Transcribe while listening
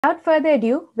Without further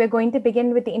ado, we're going to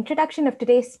begin with the introduction of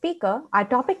today's speaker. Our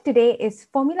topic today is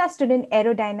Formula Student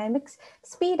Aerodynamics,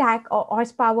 Speed Hack or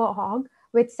Horsepower Hog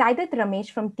with Saiduth Ramesh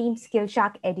from Team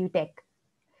SkillShark EduTech.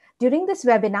 During this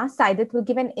webinar, Saiduth will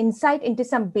give an insight into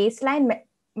some baseline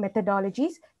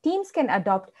methodologies teams can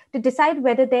adopt to decide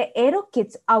whether their aero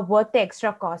kits are worth the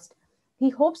extra cost. He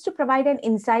hopes to provide an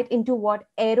insight into what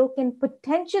aero can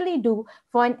potentially do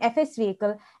for an FS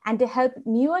vehicle and to help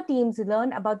newer teams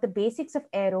learn about the basics of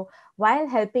aero while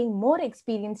helping more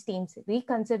experienced teams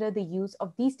reconsider the use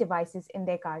of these devices in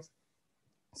their cars.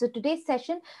 So today's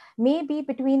session may be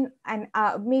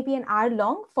maybe an hour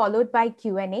long, followed by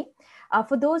Q&A.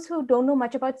 For those who don't know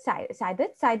much about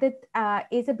Saiduth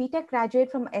is a BTech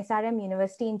graduate from SRM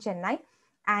University in Chennai.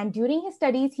 And during his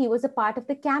studies, he was a part of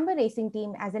the camber racing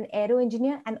team as an aero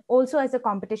engineer and also as a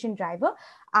competition driver.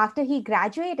 After he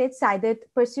graduated, Saiduth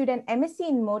pursued an MSc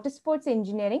in motorsports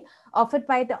engineering offered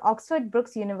by the Oxford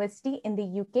Brookes University in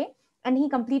the UK. And he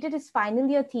completed his final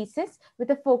year thesis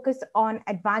with a focus on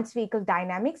advanced vehicle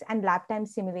dynamics and lap time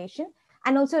simulation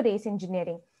and also race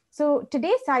engineering. So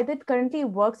today, Saiduth currently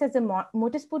works as a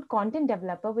motorsport content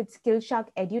developer with SkillShark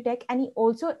EduTech, and he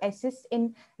also assists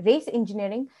in race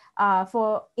engineering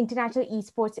for international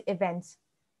esports events.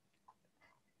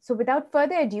 So without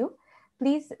further ado,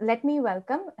 please let me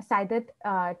welcome Saiduth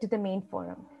to the main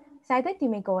forum. Saiduth, you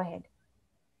may go ahead.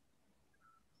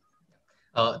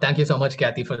 Thank you so much,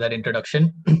 Kathy, for that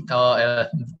introduction.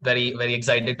 Very, very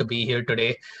excited to be here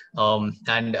today.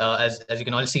 As you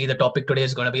can all see, the topic today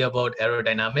is going to be about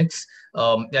aerodynamics.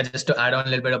 Just to add on a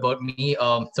little bit about me.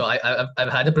 So I've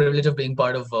had the privilege of being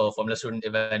part of Formula Student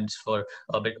events for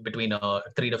between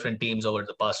 3 different teams over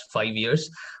the past 5 years.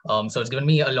 So it's given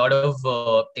me a lot of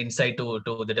insight to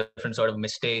the different sort of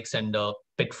mistakes and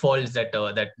pitfalls that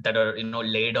are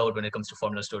laid out when it comes to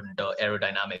Formula Student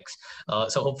aerodynamics.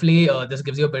 So hopefully this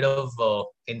gives you a bit of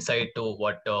insight to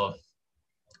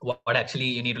what actually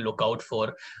you need to look out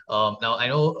for. Now I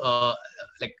know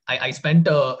I spent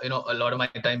a lot of my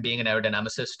time being an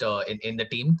aerodynamicist in the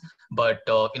team, but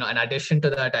in addition to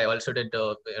that, I also did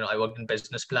I worked in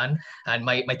business plan, and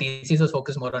my thesis was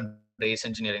focused more on race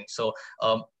engineering. So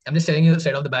I'm just telling you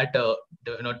straight off the bat,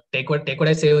 take what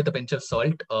I say with a pinch of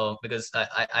salt, because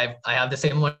I have the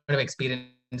same amount of experience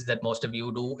that most of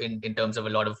you do in terms of a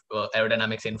lot of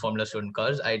aerodynamics in Formula Student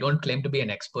cars. I don't claim to be an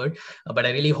expert, but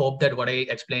I really hope that what I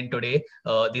explained today,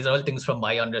 these are all things from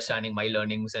my understanding, my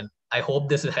learnings, and I hope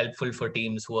this is helpful for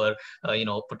teams who are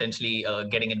potentially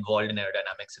getting involved in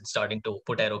aerodynamics and starting to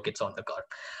put aero kits on the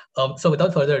car. So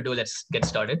without further ado, let's get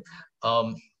started.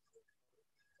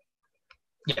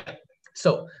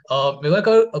 So we're going to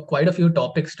cover quite a few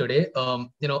topics today.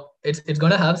 It's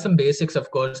going to have some basics,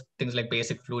 of course, things like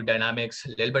basic fluid dynamics, a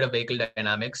little bit of vehicle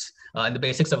dynamics, and the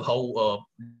basics of how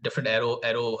different aero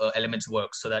elements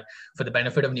work. So that for the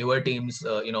benefit of newer teams,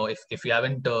 if you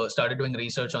haven't started doing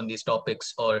research on these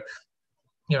topics, or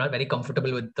you're not very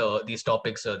comfortable with these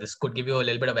topics, this could give you a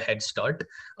little bit of a head start,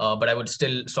 but I would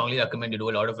still strongly recommend you do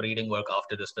a lot of reading work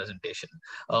after this presentation.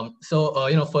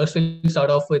 First we'll start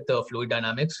off with fluid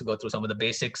dynamics, go through some of the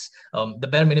basics, the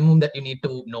bare minimum that you need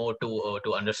to know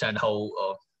to understand how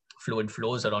fluid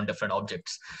flows around different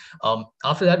objects.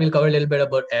 After that, we'll cover a little bit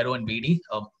about aero and VD.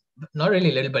 Not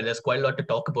really a little bit, there's quite a lot to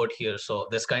talk about here. So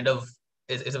this kind of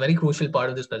is a very crucial part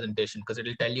of this presentation, because it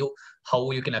will tell you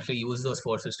how you can actually use those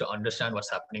forces to understand what's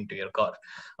happening to your car.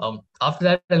 After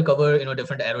that, I'll cover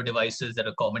different aero devices that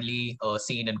are commonly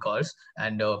seen in cars,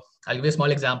 and I'll give you a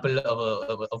small example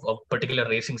of a particular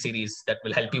racing series that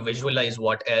will help you visualize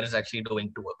what air is actually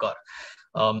doing to a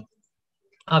car.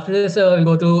 After this, we'll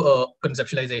go through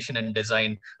conceptualization and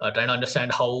design, trying to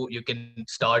understand how you can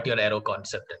start your aero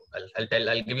concept. And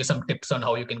I'll give you some tips on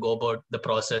how you can go about the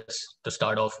process to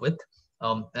start off with.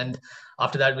 And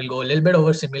after that, we'll go a little bit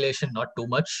over simulation, not too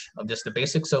much, just the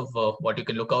basics of what you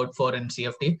can look out for in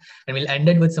CFD. And we'll end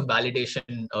it with some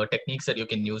validation techniques that you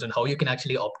can use and how you can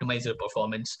actually optimize your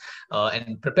performance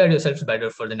and prepare yourselves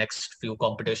better for the next few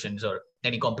competitions or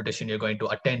any competition you're going to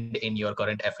attend in your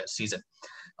current FS season.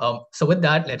 So with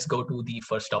that, let's go to the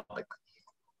first topic.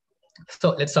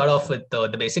 So let's start off with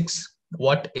the basics.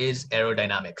 What is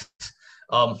aerodynamics?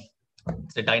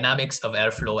 The dynamics of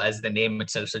airflow, as the name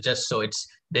itself suggests. So it's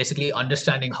basically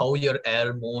understanding how your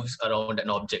air moves around an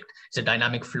object. It's a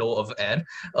dynamic flow of air.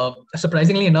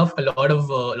 Surprisingly enough, a lot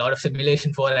of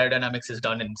simulation for aerodynamics is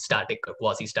done in static or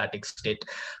quasi-static state.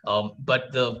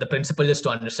 But the principle is to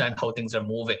understand how things are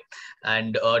moving.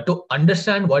 And to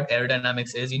understand what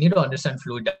aerodynamics is, you need to understand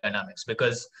fluid dynamics,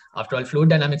 because after all, fluid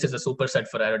dynamics is a superset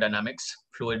for aerodynamics.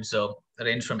 fluids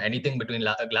range from anything between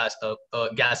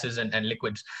gases and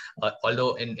liquids.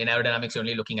 Although in aerodynamics, you're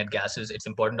only looking at gases, it's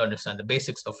important to understand the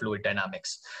basics of fluid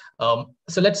dynamics.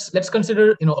 So let's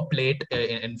consider a plate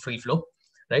in free flow,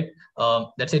 right?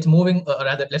 Let's say it's moving,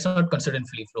 rather, let's not consider in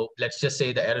free flow. Let's just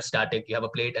say the air is static. You have a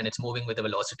plate and it's moving with a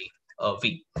velocity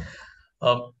v.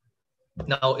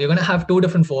 Now you're going to have two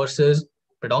different forces,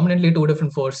 predominantly two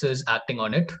different forces acting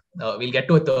on it. We'll get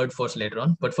to a third force later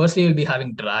on, but firstly you'll be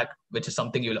having drag, which is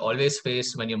something you'll always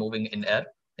face when you're moving in air.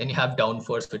 Then you have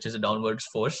downforce, which is a downwards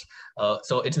force.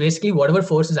 So it's basically whatever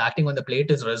force is acting on the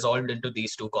plate is resolved into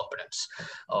these two components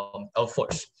of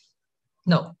force.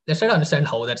 Now let's try to understand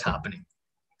how that's happening.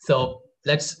 So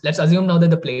let's assume now that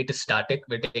the plate is static.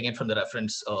 We're taking it from the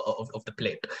reference of the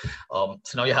plate. So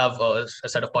now you have a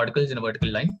set of particles in a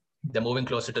vertical line. They're moving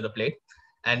closer to the plate,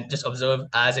 and just observe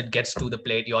as it gets to the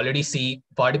plate, you already see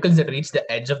particles that reach the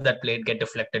edge of that plate get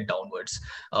deflected downwards.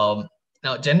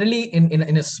 Now, generally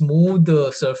in a smooth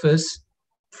surface,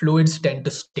 fluids tend to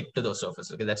stick to those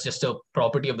surfaces. Okay, that's just a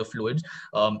property of the fluids.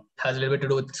 Has a little bit to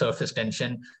do with surface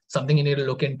tension. Something you need to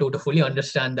look into to fully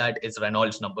understand that is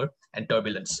Reynolds number and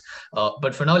turbulence.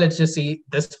 But for now, let's just see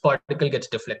this particle gets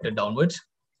deflected downwards,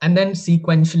 and then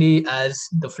sequentially as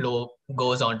the flow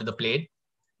goes onto the plate,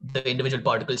 the individual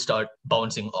particles start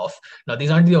bouncing off. Now,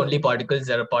 these aren't the only particles.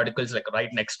 There are particles like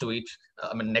right next to each,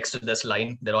 next to this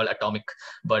line. They're all atomic.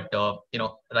 But,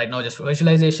 right now, just for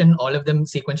visualization, all of them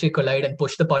sequentially collide and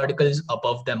push the particles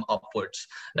above them upwards,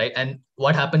 right? And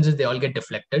what happens is they all get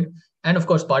deflected. And of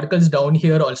course, particles down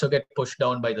here also get pushed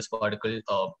down by this particle,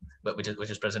 which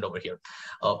is present over here.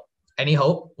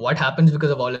 Anyhow, what happens because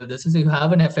of all of this is you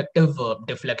have an effective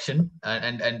deflection,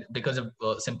 and because of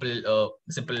simple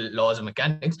laws of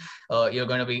mechanics, you're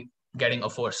going to be getting a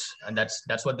force, and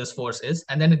that's what this force is.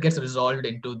 And then it gets resolved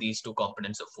into these two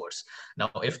components of force.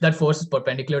 Now, if that force is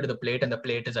perpendicular to the plate and the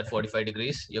plate is at 45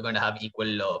 degrees, you're going to have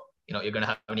equal, you're going to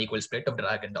have an equal split of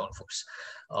drag and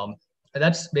downforce.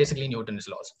 That's basically Newton's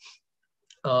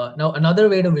laws. Now, another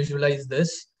way to visualize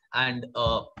this, and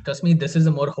trust me, this is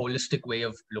a more holistic way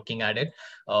of looking at it.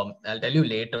 I'll tell you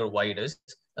later why it is,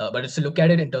 but it's to look at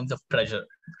it in terms of pressure.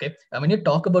 Okay, and when you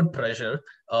talk about pressure,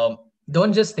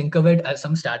 don't just think of it as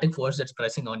some static force that's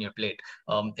pressing on your plate.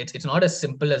 It's not as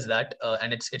simple as that,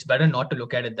 and it's better not to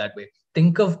look at it that way.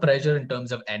 Think of pressure in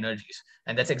terms of energies,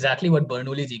 and that's exactly what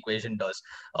Bernoulli's equation does.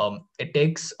 It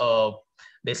takes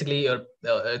basically your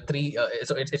three,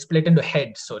 so it's split into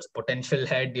heads. So it's potential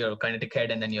head, your kinetic head,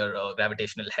 and then your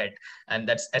gravitational head. And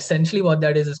that's essentially what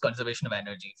that is conservation of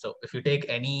energy. So if you take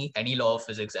any law of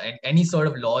physics and any sort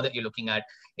of law that you're looking at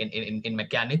in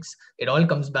mechanics, it all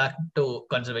comes back to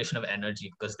conservation of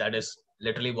energy, because that is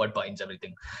literally what binds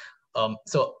everything.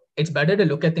 So it's better to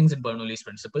look at things in Bernoulli's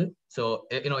principle. So,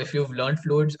 if you've learned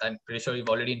fluids, I'm pretty sure you've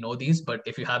already know these, but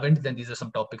if you haven't, then these are some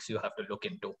topics you have to look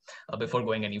into before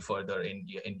going any further in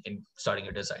starting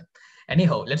your design.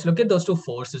 Anyhow, let's look at those two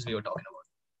forces we were talking about.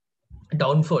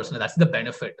 Downforce, now that's the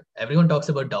benefit. Everyone talks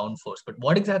about downforce, but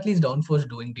what exactly is downforce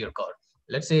doing to your car?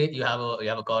 Let's say you have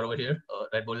a car over here,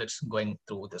 Red Bull, it's going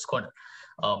through this corner.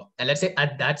 And let's say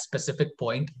at that specific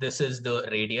point, this is the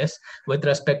radius with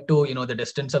respect to the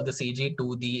distance of the CG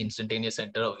to the instantaneous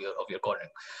center of your corner.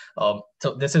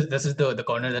 So this is the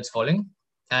corner that's falling,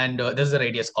 and this is the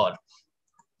radius R.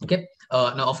 Okay.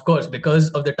 Now, of course,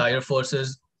 because of the tire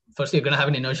forces, firstly, you're going to have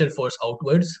an inertial force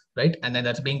outwards, right? And then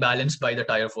that's being balanced by the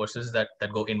tire forces that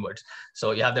go inwards.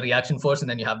 So you have the reaction force, and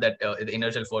then you have that the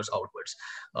inertial force outwards.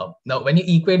 Now, when you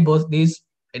equate both these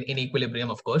in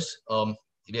equilibrium, of course,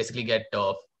 you basically get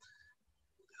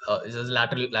this is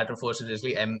lateral force is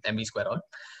basically mv square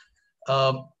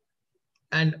R.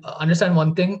 And understand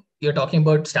one thing: you're talking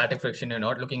about static friction. You're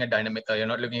not looking at dynamic. You're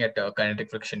not looking at kinetic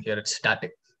friction here. It's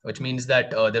static, which means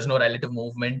that there's no relative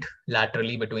movement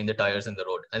laterally between the tires and the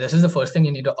road. And this is the first thing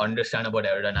you need to understand about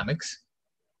aerodynamics.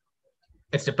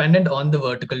 It's dependent on the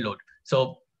vertical load.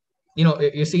 So,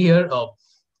 you see here,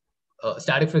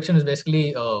 static friction is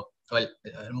basically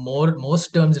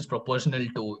most terms it's proportional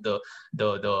to the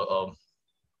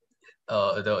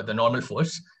normal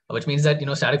force, which means that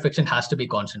static friction has to be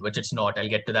constant, which it's not. I'll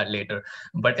get to that later.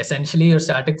 But essentially, your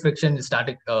static friction,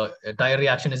 tire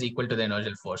reaction is equal to the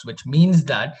inertial force, which means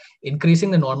that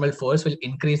increasing the normal force will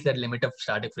increase that limit of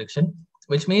static friction,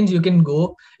 which means you can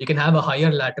have a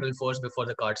higher lateral force before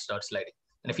the car starts sliding.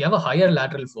 And if you have a higher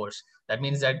lateral force, that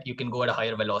means that you can go at a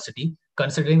higher velocity,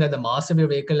 considering that the mass of your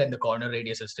vehicle and the corner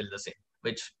radius is still the same,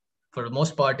 which for the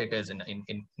most part it is in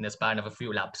the span of a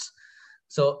few laps.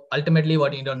 So ultimately,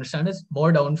 what you need to understand is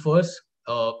more downforce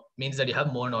means that you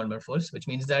have more normal force, which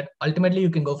means that ultimately you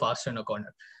can go faster in a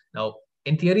corner. Now,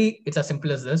 in theory, it's as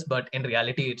simple as this, but in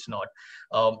reality, it's not.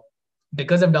 Um,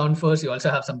 because of downforce, you also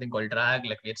have something called drag.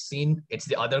 Like we had seen, it's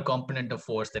the other component of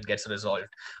force that gets resolved.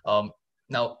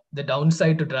 Now, the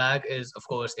downside to drag is, of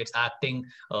course, it's acting,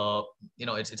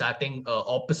 it's acting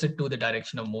opposite to the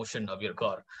direction of motion of your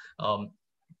car.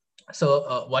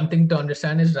 So one thing to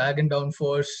understand is drag and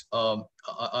downforce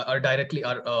are directly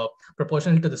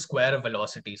proportional to the square of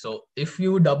velocity. So if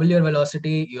you double your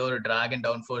velocity, your drag and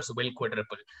downforce will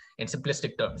quadruple in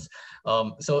simplistic terms.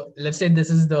 So let's say these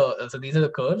are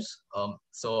the curves.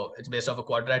 So it's based off a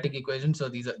quadratic equation. So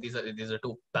these are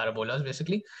two parabolas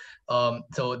basically.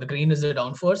 So the green is the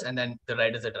downforce, and then the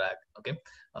red is the drag. Okay.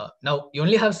 Now you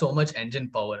only have so much engine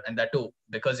power, and that too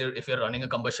because if you're running a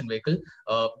combustion vehicle,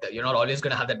 you're not always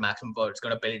going to have that maximum power. It's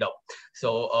going to build up.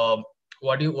 So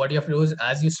what you have to do is,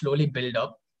 as you slowly build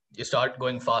up, you start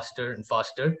going faster and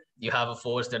faster. You have a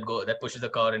force that pushes the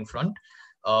car in front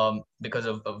because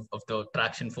of the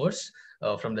traction force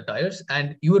from the tires,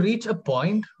 and you reach a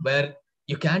point where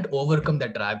you can't overcome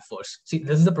that drag force. See,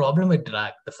 this is the problem with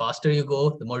drag. The faster you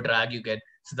go, the more drag you get.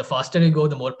 So the faster you go,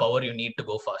 the more power you need to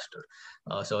go faster.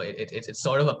 So it's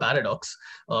sort of a paradox,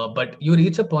 but you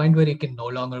reach a point where you can no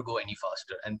longer go any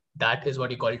faster, and that is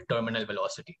what you call terminal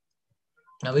velocity.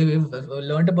 Now we've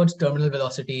learned about terminal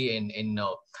velocity in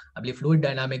I believe fluid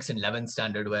dynamics in 11th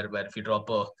standard, where if you drop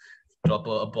a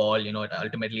ball, it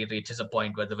ultimately reaches a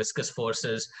point where the viscous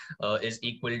forces is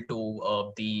equal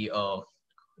to the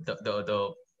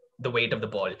weight of the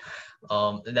ball.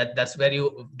 That's where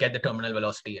you get the terminal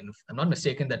velocity, and if I'm not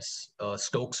mistaken, that's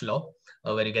Stokes' law,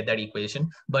 where you get that equation.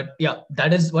 But yeah,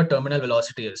 that is what terminal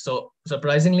velocity is. So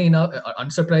surprisingly enough,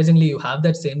 unsurprisingly, you have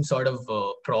that same sort of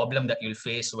problem that you'll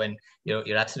face when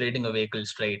you're accelerating a vehicle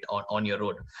straight on your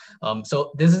road.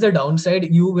 So this is the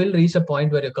downside. You will reach a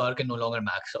point where your car can no longer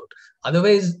max out.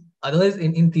 Otherwise,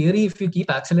 in theory, if you keep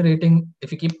accelerating,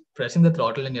 if you keep pressing the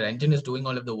throttle and your engine is doing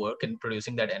all of the work and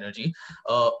producing that energy,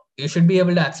 you should be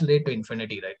able to accelerate to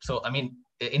infinity, right? So, I mean,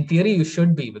 in theory, you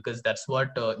should be, because that's what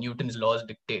Newton's laws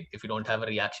dictate if you don't have a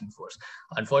reaction force.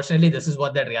 Unfortunately, this is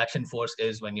what that reaction force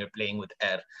is when you're playing with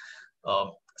air.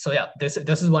 So yeah, this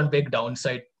is one big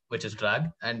downside, which is drag.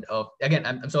 And again,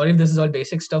 I'm sorry if this is all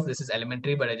basic stuff. This is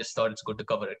elementary, but I just thought it's good to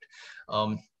cover it.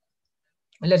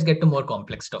 Let's get to more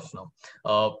complex stuff now.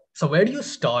 So where do you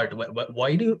start?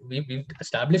 Why do we've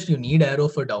established you need aero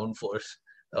for downforce,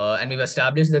 and we've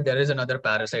established that there is another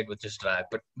parasite which is drag.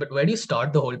 But where do you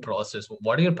start the whole process?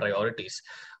 What are your priorities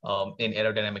in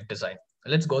aerodynamic design?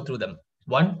 Let's go through them.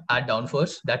 One, add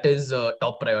downforce. That is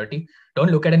top priority. Don't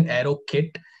look at an aero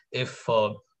kit if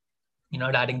you're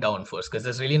not adding downforce, because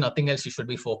there's really nothing else you should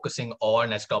be focusing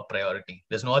on as top priority.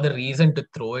 There's no other reason to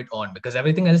throw it on, because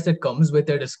everything else that comes with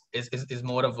it is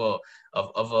more of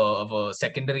a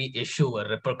secondary issue or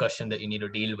repercussion that you need to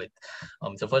deal with.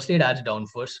 So firstly, it adds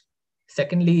downforce.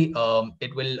 Secondly,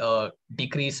 it will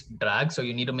decrease drag. So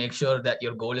you need to make sure that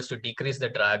your goal is to decrease the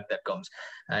drag that comes.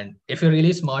 And if you're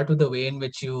really smart with the way in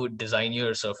which you design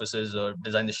your surfaces or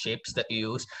design the shapes that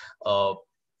you use,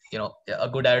 a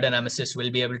good aerodynamicist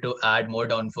will be able to add more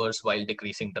downforce while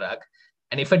decreasing drag.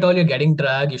 And if at all you're getting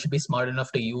drag, you should be smart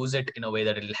enough to use it in a way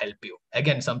that it'll help you.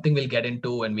 Again, something we'll get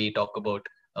into when we talk about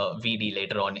VD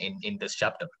later on in this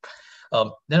chapter.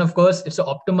 Then, of course, it's to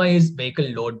optimize vehicle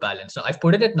load balance. Now, I've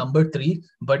put it at number 3,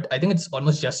 but I think it's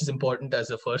almost just as important as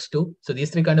the first 2. So these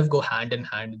 3 kind of go hand in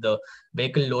hand. The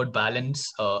vehicle load balance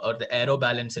or the aero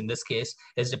balance in this case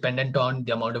is dependent on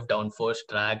the amount of downforce,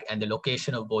 drag, and the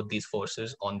location of both these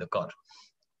forces on the car.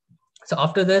 So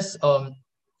after this,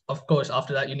 of course,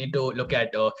 after that, you need to look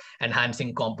at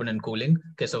enhancing component cooling.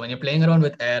 Okay, so when you're playing around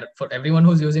with air, for everyone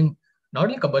who's using not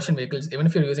only combustion vehicles, even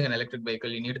if you're using an electric vehicle,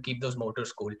 you need to keep those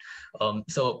motors cool.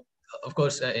 So, of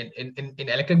course, in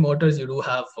electric motors, you do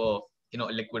have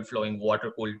liquid flowing,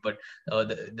 water cooled, but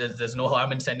there's no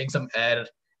harm in sending some air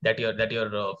that you're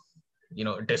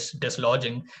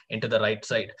dislodging into the right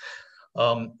side.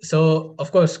 So,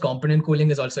 of course, component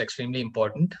cooling is also extremely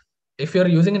important. If you're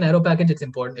using an aero package, it's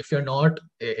important. If you're not,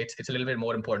 it's a little bit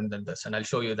more important than this, and I'll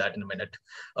show you that in a minute.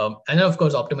 And then, of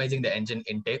course, optimizing the engine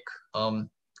intake.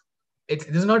 This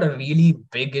is not a really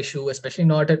big issue, especially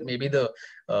not at maybe the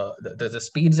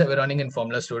speeds that we're running in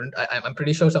Formula Student. I'm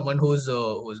pretty sure someone who's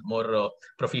more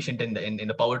proficient in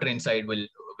the powertrain side will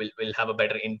have a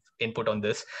better input on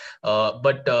this.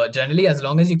 But generally, as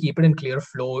long as you keep it in clear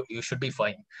flow, you should be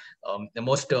fine.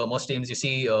 Most teams, you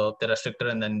see the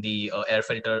restrictor and then the air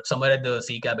filter somewhere at the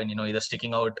C cabin, either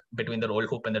sticking out between the roll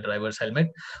hoop and the driver's helmet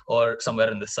or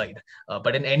somewhere on the side.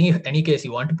 But in any case,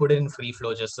 you want to put it in free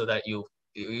flow just so that you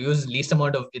use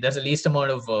there's a least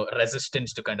amount of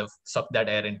resistance to kind of suck that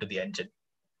air into the engine.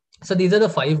 So these are the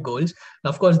 5 goals.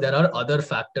 Now, of course, there are other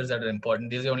factors that are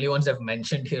important. These are the only ones I've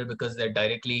mentioned here because they're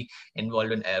directly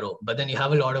involved in aero. But then you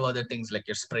have a lot of other things like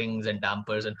your springs and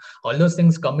dampers, and all those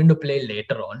things come into play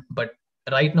later on. But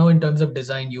right now, in terms of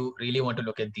design, you really want to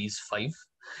look at these 5.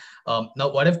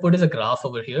 Now, what I've put is a graph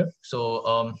over here.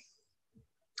 So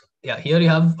yeah, here you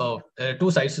have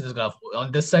 2 sides to this graph.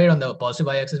 On this side, on the positive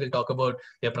y-axis, we'll talk about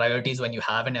your priorities when you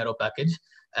have an aero package.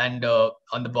 And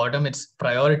on the bottom, it's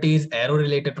priorities,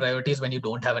 aero-related priorities when you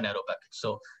don't have an aero package.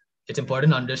 So it's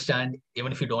important to understand,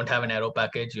 even if you don't have an aero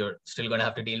package, you're still going to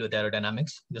have to deal with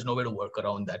aerodynamics. There's no way to work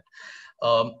around that.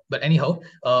 But anyhow,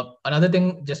 another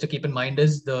thing just to keep in mind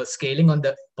is the scaling on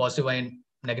the positive y and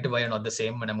negative y are not the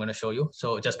same when I'm going to show you.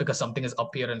 So just because something is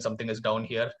up here and something is down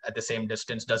here at the same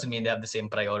distance doesn't mean they have the same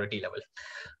priority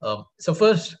level. So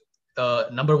first,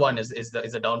 number 1 is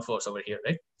the downforce over here,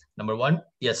 right? Number 1,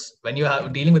 yes, when you are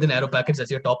dealing with an aero package, that's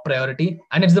your top priority,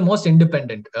 and it's the most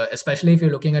independent, especially if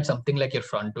you're looking at something like your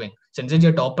front wing. Since it's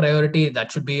your top priority,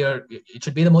 that should be it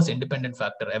should be the most independent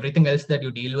factor. Everything else that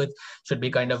you deal with should be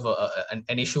kind of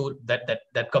an issue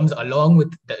that comes along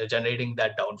with generating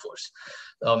that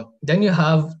downforce. Then you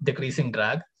have decreasing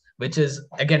drag, which is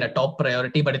again a top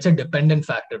priority, but it's a dependent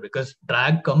factor because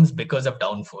drag comes because of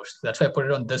downforce. That's why I put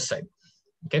it on this side.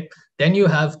 Okay. Then you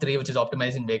have 3, which is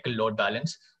optimizing vehicle load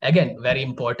balance. Again, very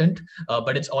important,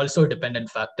 but it's also a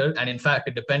dependent factor. And in fact,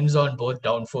 it depends on both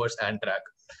downforce and drag.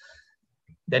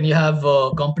 Then you have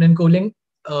component cooling.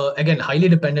 Again, highly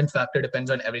dependent factor,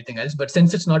 depends on everything else. But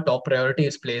since it's not top priority,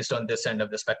 it's placed on this end of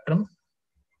the spectrum.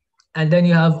 And then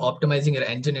you have optimizing your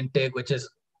engine intake, which is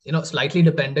slightly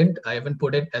dependent. I haven't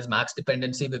put it as max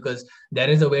dependency because there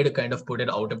is a way to kind of put it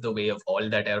out of the way of all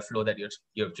that airflow that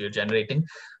you're generating.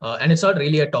 And it's not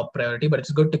really a top priority, but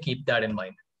it's good to keep that in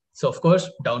mind. So of course,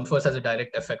 downforce has a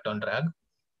direct effect on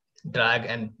drag,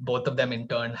 and both of them in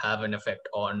turn have an effect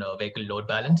on vehicle load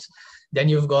balance. Then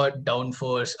you've got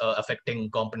downforce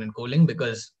affecting component cooling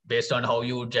because based on how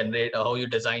you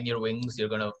design your wings,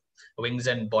 wings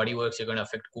and bodyworks, you're going to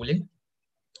affect cooling.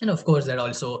 And of course, that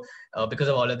also, because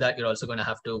of all of that, you're also going to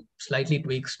have to slightly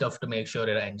tweak stuff to make sure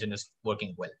your engine is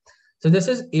working well. So this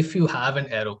is if you have an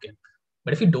aero kit.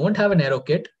 But if you don't have an aero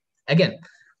kit, again,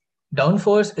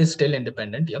 downforce is still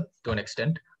independent, to an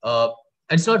extent.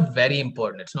 It's not very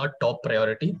important. It's not top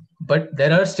priority, but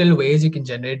there are still ways you can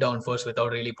generate downforce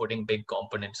without really putting big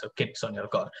components or kits on your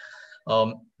car.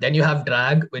 Then you have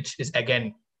drag, which is,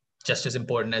 again, just as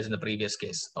important as in the previous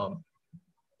case.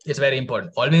 It's very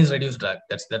important. Always reduce drag.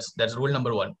 That's rule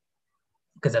number 1,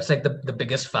 because that's like the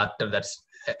biggest factor. That's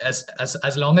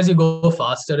as long as you go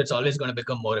faster, it's always going to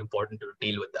become more important to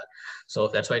deal with that. So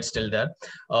that's why it's still there.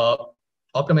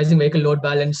 Optimizing vehicle load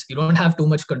balance. You don't have too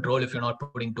much control if you're not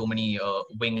putting too many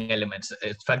wing elements.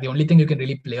 In fact, the only thing you can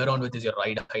really play around with is your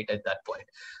ride height at that point.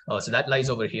 So that lies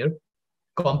over here.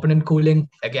 Component cooling,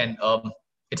 again,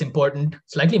 it's important,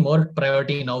 slightly more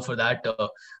priority now for that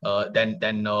than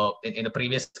in the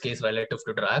previous case relative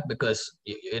to drag, because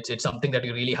it's something that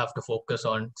you really have to focus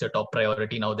on. It's your top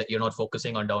priority now that you're not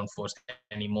focusing on downforce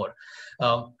anymore.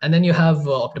 And then you have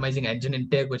optimizing engine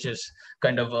intake, which is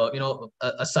kind of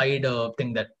a side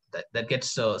thing that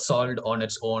gets solved on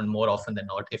its own more often than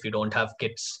not. If you don't have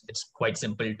kits, it's quite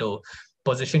simple to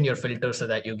position your filter so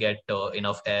that you get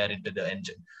enough air into the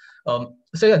engine.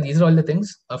 So yeah, these are all the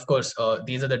things. Of course,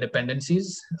 these are the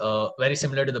dependencies, very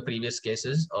similar to the previous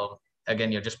cases.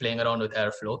 Again, you're just playing around with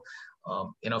airflow.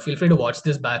 Feel free to watch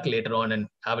this back later on and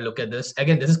have a look at this.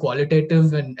 Again, this is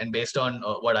qualitative and based on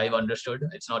what I've understood.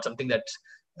 It's not something that's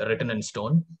written in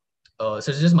stone. So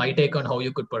it's just my take on how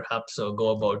you could perhaps go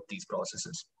about these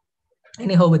processes.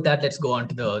 Anyhow, with that, let's go on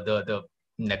to the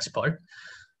next part.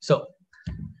 So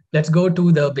let's go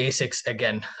to the basics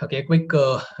again. Okay, quick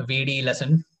VD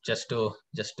lesson just to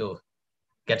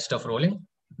get stuff rolling.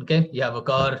 Okay, you have a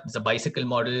car. It's a bicycle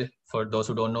model. For those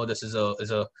who don't know, this is a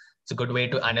good way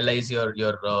to analyze your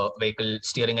vehicle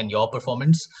steering and your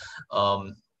performance,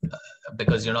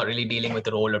 because you're not really dealing with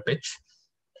roll or pitch.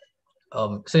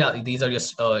 So yeah, these are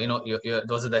just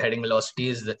those are the heading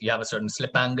velocities. That you have a certain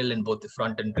slip angle in both the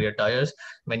front and rear tires.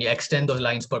 When you extend those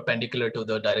lines perpendicular to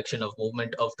the direction of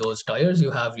movement of those tires, you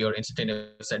have your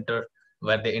instantaneous center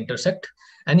where they intersect,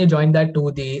 and you join that to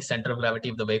the center of gravity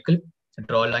of the vehicle.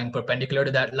 Draw a line perpendicular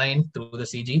to that line through the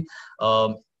CG,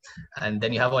 and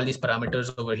then you have all these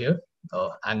parameters over here,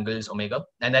 angles, omega,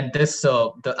 and then this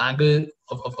the angle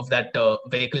of that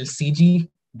vehicle CG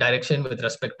direction with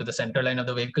respect to the center line of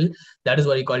the vehicle, that is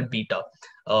what you call beta,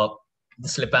 the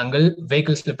slip angle,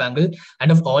 vehicle slip angle.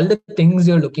 And of all the things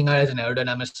you're looking at as an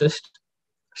aerodynamicist,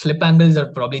 slip angles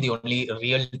are probably the only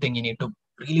real thing you need to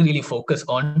really focus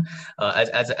on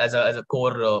as a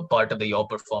core part of the yaw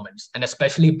performance, and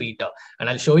especially beta. And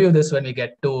I'll show you this when we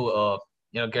get to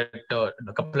get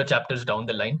a couple of chapters down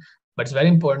the line. But it's very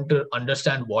important to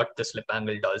understand what the slip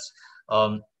angle does.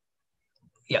 Um,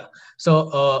 yeah.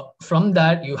 So from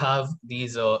that, you have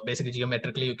these basically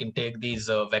geometrically, you can take these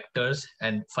vectors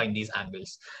and find these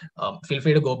angles. Feel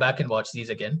free to go back and watch these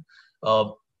again.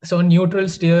 So neutral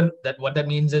steer, that what that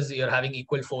means is you're having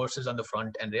equal forces on the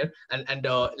front and rear. And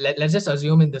let's just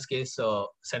assume in this case,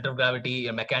 center of gravity,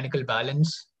 your mechanical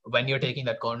balance when you're taking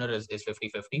that corner is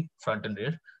 50-50 front and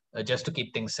rear, just to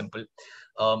keep things simple.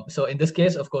 So in this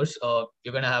case, of course,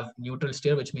 you're going to have neutral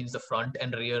steer, which means the front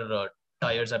and rear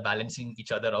tires are balancing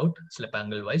each other out slip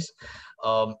angle wise.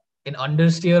 In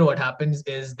understeer, what happens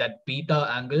is that beta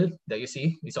angle that you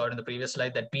see, we saw it in the previous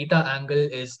slide, that beta angle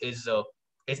is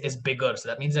bigger. So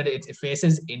that means that it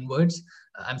faces inwards.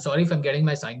 I'm sorry if I'm getting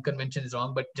my sign conventions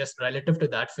wrong, but just relative to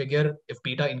that figure, if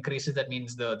beta increases, that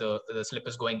means the slip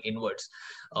is going inwards.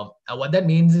 And what that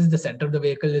means is the center of the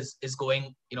vehicle is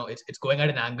going, it's going at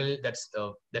an angle that's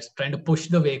trying to push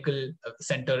the vehicle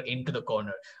center into the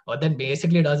corner. What that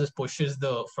basically does is pushes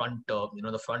the front,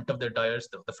 the front of the tires,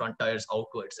 the front tires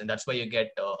outwards, and that's why you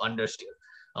get understeer.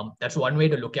 That's one way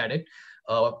to look at it.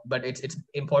 But it's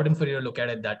important for you to look at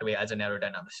it that way as an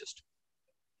aerodynamicist.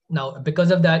 Now,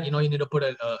 because of that, you need to put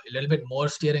a little bit more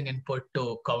steering input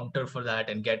to counter for that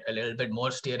and get a little bit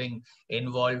more steering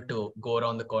involved to go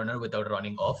around the corner without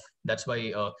running off. That's why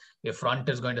your front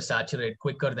is going to saturate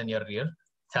quicker than your rear.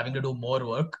 It's having to do more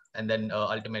work, and then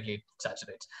ultimately it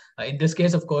saturates. In this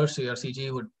case, of course, your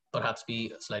CG would perhaps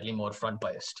be slightly more front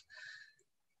biased.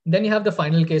 Then you have the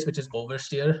final case, which is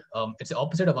oversteer. It's the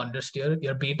opposite of understeer.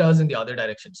 Your beta is in the other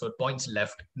direction, so it points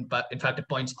left. In fact, it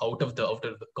points out of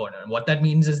the corner. And what that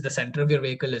means is the center of your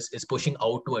vehicle is pushing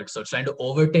outwards, so it's trying to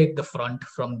overtake the front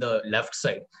from the left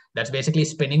side. That's basically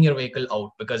spinning your vehicle out,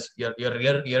 because your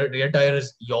rear tire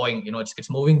is yawing.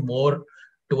 It's moving more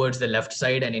towards the left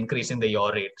side and increasing the yaw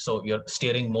rate. So you're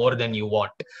steering more than you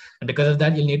want, and because of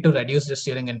that, you'll need to reduce the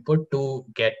steering input to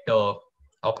get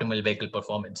optimal vehicle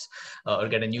performance, or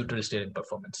get a neutral steering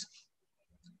performance.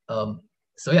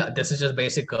 So yeah, this is just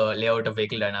basic layout of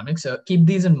vehicle dynamics. Keep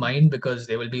these in mind because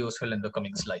they will be useful in the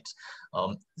coming slides.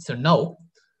 So now,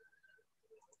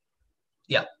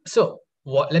 yeah. So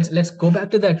let's go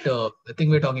back to that the thing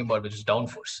we're talking about, which is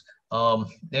downforce. Now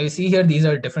you see here, these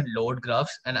are different load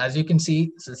graphs, and as you can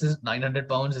see, so this is 900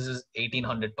 pounds, this is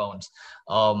 1800 pounds.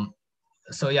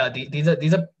 So yeah, these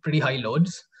are pretty high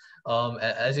loads.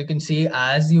 As you can see,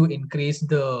 as you increase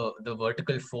the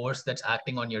vertical force that's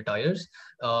acting on your tires,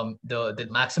 the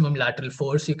maximum lateral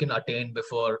force you can attain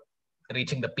before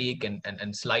reaching the peak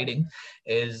and sliding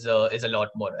is a lot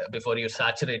more before you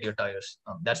saturate your tires.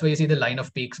 That's why you see the line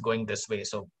of peaks going this way.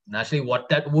 So naturally, what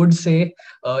that would say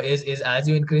is as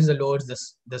you increase the loads,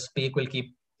 this peak will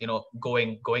keep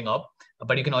going up,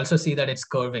 but you can also see that it's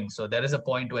curving. So there is a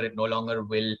point where it no longer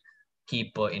will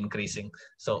keep increasing.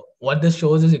 So what this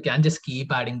shows is you can't just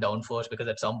keep adding downforce, because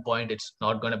at some point it's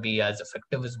not going to be as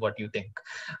effective as what you think.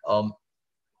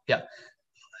 Yeah,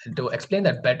 to explain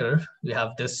that better, we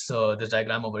have this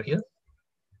diagram over here.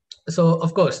 So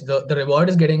of course, the reward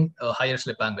is getting higher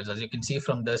slip angles. As you can see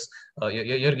from this,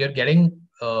 you're getting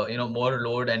more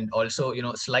load, and also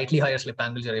slightly higher slip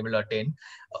angles you're able to attain.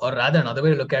 Or rather, another way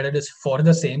to look at it is, for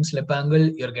the same slip angle,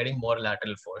 you're getting more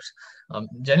lateral force.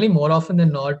 Generally, more often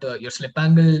than not, your slip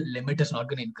angle limit is not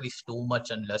going to increase too much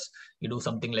unless you do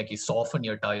something like you soften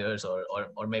your tires,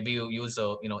 or maybe you use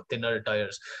thinner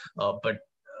tires. But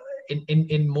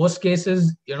in most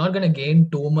cases, you're not going to gain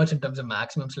too much in terms of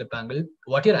maximum slip angle.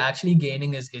 What you're actually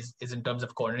gaining is in terms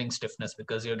of cornering stiffness,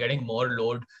 because you're getting more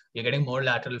load, you're getting more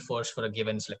lateral force for a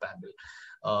given slip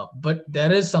angle. But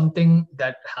there is something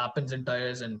that happens in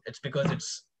tires, and it's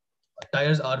because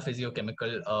tires are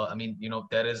physiochemical. I mean,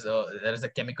 there is a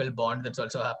chemical bond that's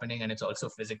also happening, and it's also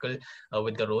physical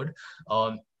with the road.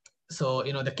 So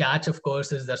the catch, of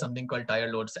course, is there's something called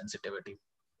tire load sensitivity.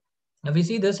 Now we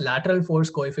see this lateral force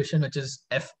coefficient, which is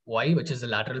Fy, which is the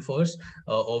lateral force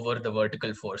over the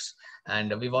vertical force.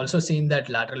 And we've also seen that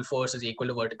lateral force is equal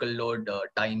to vertical load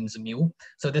times mu.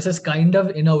 So this is kind of,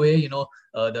 in a way,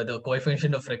 the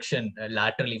coefficient of friction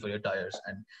laterally for your tires.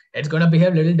 And it's going to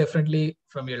behave a little differently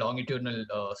from your longitudinal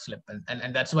slip.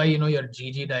 And that's why, your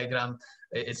GG diagram,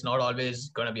 it's not always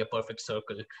going to be a perfect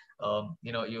circle.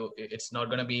 It's not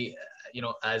going to be,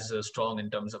 as strong in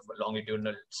terms of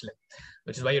longitudinal slip,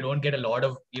 which is why you don't get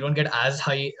as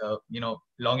high,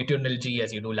 longitudinal G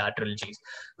as you do lateral Gs.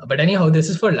 But anyhow, this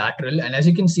is for lateral. And as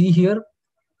you can see here,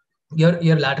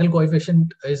 your lateral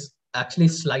coefficient is actually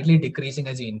slightly decreasing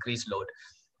as you increase load.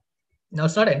 Now,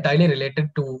 it's not entirely related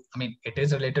to, I mean, it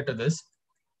is related to this.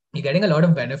 You're getting a lot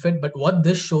of benefit, but what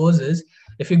this shows is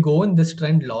if you go in this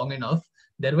trend long enough,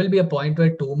 there will be a point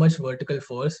where too much vertical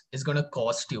force is going to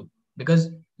cost you,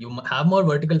 because you have more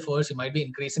vertical force, you might be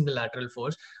increasing the lateral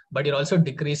force, but you're also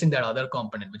decreasing that other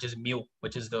component, which is mu,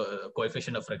 which is the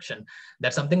coefficient of friction.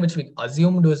 That's something which we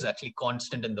assumed was actually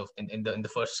constant in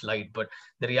the first slide, but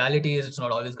the reality is it's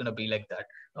not always going to be like that.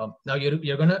 Now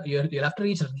you'll have to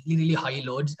reach really high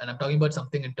loads, and I'm talking about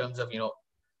something in terms of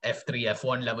F3,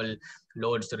 F1 level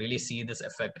loads to really see this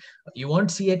effect. You won't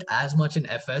see it as much in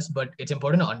FS, but it's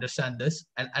important to understand this.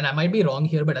 And I might be wrong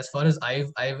here, but as far as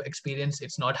I've experienced,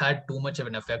 it's not had too much of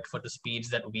an effect for the speeds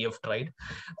that we have tried.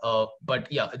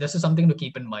 But yeah, this is something to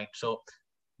keep in mind. So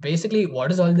basically, what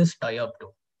does all this tie up to?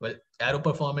 Well, aero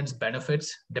performance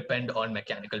benefits depend on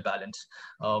mechanical balance.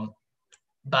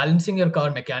 Balancing your car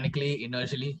mechanically,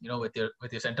 inertially, with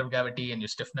your center of gravity and your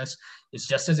stiffness is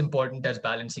just as important as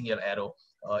balancing your aero.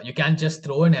 You can't just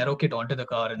throw an aero kit onto the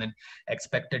car and then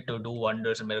expect it to do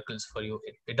wonders and miracles for you.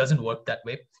 It doesn't work that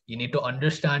way. You need to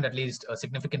understand at least a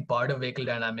significant part of vehicle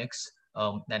dynamics,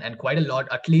 and quite a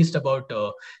lot, at least about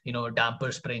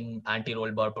damper spring,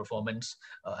 anti-roll bar performance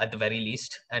at the very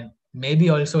least, and maybe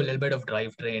also a little bit of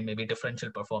drivetrain, maybe differential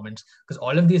performance, because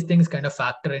all of these things kind of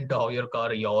factor into how your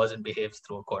car yaws and behaves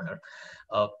through a corner.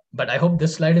 But I hope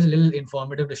this slide is a little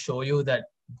informative to show you that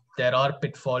there are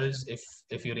pitfalls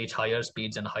if you reach higher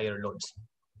speeds and higher loads.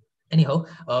 Anyhow,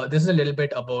 this is a little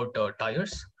bit about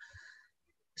tires.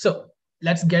 So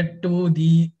let's get to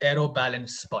the aero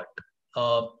balance part.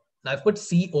 I've put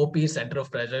COP, center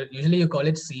of pressure. Usually you call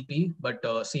it CP, but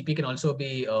CP can also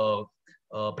be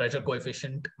pressure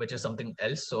coefficient, which is something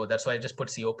else. So that's why I just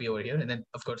put COP over here. And then,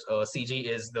 of course, CG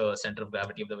is the center of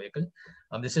gravity of the vehicle.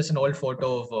 This is an old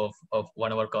photo of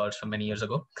one of our cars from many years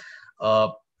ago.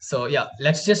 So yeah,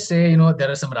 let's just say, there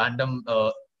are some random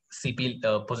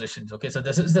CP positions. Okay, so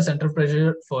this is the center of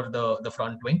pressure for the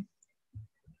front wing.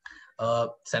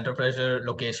 Center pressure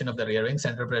location of the rear wing,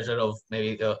 center pressure of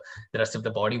maybe the rest of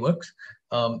the body works,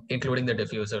 including the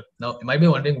diffuser. Now, you might be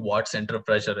wondering what center of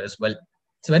pressure is. Well,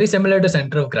 it's very similar to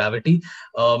center of gravity.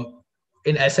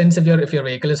 In essence, if your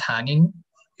vehicle is hanging,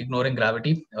 ignoring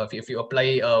gravity, if you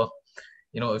apply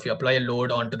if you apply a load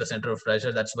onto the center of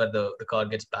pressure, that's where the car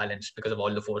gets balanced because of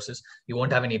all the forces. You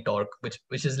won't have any torque,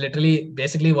 which is literally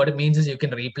basically what it means is you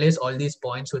can replace all these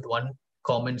points with one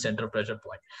common center of pressure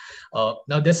point.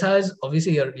 Now this has,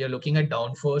 obviously you're looking at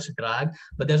downforce, drag,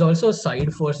 but there's also a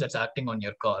side force that's acting on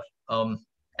your car.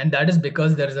 And that is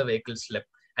because there is a vehicle slip.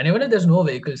 And even if there's no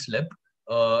vehicle slip,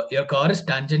 your car is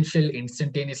tangential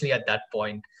instantaneously at that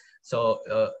point. So,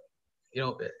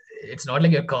 it's not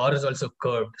like your car is also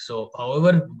curved. So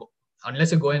however,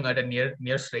 unless you're going at a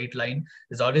near straight line,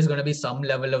 there's always going to be some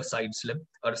level of side slip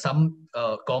or some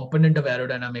component of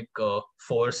aerodynamic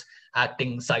force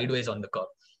acting sideways on the car.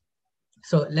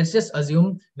 So let's just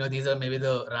assume, these are maybe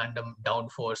the random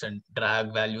downforce and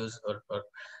drag values or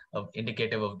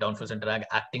indicative of downforce and drag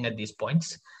acting at these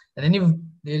points. And then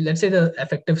let's say the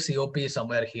effective COP is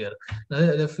somewhere here. Now,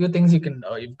 there are a few things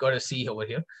you've got to see over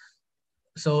here.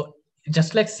 So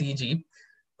just like CG,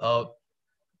 well,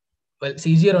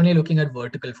 CG are only looking at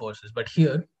vertical forces, but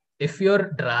here, if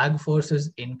your drag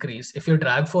forces increase, if your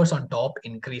drag force on top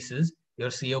increases,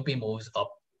 your COP moves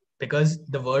up, because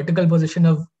the vertical position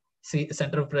of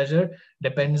center of pressure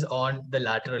depends on the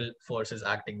lateral forces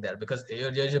acting there, because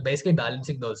you're basically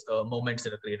balancing those moments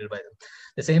that are created by them.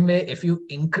 The same way, if you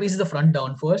increase the front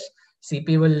downforce,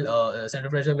 CP will, center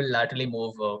of pressure will laterally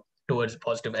move towards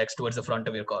positive X, towards the front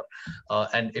of your car.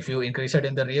 And if you increase it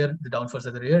in the rear, the downforce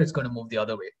at the rear, it's going to move the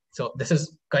other way. So this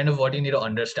is kind of what you need to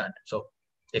understand. So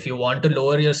if you want to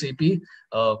lower your CP,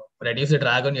 reduce the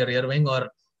drag on your rear wing, or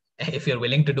if you're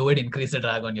willing to do it, increase the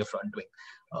drag on your front wing.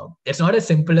 It's not as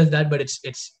simple as that, but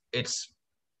it's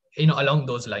along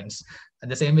those lines.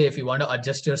 And the same way, if you want to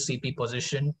adjust your CP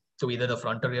position to either the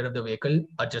front or rear of the vehicle,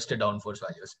 adjust the downforce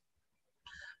values.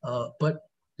 But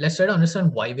let's try to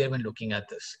understand why we're even looking at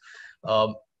this.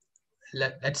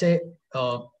 Let's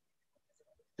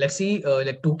see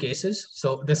like two cases.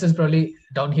 So this is probably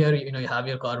down here, you have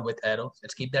your car with aero.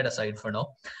 Let's keep that aside for now.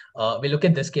 We look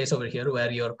at this case over here where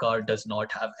your car does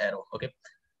not have aero. Okay.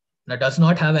 Now, does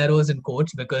not have arrows in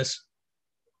quotes because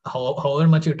however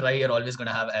much you try, you're always going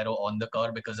to have aero on the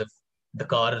car because of the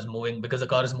car is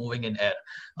moving in air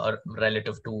or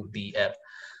relative to the air.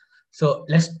 So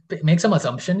let's make some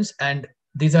assumptions, and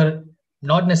these are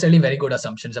not necessarily very good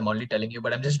assumptions, I'm only telling you,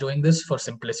 but I'm just doing this for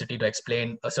simplicity to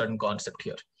explain a certain concept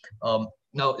here.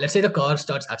 Now, let's say the car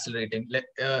starts accelerating.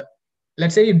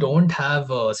 let's say you don't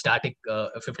have a static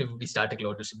 50-50 static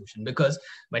load distribution, because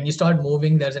when you start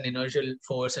moving, there's an inertial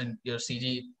force and your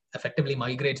CG effectively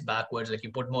migrates backwards, like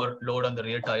you put more load on the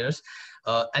rear tires.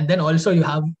 And then also you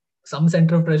have some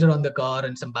center of pressure on the car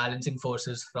and some balancing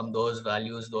forces from those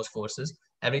values, those forces,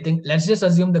 everything. Let's just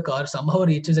assume the car somehow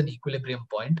reaches an equilibrium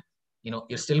point.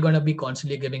 You're still going to be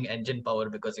constantly giving engine power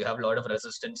because you have a lot of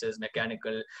resistances,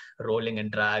 mechanical rolling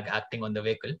and drag acting on the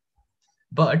vehicle.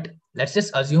 But let's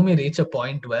just assume you reach a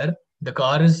point where the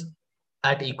car is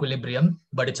at equilibrium,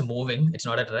 but it's moving, it's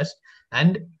not at rest,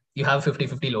 and you have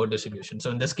 50-50 load distribution.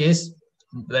 So in this case,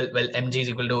 well, mg is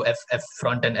equal to f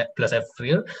front and f plus f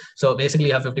rear. So basically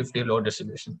you have 50-50 load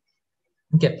distribution.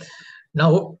 Okay.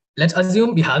 Now let's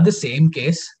assume we have the same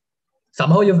case.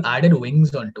 Somehow you've added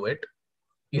wings onto it.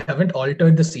 You haven't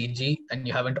altered the CG and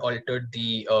you haven't altered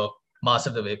the mass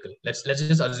of the vehicle. Let's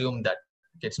just assume that.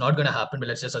 It's not going to happen, but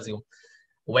let's just assume.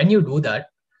 When you do that,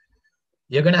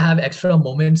 you're going to have extra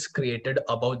moments created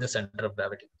above the center of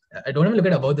gravity. I don't even look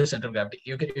at above the center of gravity.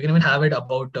 You can even have it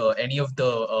about any of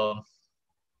the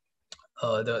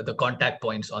contact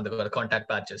points on the contact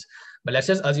patches. But let's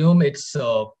just assume it's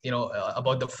about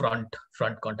the front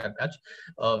contact patch.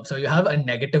 So you have a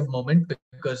negative moment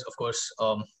because, of course,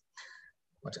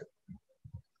 what's it?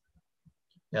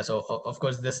 Yeah, so of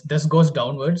course this goes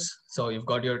downwards. So you've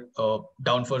got your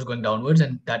downforce going downwards,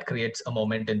 and that creates a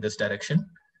moment in this direction.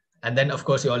 And then, of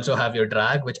course, you also have your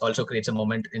drag, which also creates a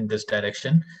moment in this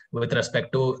direction with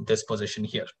respect to this position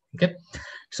here. Okay,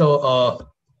 so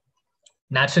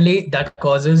naturally that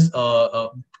causes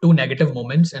two negative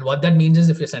moments. And what that means is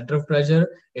if your center of pressure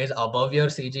is above your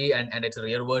CG and it's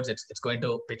rearwards, it's going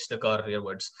to pitch the car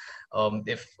rearwards.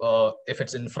 If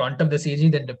it's in front of the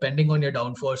CG, then depending on your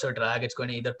downforce or drag, it's going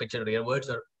to either pitch it rearwards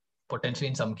or potentially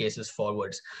in some cases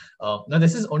forwards. Now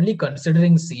this is only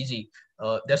considering CG.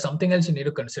 There's something else you need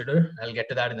to consider. I'll get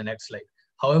to that in the next slide.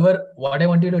 However, what I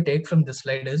want you to take from this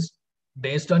slide is,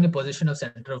 based on your position of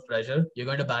center of pressure, you're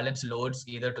going to balance loads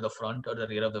either to the front or the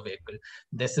rear of the vehicle.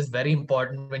 This is very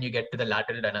important when you get to the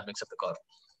lateral dynamics of the car.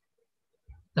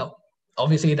 Now,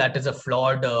 obviously, that is a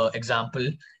flawed example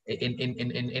in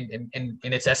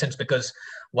its essence, because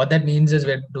what that means is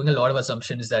we're doing a lot of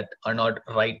assumptions that are not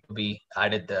right to be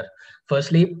added there.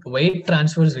 Firstly, weight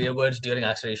transfers rearwards during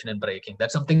acceleration and braking.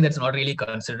 That's something that's not really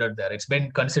considered there. It's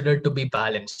been considered to be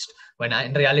balanced, when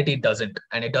in reality it doesn't.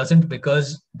 And it doesn't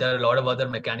because there are a lot of other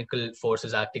mechanical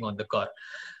forces acting on the car.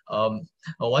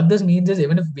 What this means is,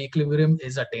 even if equilibrium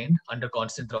is attained under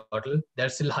constant throttle,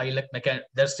 there's still a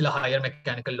higher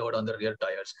mechanical load on the rear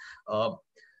tires.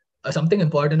 Something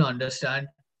important to understand: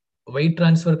 weight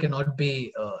transfer cannot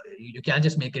be. You can't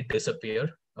just make it disappear.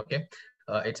 Okay.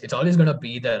 It's always going to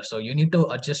be there. So you need to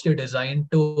adjust your design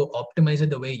to optimize it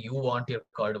the way you want your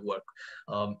car to work.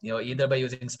 Either by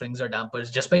using springs or dampers.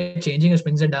 Just by changing your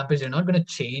springs and dampers, you're not going to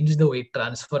change the weight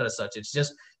transfer as such. It's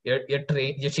just you're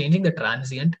changing the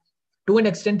transient. To an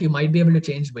extent, you might be able to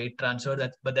change weight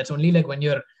transfer, but that's only like when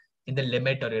you're in the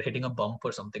limit or you're hitting a bump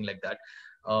or something like that.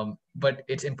 But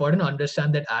it's important to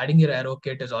understand that adding your aero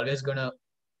kit is always going to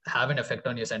have an effect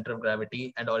on your center of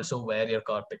gravity and also where your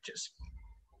car pitches.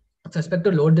 With respect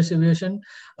to load distribution,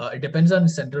 it depends on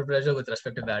center of pressure with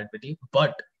respect to gravity,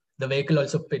 but the vehicle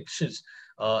also pitches,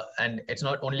 and it's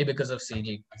not only because of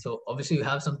CG. So obviously you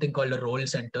have something called a roll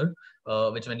center,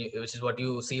 which is what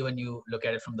you see when you look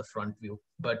at it from the front view.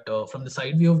 But from the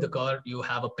side view of the car, you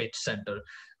have a pitch center,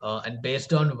 and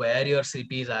based on where your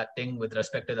CP is acting with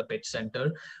respect to the pitch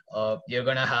center, you're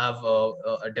gonna have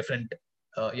a different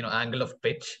angle of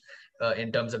pitch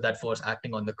in terms of that force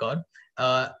acting on the car.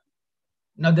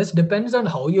 Now, this depends on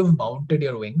how you've mounted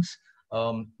your wings.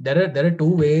 There are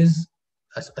two ways,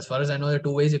 as far as I know, there are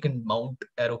two ways you can mount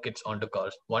aero kits onto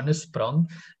cars. One is sprung,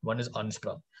 one is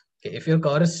unsprung. Okay, if your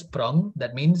car is sprung,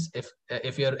 that means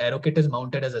if your aero kit is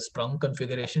mounted as a sprung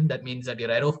configuration, that means that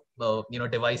your aero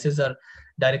devices are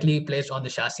directly placed on the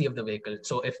chassis of the vehicle.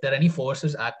 So if there are any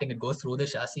forces acting, it goes through the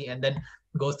chassis and then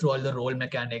goes through all the roll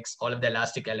mechanics, all of the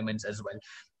elastic elements as well.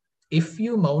 If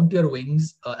you mount your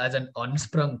wings as an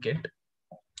unsprung kit,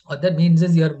 what that means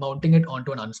is you're mounting it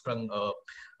onto an unsprung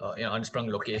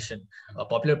location. A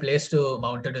popular place to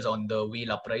mount it is on the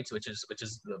wheel uprights, which is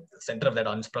the center of that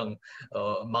unsprung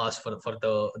mass for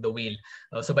the wheel.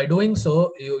 So by doing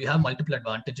so, you have multiple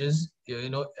advantages.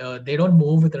 They don't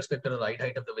move with respect to the ride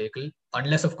height of the vehicle,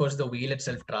 unless of course the wheel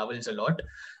itself travels a lot.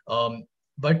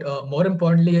 But more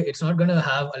importantly, it's not going to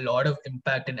have a lot of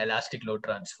impact in elastic load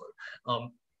transfer.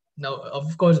 Now,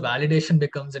 of course, validation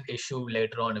becomes an issue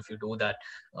later on if you do that.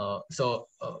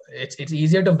 It's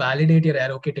easier to validate your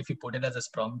aero kit if you put it as a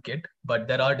sprung kit, but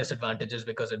there are disadvantages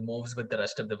because it moves with the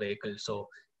rest of the vehicle. So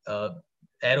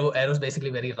aero is basically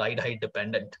very ride height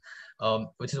dependent,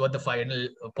 which is what the final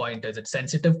point is. It's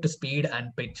sensitive to speed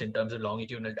and pitch in terms of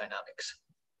longitudinal dynamics.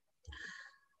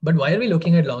 But why are we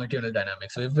looking at longitudinal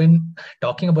dynamics? We've been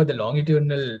talking about the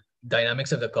longitudinal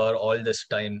dynamics of the car all this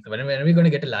time. When are we going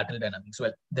to get to lateral dynamics?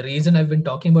 Well, the reason I've been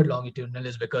talking about longitudinal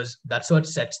is because that's what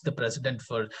sets the precedent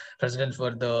for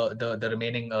the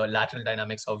remaining lateral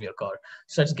dynamics of your car.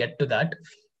 So let's get to that.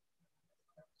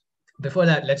 Before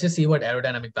that, let's just see what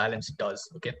aerodynamic balance does.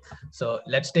 Okay, so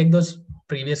let's take those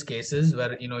previous cases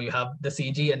where you have the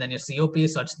CG and then your COP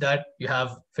is such that you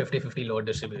have 50-50 load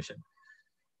distribution.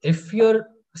 If your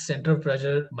center of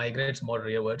pressure migrates more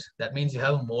rearwards, that means you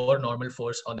have more normal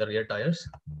force on the rear tires.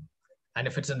 And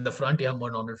if it's in the front, you have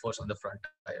more normal force on the front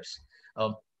tires.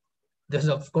 This is,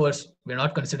 of course, we're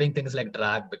not considering things like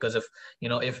drag, because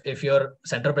if your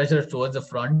center pressure is towards the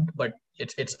front, but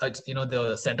it's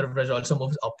the center of pressure also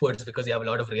moves upwards because you have a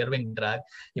lot of rear wing drag,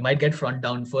 you might get front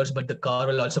down first, but the car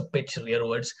will also pitch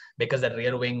rearwards because that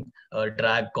rear wing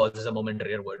drag causes a moment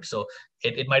rearward. So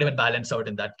it might even balance out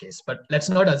in that case. But let's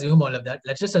not assume all of that.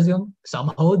 Let's just assume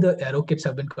somehow the aero kits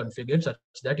have been configured such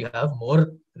that you have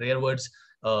more rearwards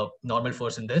normal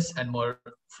force in this and more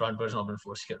frontwards normal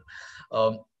force here.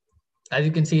 As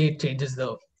you can see, it changes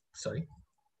the,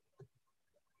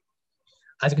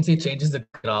 as you can see, it changes the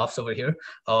graphs over here.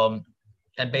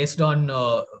 And based on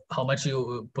how much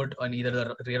you put on either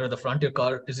the rear or the front, your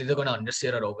car is either going to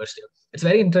understeer or oversteer. It's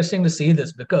very interesting to see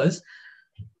this because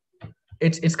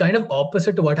it's kind of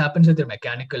opposite to what happens with your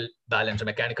mechanical balance or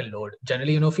mechanical load.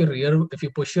 Generally, if you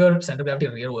push your center of gravity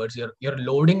rearwards, you're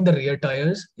loading the rear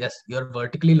tires. Yes, you're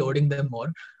vertically loading them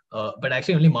more. But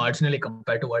actually only marginally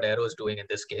compared to what aero is doing in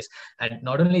this case. And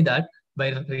not only that,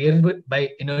 by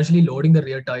inertially loading the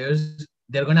rear tires,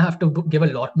 they're going to have to give a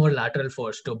lot more lateral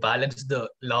force to balance the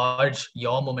large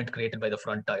yaw moment created by the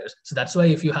front tires. So that's why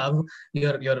if you have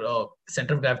your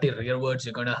center of gravity rearwards,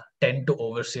 you're going to tend to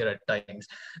oversteer at times.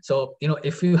 So,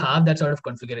 if you have that sort of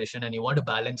configuration and you want to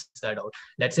balance that out,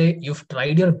 let's say you've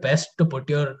tried your best to put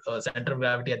your center of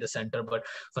gravity at the center, but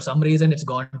for some reason it's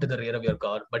gone to the rear of your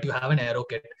car, but you have an aero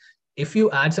kit. If you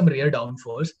add some rear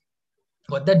downforce,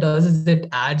 what that does is it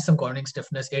adds some cornering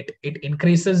stiffness. It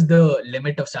increases the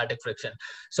limit of static friction.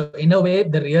 So in a way,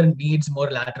 the rear needs more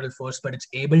lateral force, but it's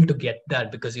able to get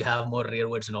that because you have more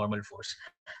rearwards normal force.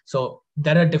 So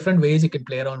there are different ways you can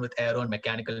play around with aero and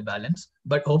mechanical balance.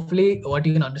 But hopefully what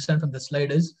you can understand from this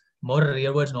slide is more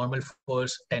rearwards normal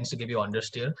force tends to give you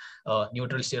understeer,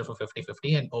 neutral steer for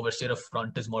 50-50, and oversteer of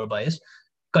front is more biased,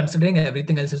 considering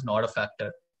everything else is not a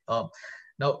factor.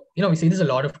 Now, we see this a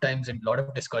lot of times in a lot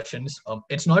of discussions.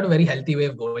 It's not a very healthy way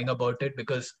of going about it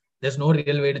because there's no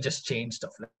real way to just change stuff.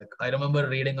 Like I remember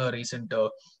reading a recent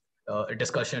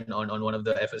discussion on one of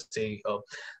the FSA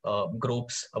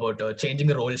groups about changing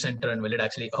the roll center and will it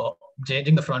actually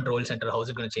changing the front roll center, how is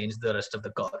it going to change the rest of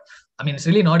the car? I mean, it's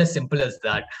really not as simple as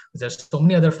that. There's so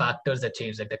many other factors that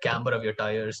change, like the camber of your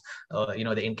tires,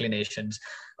 the inclinations.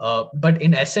 But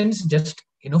in essence, just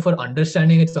for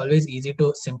understanding, it's always easy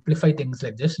to simplify things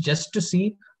like this, just to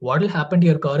see what will happen to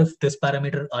your car if this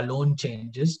parameter alone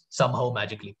changes somehow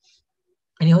magically.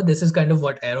 And this is kind of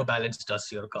what aero balance does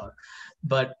to your car.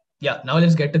 But yeah, now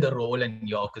let's get to the roll and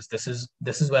yaw, because this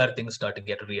is where things start to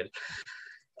get real.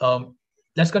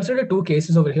 Let's consider two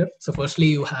cases over here. So firstly,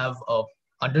 you have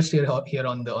understeer here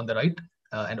on the right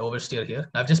and oversteer here.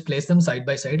 I've just placed them side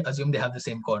by side. Assume they have the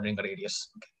same cornering radius.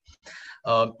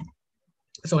 Okay.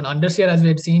 So in understeer, as we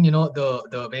had seen,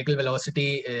 the vehicle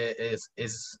velocity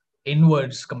is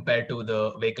inwards compared to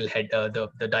the vehicle head,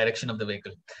 the direction of the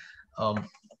vehicle.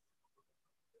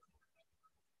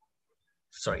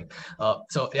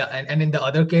 So yeah, and in the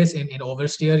other case, in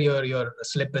oversteer, your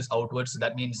slip is outwards. So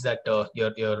that means that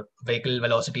your vehicle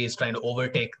velocity is trying to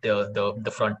overtake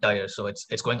the front tire. So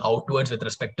it's going outwards with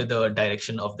respect to the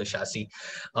direction of the chassis.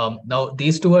 Now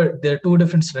there are two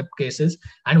different slip cases,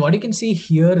 and what you can see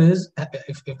here is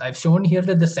if I've shown here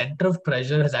that the center of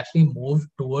pressure has actually moved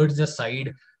towards the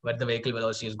side where the vehicle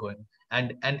velocity is going.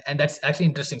 And that's actually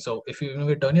interesting. So if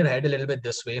you turn your head a little bit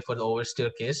this way for the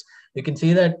oversteer case, you can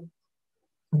see that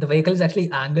the vehicle is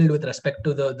actually angled with respect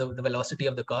to the velocity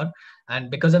of the car. And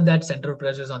because of that, center of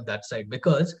pressure is on that side.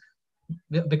 Because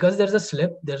there's a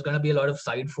slip, there's going to be a lot of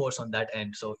side force on that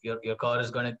end. So your car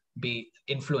is going to be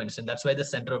influenced. And that's why the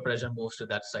center of pressure moves to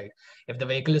that side. If the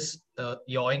vehicle is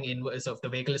yawing inwards, if the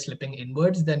vehicle is slipping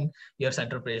inwards, then your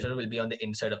center of pressure will be on the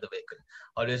inside of the vehicle.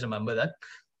 Always remember that.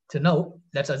 So now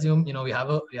let's assume, we have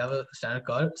a standard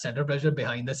car, center of pressure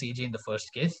behind the CG in the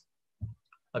first case.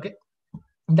 Okay.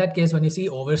 In that case, when you see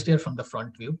oversteer from the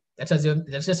front view, let's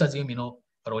just assume,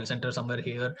 roll center somewhere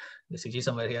here, the CG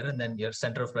somewhere here, and then your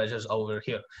center of pressure is over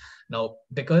here. Now,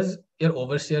 because your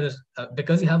oversteer is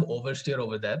because you have oversteer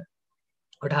over there,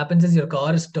 what happens is your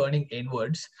car is turning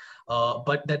inwards,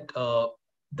 but that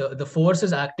the force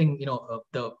is acting.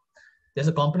 There's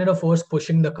a component of force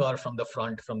pushing the car from the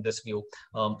front from this view.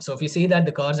 So if you see that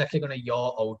the car is actually going to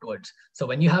yaw outwards. So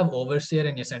when you have oversteer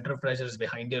and your center of pressure is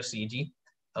behind your CG,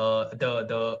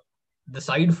 the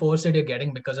side force that you're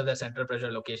getting because of the center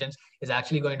pressure locations is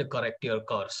actually going to correct your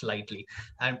car slightly.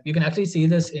 And you can actually see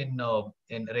this in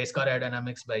Race Car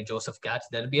Aerodynamics by Joseph Katz.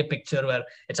 There'll be a picture where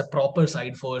it's a proper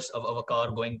side force of a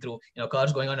car going through,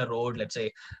 cars going on a road, let's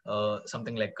say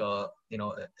something like,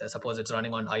 suppose it's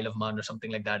running on Isle of Man or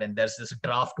something like that. And there's this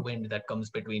draft wind that comes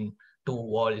between two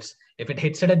walls. If it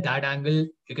hits it at that angle,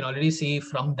 you can already see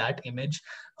from that image,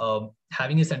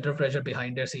 having a center of pressure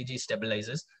behind your CG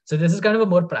stabilizes. So this is kind of a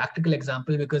more practical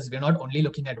example because we're not only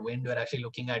looking at wind, we're actually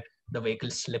looking at the vehicle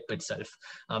slip itself.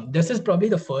 This is probably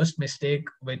the first mistake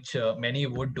which many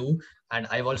would do, and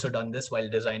I've also done this while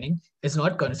designing, is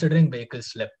not considering vehicle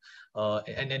slip.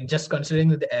 And then just considering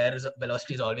that the air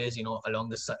velocity is always, along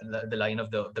the line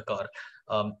of the car.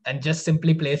 And just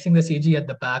simply placing the CG at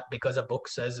the back because a book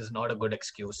says is not a good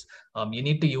excuse. You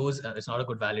need to use, it's not a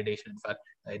good validation. In fact,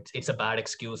 it's a bad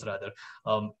excuse rather.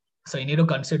 So you need to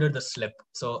consider the slip.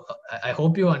 So I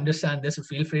hope you understand this.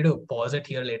 Feel free to pause it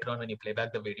here later on when you play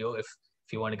back the video if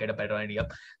you want to get a better idea.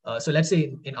 So let's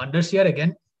say in understeer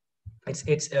again, it's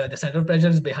the center of pressure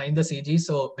is behind the CG.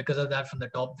 So because of that, from the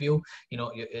top view,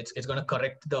 it's going to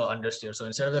correct the understeer. So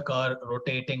instead of the car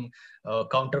rotating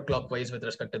counterclockwise with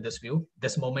respect to this view,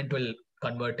 this moment will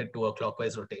convert it to a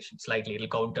clockwise rotation slightly. It'll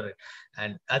counter it,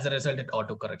 and as a result, it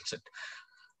auto corrects it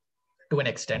to an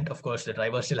extent. Of course, the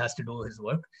driver still has to do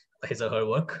his or her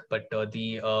work, but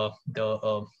the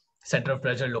center of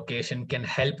pressure location can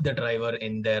help the driver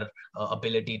in their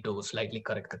ability to slightly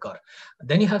correct the car.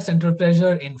 Then you have center of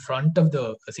pressure in front of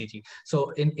the CG. So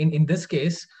in this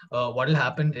case, what will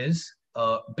happen is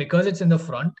because it's in the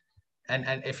front,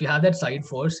 and if you have that side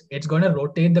force, it's going to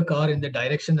rotate the car in the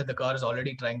direction that the car is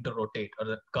already trying to rotate, or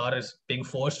the car is being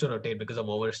forced to rotate because of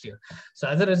oversteer. So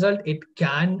as a result, it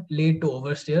can lead to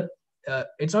oversteer.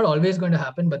 It's not always going to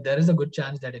happen, but there is a good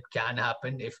chance that it can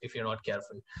happen if you're not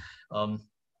careful.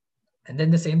 And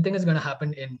then the same thing is going to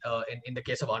happen in the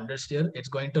case of understeer. It's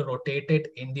going to rotate it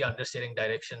in the understeering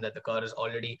direction that the car is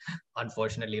already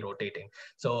unfortunately rotating.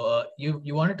 So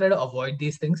you want to try to avoid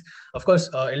these things. Of course,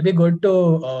 it'll be good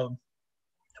to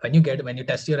when you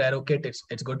test your aero kit,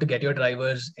 it's good to get your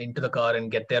drivers into the car and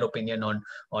get their opinion on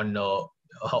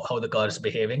how the car is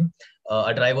behaving.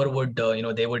 A driver would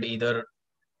they would either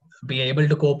be able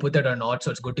to cope with it or not.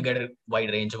 So it's good to get a wide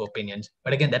range of opinions.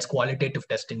 But again, that's qualitative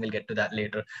testing. We'll get to that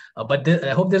later. But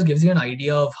I hope this gives you an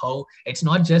idea of how it's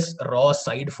not just raw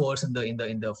side force in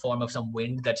the form of some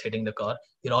wind that's hitting the car.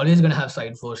 You're always going to have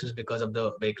side forces because of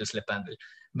the vehicle slip angle.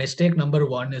 Mistake number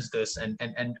one is this, and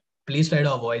please try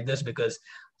to avoid this because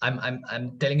I'm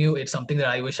telling you, it's something that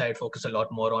I wish I had focused a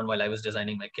lot more on while I was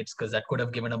designing my kits, because that could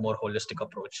have given a more holistic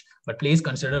approach. But please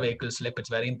consider vehicle slip. It's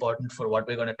very important for what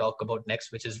we're going to talk about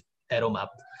next, which is aero map.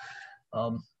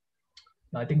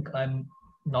 I think I'm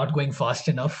not going fast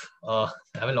enough. I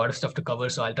have a lot of stuff to cover,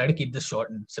 so I'll try to keep this short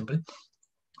and simple.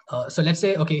 So let's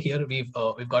say, okay, here we've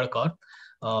got a car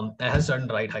that has a certain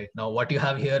ride height. Now, what you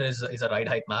have here is a ride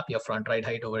height map. Your front ride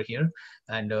height over here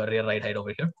and rear ride height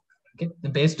over here. Okay,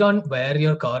 based on where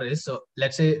your car is. So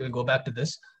let's say we go back to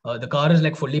this. The car is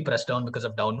like fully pressed down because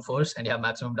of downforce, and you have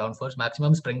maximum downforce,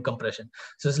 maximum spring compression.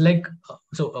 So it's like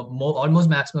almost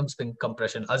maximum spring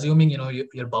compression, assuming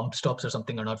your bump stops or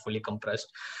something are not fully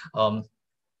compressed.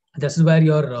 This is where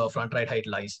your front ride height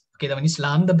lies. Okay, then when you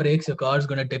slam the brakes, your car is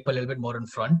going to dip a little bit more in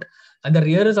front, and the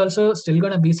rear is also still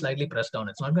going to be slightly pressed down.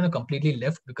 It's not going to completely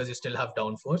lift because you still have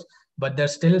downforce, but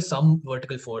there's still some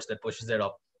vertical force that pushes it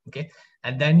up. Okay,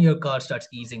 and then your car starts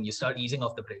easing. You start easing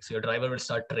off the brakes. So your driver will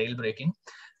start trail braking,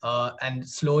 and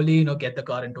slowly, get the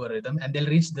car into a rhythm. And they'll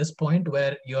reach this point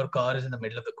where your car is in the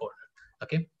middle of the corner.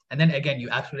 Okay, and then again you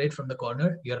accelerate from the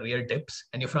corner. Your rear dips,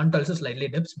 and your front also slightly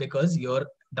dips because your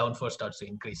downforce starts to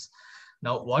increase.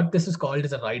 Now, what this is called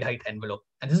is a ride height envelope,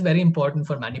 and this is very important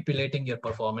for manipulating your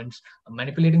performance,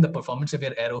 manipulating the performance of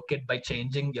your aero kit by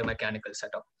changing your mechanical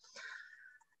setup.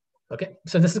 Okay,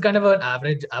 so this is kind of an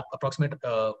average approximate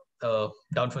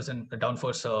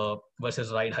downforce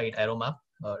versus ride height aero map.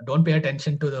 Don't pay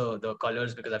attention to the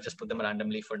colors because I've just put them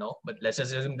randomly for now. But let's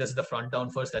just assume this is the front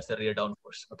downforce, that's the rear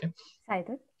downforce. Okay.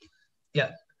 Saiduth?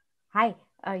 Yeah. Hi.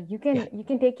 You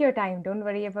can take your time. Don't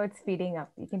worry about speeding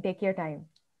up. You can take your time.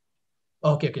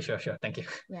 Okay, sure. Thank you.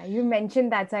 Yeah, you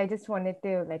mentioned that, so I just wanted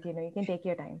to let you know you can take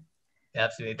your time.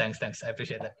 Absolutely. Thanks. I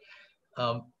appreciate that.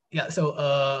 Yeah.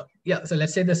 So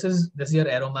let's say this is your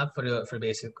aero map for your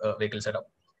basic vehicle setup.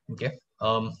 Okay.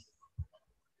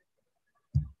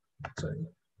 Sorry.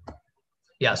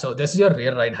 Yeah. So this is your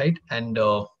rear ride height, and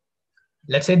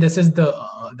let's say this is the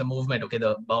movement. Okay,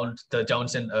 the bounce, the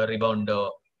bounce and rebound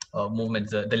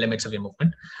movements, the limits of your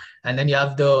movement, and then you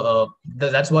have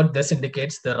that's what this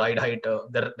indicates, the ride height,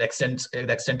 the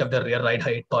extent of the rear ride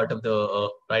height part of the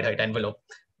ride height envelope.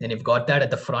 Then you've got that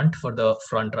at the front for the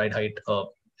front ride height.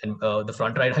 And the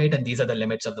front ride height, and these are the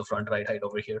limits of the front ride height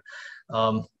over here.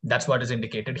 That's what is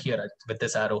indicated here with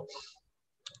this arrow.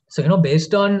 So,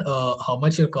 based on how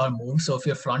much your car moves, so if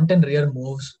your front and rear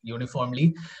moves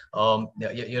uniformly,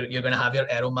 you're going to have your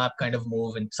aero map kind of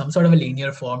move in some sort of a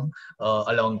linear form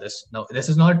along this. Now, this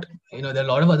is not, there are a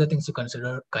lot of other things to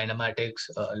consider, kinematics,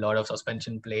 a lot of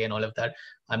suspension play and all of that.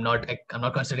 I'm not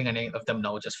considering any of them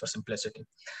now, just for simplicity.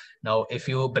 Now, if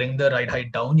you bring the ride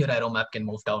height down, your aero map can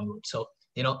move downward. So,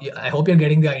 I hope you're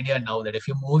getting the idea now that if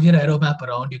you move your aero map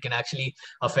around, you can actually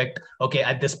affect, okay,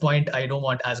 at this point, I don't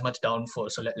want as much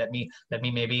downforce. So let me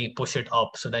maybe push it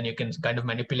up. So then you can kind of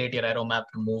manipulate your aero map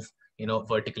to move,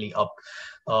 vertically up.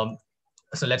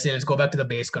 So let's go back to the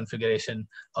base configuration.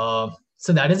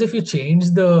 So that is if you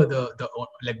change the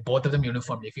like both of them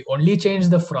uniformly. If you only change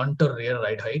the front or rear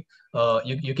ride height,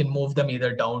 you can move them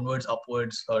either downwards,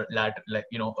 upwards, or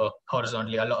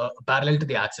horizontally, parallel to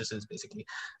the axes basically.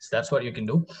 So that's what you can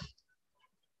do.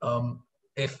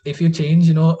 If you change,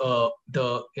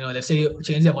 let's say you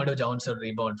change the amount of bounce or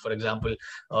rebound, for example,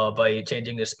 by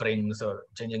changing the springs or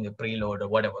changing the preload or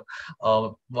whatever,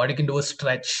 what you can do is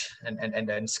stretch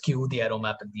and skew the aero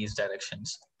map in these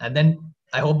directions. And then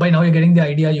I hope by now you're getting the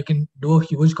idea. You can do a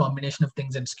huge combination of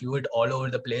things and skew it all over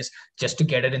the place just to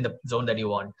get it in the zone that you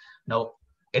want. Now,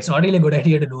 it's not really a good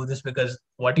idea to do this, because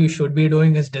what you should be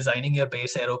doing is designing your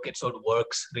base aero kit so it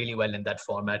works really well in that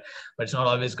format, but it's not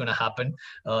always going to happen.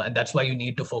 And that's why you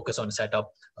need to focus on setup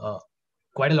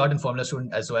quite a lot in Formula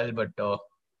Student as well. But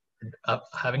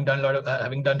having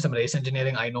done some race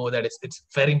engineering, I know that it's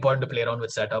very important to play around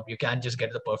with setup. You can't just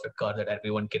get the perfect car that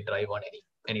everyone can drive on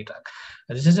any track.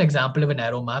 This is just an example of an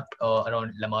aero map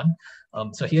around Le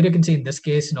Mans. So here you can see in this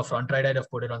case, front ride height, I've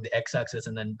put it on the x-axis,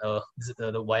 and then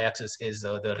the y-axis is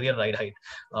the rear ride height.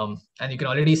 And you can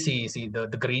already see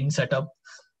the green setup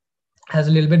has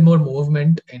a little bit more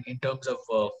movement in terms of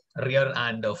rear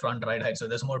and front ride height. So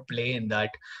there's more play in that.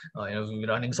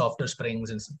 Running softer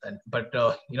springs, but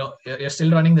you're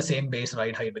still running the same base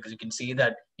ride height, because you can see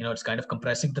that it's kind of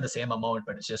compressing to the same amount,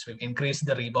 but it's just we've increased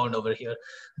the rebound over here.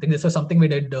 I think this was something we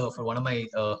did for one of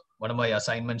my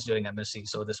assignments during MSc.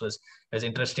 So it was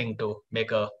interesting to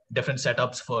make different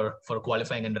setups for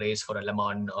qualifying and race for a Le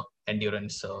Mans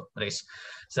endurance race.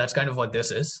 So that's kind of what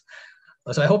this is.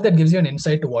 So I hope that gives you an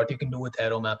insight to what you can do with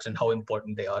aero maps and how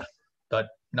important they are. But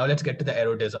now let's get to the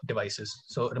aero devices.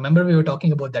 So remember, we were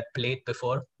talking about that plate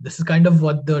before. This is kind of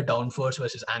what the downforce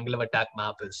versus angle of attack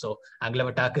map is. So angle of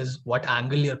attack is what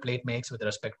angle your plate makes with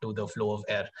respect to the flow of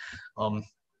air.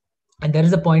 And there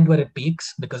is a point where it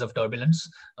peaks because of turbulence,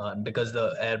 because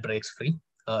the air breaks free.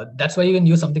 That's why you can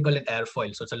use something called an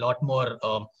airfoil. So it's a lot more,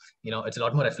 it's a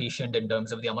lot more efficient in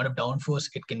terms of the amount of downforce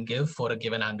it can give for a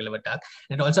given angle of attack.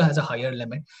 And it also has a higher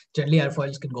limit. Generally,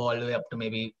 airfoils can go all the way up to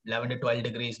maybe 11 to 12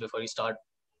 degrees before you start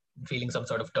feeling some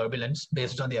sort of turbulence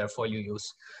based on the airfoil you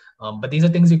use. But these are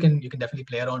things you can definitely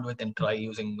play around with and try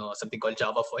using something called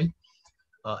Java foil.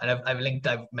 And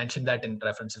I've mentioned that in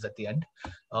references at the end.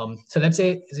 So let's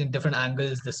say in different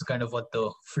angles, this is kind of what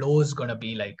the flow is going to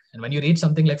be like. And when you reach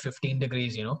something like 15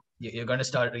 degrees, you're going to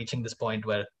start reaching this point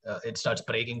where it starts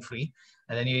breaking free.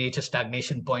 And then you reach a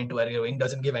stagnation point where your wing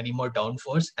doesn't give any more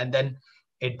downforce. And then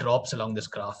it drops along this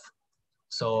graph.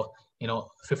 So,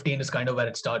 15 is kind of where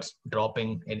it starts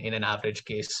dropping in an average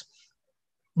case.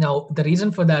 Now, the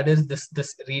reason for that is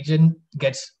this region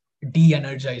gets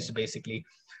de-energized basically.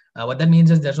 What that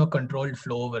means is there's no controlled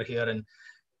flow over here, and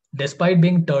despite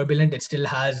being turbulent, it still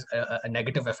has a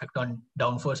negative effect on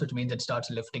downforce, which means it starts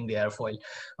lifting the airfoil.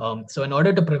 So in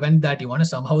order to prevent that, you want to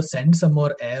somehow send some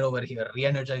more air over here,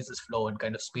 re-energize this flow and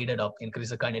kind of speed it up,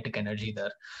 increase the kinetic energy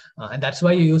there. And that's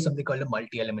why you use something called a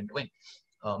multi-element wing.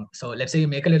 So let's say you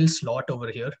make a little slot over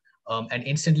here, and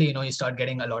instantly, you start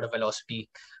getting a lot of velocity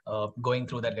going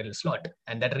through that little slot,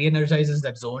 and that re-energizes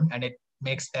that zone, and it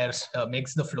makes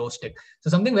the flow stick. So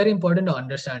something very important to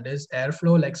understand is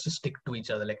airflow likes to stick to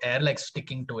each other. Like air likes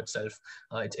sticking to itself.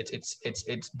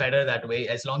 It's better that way.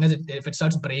 As long as if it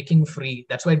starts breaking free,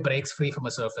 that's why it breaks free from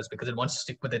a surface, because it wants to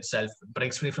stick with itself. It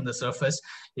breaks free from the surface,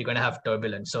 you're going to have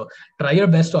turbulence. So try your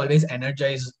best to always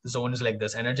energize zones like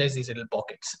this. Energize these little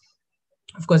pockets.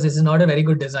 Of course, this is not a very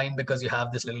good design because you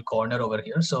have this little corner over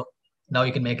here. So now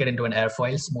you can make it into an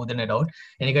airfoil, smoothen it out,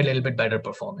 and you get a little bit better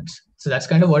performance. So that's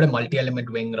kind of what a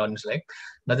multi-element wing runs like.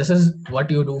 Now, this is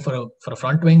what you do for a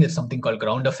front wing. Is something called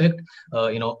ground effect.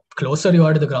 Closer you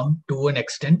are to the ground to an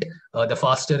extent, the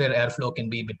faster your airflow can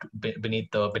be between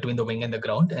the wing and the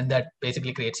ground, and that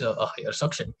basically creates a higher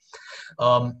suction.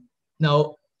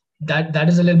 Now, that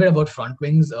is a little bit about front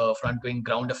wings, front wing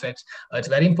ground effects. It's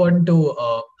very important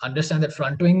to understand that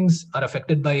front wings are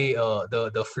affected by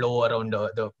the flow around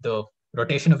the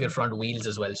rotation of your front wheels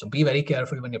as well. So be very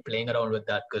careful when you're playing around with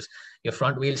that, because your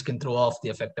front wheels can throw off the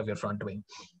effect of your front wing.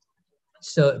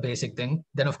 So basic thing.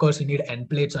 Then of course you need end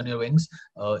plates on your wings.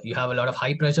 You have a lot of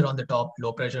high pressure on the top,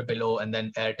 low pressure below, and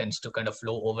then air tends to kind of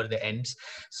flow over the ends.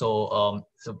 So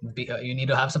you need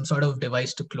to have some sort of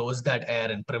device to close that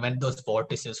air and prevent those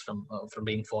vortices from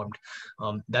being formed.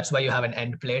 That's why you have an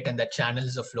end plate, and that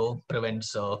channels the flow,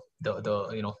 prevents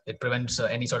it prevents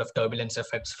any sort of turbulence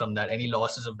effects from that, any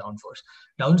losses of downforce.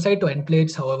 Downside to end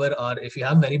plates, however, are if you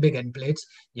have very big end plates,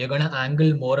 you're going to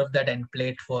angle more of that end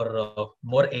plate for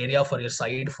more area for your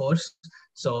side force.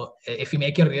 So if you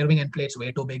make your rear wing end plates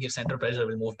way too big, your center pressure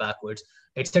will move backwards.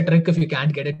 It's a trick if you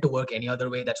can't get it to work any other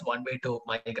way. That's one way to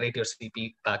migrate your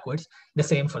CP backwards. The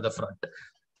same for the front.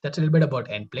 That's a little bit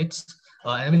about end plates.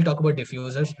 And we'll talk about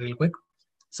diffusers real quick.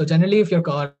 So generally, if your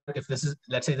car, if this is,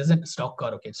 let's say this is a stock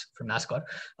car, okay, it's from NASCAR.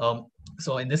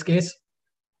 So in this case,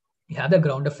 you have the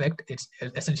ground effect. It's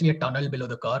essentially a tunnel below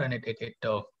the car, and it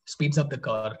speeds up the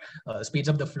car, speeds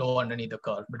up the flow underneath the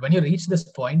car. But when you reach this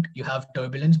point, you have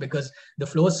turbulence because the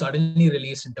flow is suddenly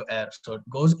released into air. So it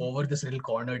goes over this little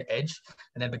cornered edge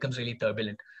and then becomes really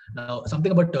turbulent. Now,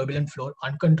 something about turbulent flow,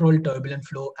 uncontrolled turbulent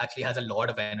flow actually has a lot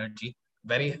of energy,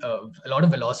 a lot of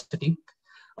velocity.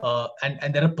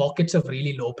 And there are pockets of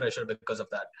really low pressure because of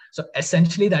that. So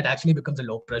essentially that actually becomes a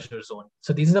low pressure zone.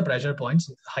 So these are the pressure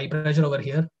points: high pressure over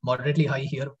here, moderately high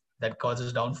here, that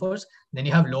causes downforce. Then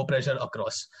you have low pressure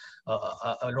across,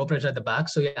 low pressure at the back.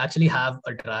 So you actually have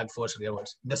a drag force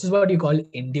rearwards. This is what you call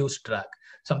induced drag,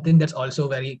 something that's also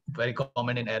very, very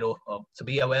common in aero. So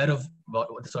be aware of what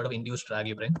the sort of induced drag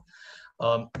you bring.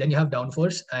 Then you have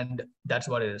downforce, and that's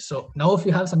what it is. So now if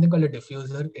you have something called a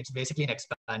diffuser, it's basically an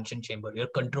expansion chamber. You're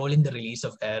controlling the release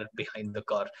of air behind the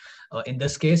car. In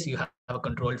this case, you have a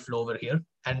controlled flow over here,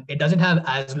 and it doesn't have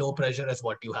as low pressure as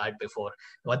what you had before.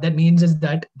 What that means is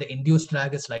that the induced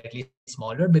drag is slightly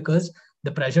smaller because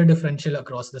the pressure differential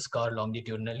across this car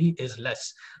longitudinally is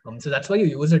less. So that's why you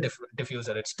use a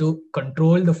diffuser. It's to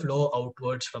control the flow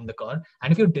outwards from the car.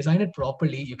 And if you design it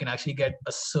properly, you can actually get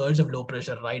a surge of low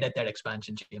pressure right at that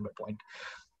expansion chamber point.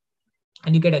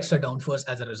 And you get extra downforce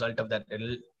as a result of that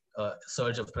little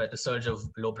surge of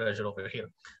low pressure over here,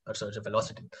 or surge of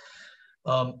velocity.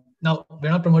 Now, we're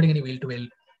not promoting any wheel-to-wheel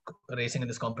racing in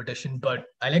this competition, but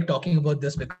I like talking about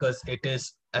this because it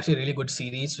is actually a really good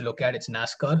series to look at. It's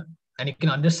NASCAR, and you can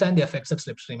understand the effects of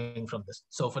slipstreaming from this.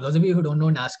 So for those of you who don't know,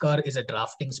 NASCAR is a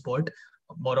drafting sport,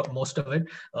 most of it,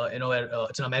 where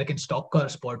it's an American stock car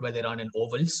sport where they run in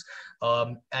ovals,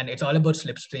 and it's all about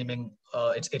slipstreaming.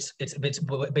 It's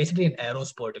basically an aero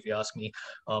sport, if you ask me.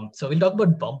 So we'll talk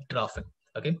about bump drafting.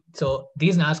 Okay, so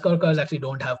these NASCAR cars actually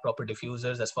don't have proper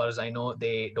diffusers. As far as I know,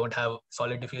 they don't have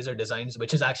solid diffuser designs,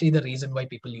 which is actually the reason why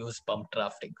people use bump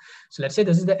drafting. So let's say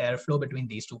this is the airflow between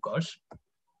these two cars.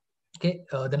 Okay,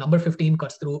 the number 15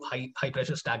 cuts through high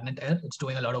pressure stagnant air. It's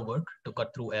doing a lot of work to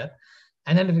cut through air.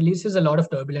 And then it releases a lot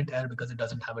of turbulent air because it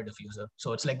doesn't have a diffuser.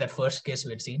 So it's like that first case we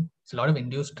had seen. It's a lot of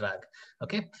induced drag,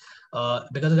 okay?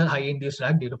 Because of that high induced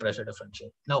drag due to pressure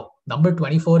differential. Now, number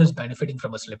 24 is benefiting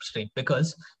from a slipstream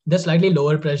because there's slightly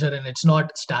lower pressure and it's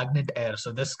not stagnant air.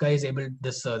 So this car is able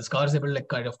to like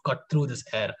kind of cut through this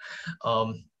air.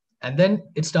 And then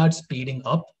it starts speeding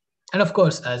up. And of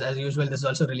course, as usual, this is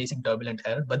also releasing turbulent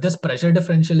air, but this pressure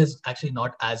differential is actually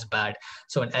not as bad.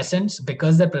 So in essence,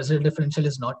 because the pressure differential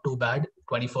is not too bad,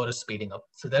 24 is speeding up.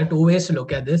 So there are two ways to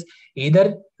look at this.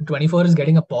 Either 24 is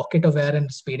getting a pocket of air and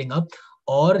speeding up,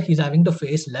 or he's having to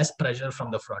face less pressure from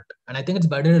the front. And I think it's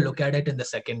better to look at it in the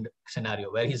second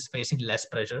scenario where he's facing less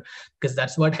pressure, because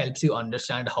that's what helps you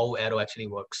understand how aero actually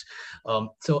works.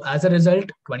 So as a result,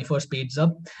 24 speeds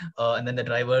up, and then the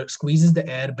driver squeezes the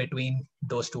air between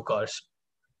those two cars.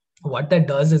 What that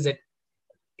does is it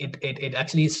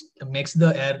actually makes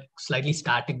the air slightly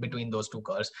static between those two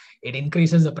cars. It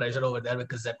increases the pressure over there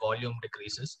because that volume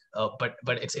decreases, but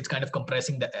it's kind of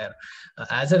compressing the air.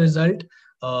 As a result,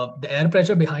 the air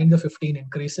pressure behind the 15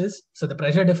 increases. So the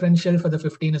pressure differential for the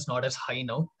 15 is not as high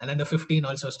now. And then the 15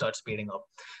 also starts speeding up.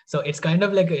 So it's kind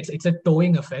of like, it's a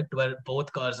towing effect where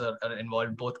both cars are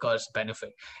involved, both cars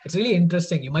benefit. It's really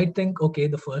interesting. You might think, okay,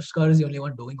 the first car is the only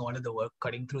one doing all of the work,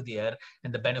 cutting through the air,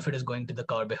 and the benefit is going to the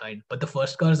car behind. But the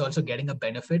first car is also getting a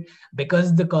benefit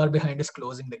because the car behind is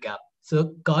closing the gap.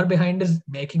 So car behind is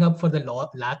making up for the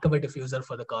lack of a diffuser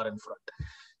for the car in front.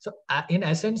 So in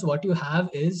essence, what you have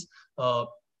is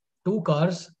two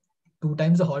cars, 2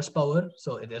 times the horsepower.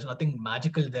 So there's nothing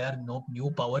magical there. No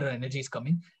new power or energy is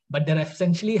coming, but they're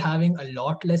essentially having a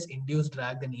lot less induced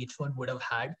drag than each one would have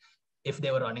had if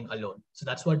they were running alone. So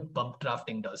that's what bump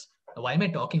drafting does. Now, why am I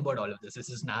talking about all of this? This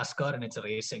is NASCAR and it's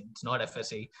racing. It's not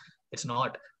FSA. It's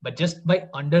not. But just by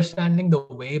understanding the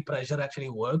way pressure actually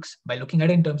works, by looking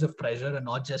at it in terms of pressure and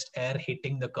not just air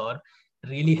hitting the car,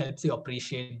 really helps you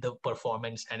appreciate the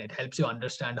performance, and it helps you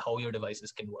understand how your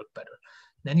devices can work better.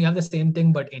 Then you have the same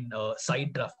thing, but in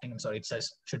side drafting. I'm sorry, it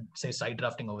should say side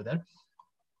drafting over there.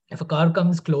 If a car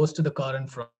comes close to the car in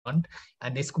front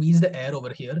and they squeeze the air over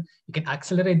here, you can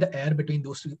accelerate the air between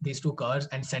these two cars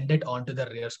and send it onto the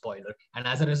rear spoiler. And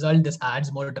as a result, this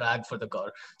adds more drag for the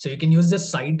car. So you can use this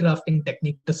side drafting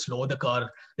technique to slow the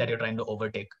car that you're trying to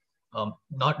overtake.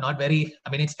 Not very, I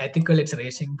mean, it's ethical, it's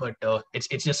racing, but it's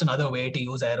just another way to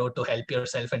use aero to help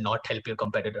yourself and not help your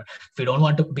competitor. If you don't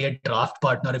want to be a draft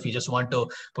partner, if you just want to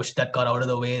push that car out of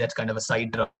the way, that's kind of a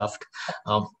side draft.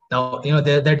 Now,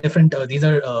 they're different. These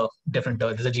are different.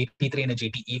 There's a GT3 and a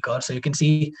GTE car. So you can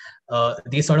see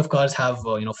these sort of cars have,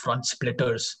 front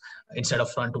splitters instead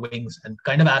of front wings, and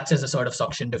kind of acts as a sort of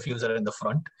suction diffuser in the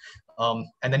front. And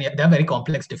then they have very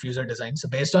complex diffuser design. So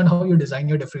based on how you design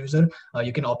your diffuser,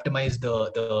 you can optimize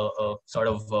the sort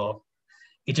of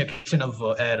ejection of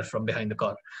air from behind the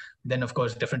car. Then, of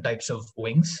course, different types of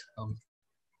wings.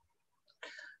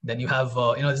 Then you have,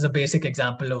 this is a basic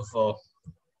example of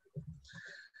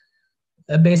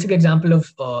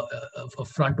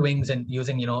front wings and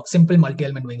using, simple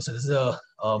multi-element wings. So this is a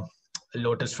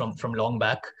Lotus from long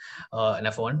back, an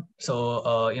F1.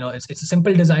 So, it's a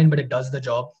simple design, but it does the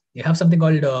job. You have something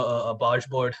called a barge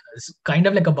board. It's kind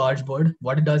of like a barge board.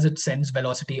 What it does, it sends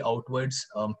velocity outwards,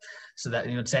 so that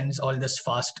it sends all this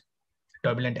fast,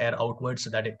 turbulent air outwards, so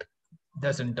that it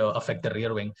doesn't affect the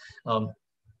rear wing.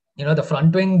 The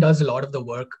front wing does a lot of the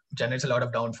work, generates a lot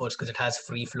of downforce because it has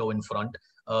free flow in front.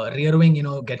 Rear wing,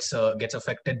 gets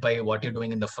affected by what you're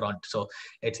doing in the front. So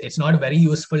it's not a very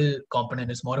useful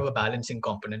component. It's more of a balancing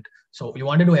component. So you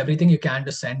want to do everything you can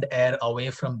to send air away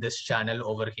from this channel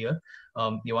over here.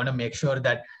 You want to make sure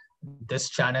that this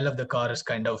channel of the car is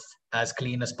kind of as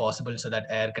clean as possible so that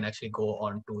air can actually go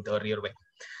onto the rear wing.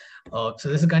 So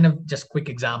this is kind of just quick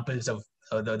examples of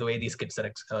the way these kits are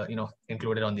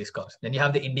included on these cars. Then you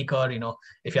have the Indy car.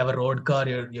 If you have a road car,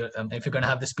 if you're going to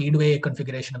have the speedway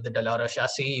configuration of the Dallara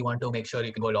chassis, you want to make sure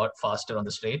you can go a lot faster on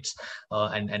the straights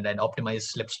and then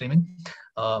optimize slipstreaming.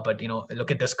 But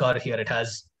look at this car here. It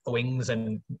has wings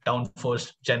and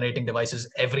downforce generating devices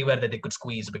everywhere that they could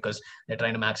squeeze because they're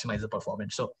trying to maximize the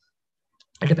performance. So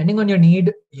depending on your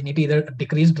need, you need to either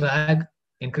decrease drag,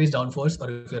 increase downforce,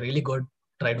 or if you're really good,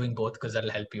 try doing both because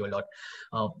that'll help you a lot.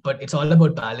 But it's all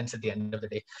about balance at the end of the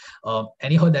day.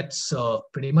 Anyhow, that's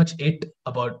pretty much it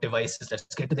about devices.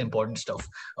 Let's get to the important stuff.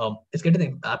 Let's get to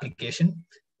the application.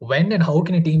 When and how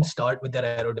can a team start with their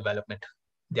aero development?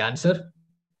 The answer: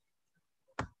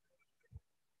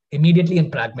 immediately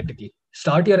and pragmatically.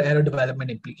 Start your aero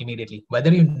development immediately.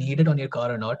 Whether you need it on your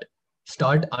car or not,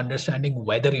 start understanding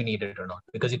whether you need it or not,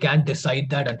 because you can't decide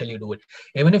that until you do it.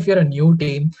 Even if you're a new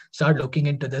team, start looking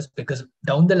into this because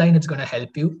down the line, it's going to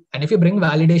help you. And if you bring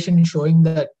validation showing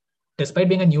that despite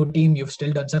being a new team, you've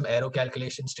still done some aero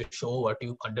calculations to show what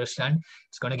you understand,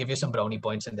 it's going to give you some brownie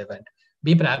points in the event.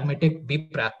 Be pragmatic, be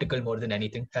practical more than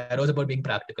anything. Aero is about being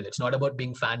practical. It's not about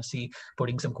being fancy,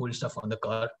 putting some cool stuff on the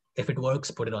car. If it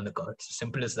works, put it on the car. It's as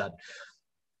simple as that.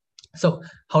 So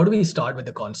how do we start with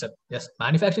the concept? Yes,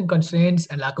 manufacturing constraints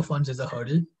and lack of funds is a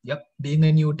hurdle. Yep, being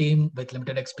a new team with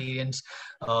limited experience,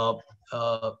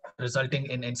 resulting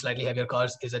in slightly heavier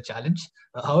cars is a challenge.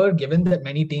 However, given that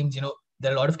many teams,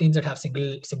 there are a lot of teams that have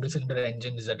single cylinder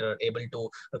engines that are able to,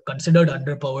 considered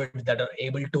underpowered, that are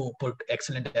able to put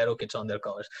excellent aero kits on their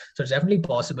cars. So it's definitely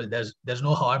possible. There's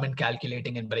no harm in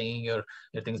calculating and bringing your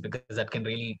things because that can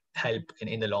really help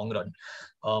in the long run.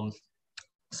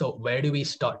 So where do we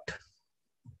start?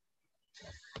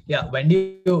 Yeah, when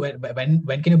can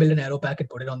you build an aero pack and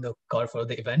put it on the car for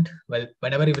the event? Well,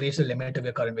 whenever you've reached the limit of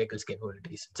your current vehicle's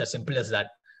capabilities. It's as simple as that.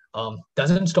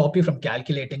 Doesn't stop you from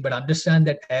calculating, but understand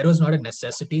that aero is not a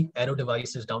necessity. Aero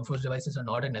devices, downforce devices are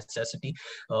not a necessity.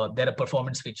 They're a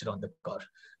performance feature on the car.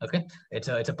 Okay, it's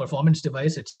a performance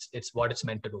device. It's what it's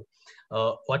meant to do.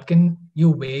 What can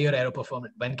you weigh your aero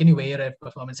performance? When can you weigh your aero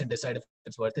performance and decide if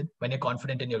it's worth it? When you're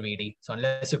confident in your VD. So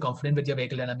unless you're confident with your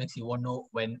vehicle dynamics, you won't know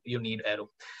when you need aero.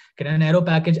 Can an aero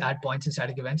package add points in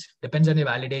static events? Depends on your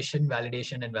validation, and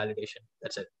validation.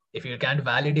 That's it. If you can't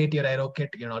validate your aero kit,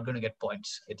 you're not going to get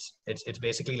points. It's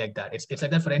basically like that. It's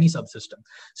like that for any subsystem.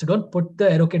 So don't put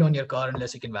the aero kit on your car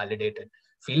unless you can validate it.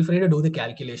 Feel free to do the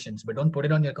calculations, but don't put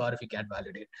it on your car if you can't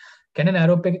validate. Can an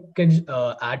aero package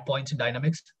add points in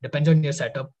dynamics? Depends on your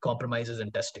setup, compromises,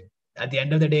 and testing. At the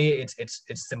end of the day, it's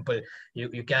simple.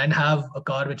 You can have a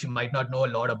car which you might not know a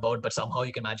lot about, but somehow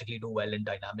you can magically do well in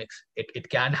dynamics. It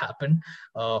can happen,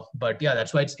 but yeah,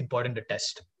 that's why it's important to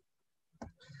test.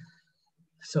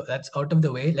 So that's out of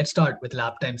the way. Let's start with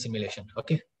lap time simulation.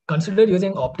 Okay, consider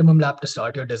using optimum lap to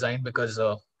start your design because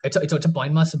it's a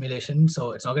point mass simulation,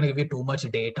 so it's not going to give you too much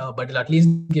data, but it'll at least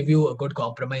give you a good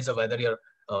compromise of whether you're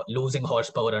losing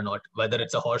horsepower or not, whether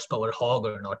it's a horsepower hog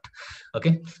or not.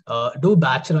 Okay, do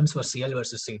batch runs for CL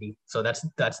versus CD. So that's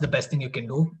the best thing you can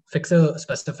do. Fix a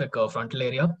specific frontal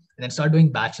area and then start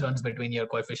doing batch runs between your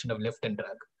coefficient of lift and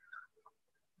drag.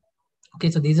 Okay,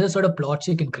 so these are sort of plots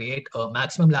you can create.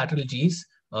 Maximum lateral Gs.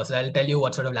 So I'll tell you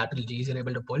what sort of lateral Gs you're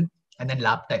able to pull, and then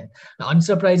lap time. Now,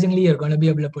 unsurprisingly, you're going to be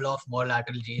able to pull off more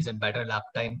lateral Gs and better lap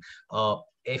time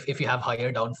if you have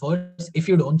higher downforce, if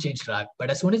you don't change drag. But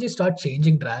as soon as you start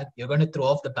changing drag, you're going to throw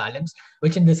off the balance,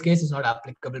 which in this case is not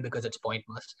applicable because it's point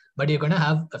mass. But you're going to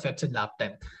have effects in lap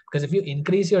time because if you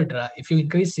increase your drag, if you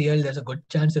increase CL, there's a good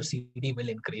chance your CD will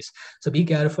increase. So be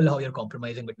careful how you're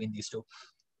compromising between these two.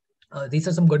 These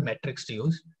are some good metrics to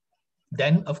use.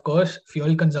 Then, of course,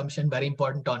 fuel consumption, very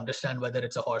important to understand whether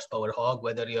it's a horsepower hog,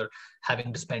 whether you're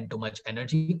having to spend too much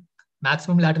energy.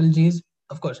 Maximum lateral Gs,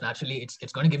 of course, naturally,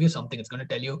 it's going to give you something. It's going to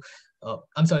tell you,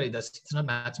 I'm sorry, it's not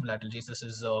maximum lateral Gs. This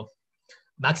is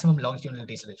maximum longitudinal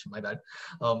deceleration, my bad.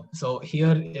 So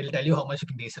here, it'll tell you how much you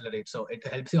can decelerate. So it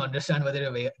helps you understand whether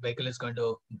your vehicle is going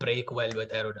to brake well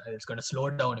with aero. It's going to slow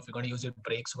down if you're going to use your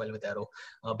brakes well with aero.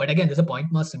 But again, there's a point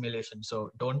mass simulation.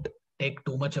 So don't take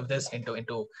too much of this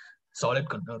into solid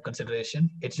consideration.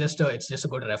 It's just a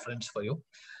good reference for you.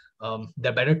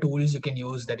 There are better tools you can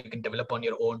use that you can develop on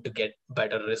your own to get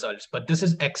better results. But this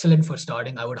is excellent for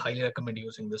starting. I would highly recommend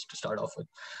using this to start off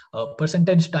with.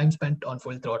 Percentage time spent on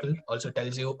full throttle also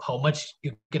tells you how much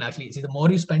you can actually see. The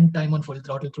more you spend time on full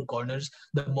throttle through corners,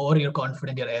 the more you're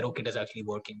confident your aero kit is actually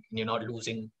working and you're not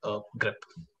losing grip.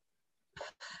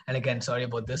 And again, sorry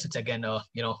about this. It's again,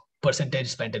 percentage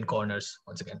spent in corners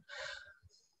once again.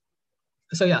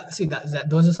 So yeah, see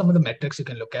those are some of the metrics you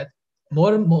can look at.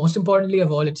 Most importantly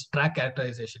of all, it's track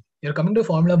characterization. You're coming to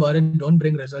Formula Bahrain, don't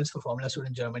bring results for Formula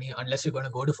Student Germany unless you're going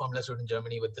to go to Formula Student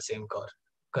Germany with the same car,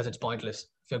 because it's pointless.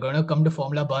 If you're going to come to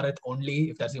Formula Bharat only,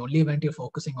 if that's the only event you're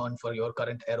focusing on for your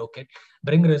current aero kit,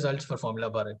 bring results for Formula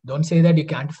Bharat. Don't say that you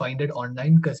can't find it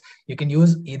online, because you can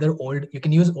use old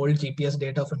GPS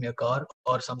data from your car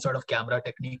or some sort of camera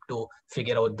technique to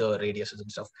figure out the radiuses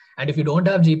and stuff. And if you don't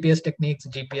have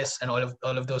GPS and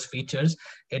all of those features,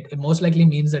 it most likely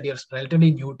means that you're a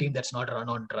relatively new team that's not run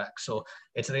on track. So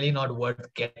it's really not worth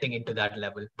getting into that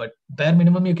level. But bare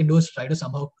minimum you can do is try to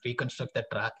somehow reconstruct that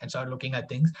track and start looking at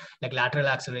things like lateral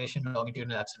acceleration,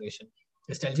 longitudinal acceleration.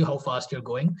 This tells you how fast you're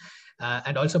going,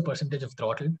 and also percentage of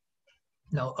throttle.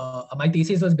 Now, my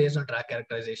thesis was based on track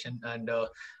characterization, and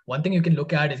one thing you can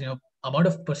look at is amount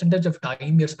of percentage of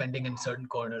time you're spending in certain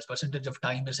corners, percentage of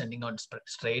time you're spending on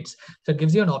straights. So it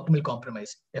gives you an optimal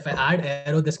compromise. If I add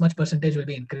aero, this much percentage will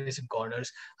be increased in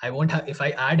corners. I won't have. If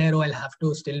I add aero, I'll have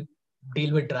to still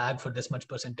deal with drag for this much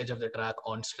percentage of the track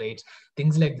on straights.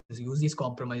 Things like this. Use these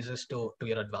compromises to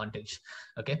your advantage.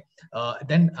 Okay.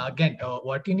 Then again,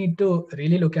 what you need to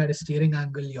really look at is steering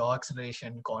angle, yaw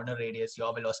acceleration, corner radius,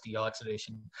 yaw velocity, yaw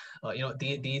acceleration.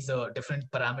 These different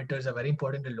parameters are very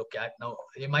important to look at. Now,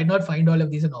 you might not find all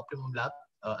of these in optimum lap,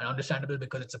 and understandable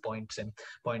because it's a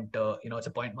it's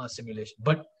a point mass simulation.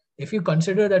 But if you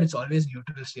consider that it's always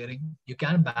neutral steering, you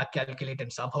can back calculate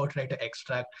and somehow try to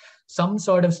extract some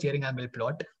sort of steering angle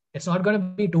plot. It's not going to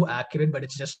be too accurate, but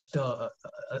it's just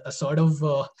a sort of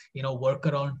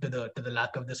workaround to the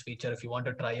lack of this feature if you want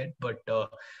to try it. But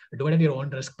do it at your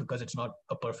own risk because it's not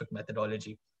a perfect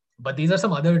methodology. But these are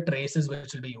some other traces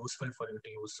which will be useful for you to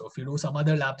use. So if you do some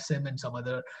other lap sim and some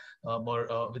other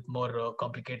more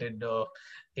complicated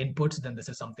inputs, then this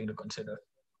is something to consider.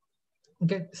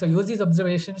 Okay, so use these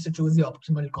observations to choose the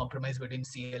optimal compromise between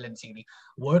CL and CD.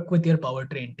 Work with your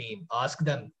powertrain team. Ask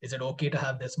them, is it okay to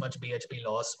have this much BHP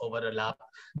loss over a lap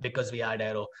because we add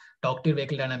aero? Talk to your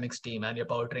vehicle dynamics team and your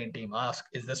powertrain team. Ask,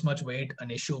 is this much weight an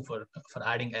issue for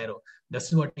adding aero? This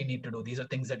is what you need to do. These are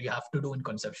things that you have to do in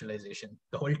conceptualization.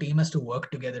 The whole team has to work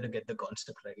together to get the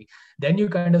concept ready. Then you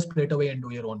kind of split away and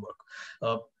do your own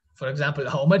work. For example,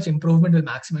 how much improvement will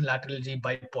maximum lateral G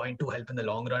by 0.2 help in the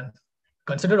long run?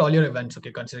 Consider all your events.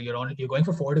 Okay, consider you're going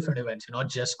for 4 different events. You're not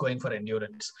just going for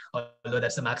endurance, although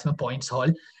that's the maximum points haul,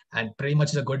 and pretty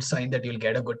much is a good sign that you'll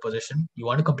get a good position. You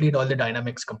want to complete all the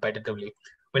dynamics competitively.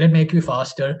 Will it make you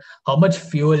faster? How much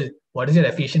fuel? What is your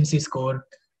efficiency score?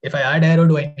 If I add aero,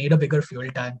 do I need a bigger fuel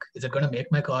tank? Is it going to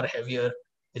make my car heavier?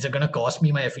 Is it going to cost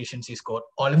me my efficiency score?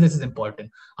 All of this is important.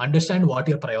 Understand what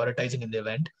you're prioritizing in the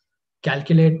event,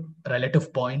 calculate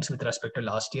relative points with respect to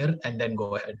last year, and then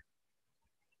go ahead.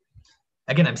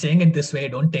 Again, I'm saying it this way.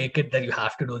 Don't take it that you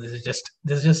have to do this. Is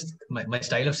just my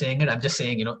style of saying it. I'm just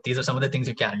saying, these are some of the things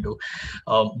you can do.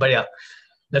 But yeah,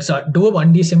 let's do a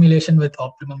 1D simulation with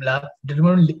optimum lap.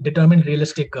 Determine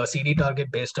realistic CD target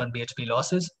based on BHP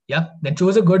losses. Yeah, then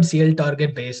choose a good CL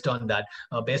target based on that,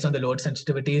 based on the load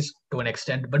sensitivities to an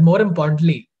extent. But more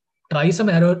importantly, try some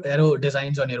aero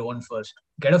designs on your own first.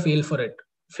 Get a feel for it.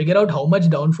 Figure out how much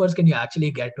downforce can you actually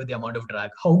get with the amount of drag.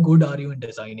 How good are you in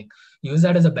designing? Use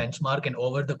that as a benchmark, and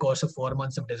over the course of 4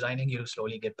 months of designing, you'll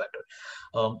slowly get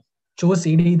better. Choose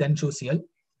CD, then choose CL.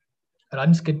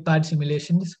 Run skid pad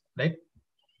simulations, right?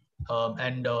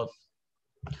 And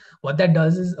what that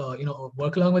does is,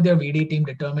 work along with your VD team,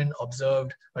 determine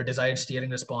observed or desired steering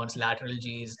response, lateral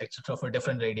Gs, etc. for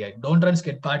different radii. Don't run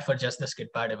skid pad for just the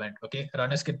skid pad event. Okay,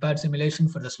 run a skid pad simulation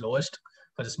for the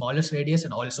smallest radius,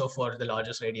 and also for the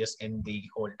largest radius in the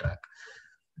whole track.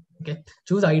 Okay,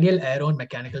 choose ideal aero and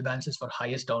mechanical balances for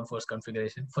highest downforce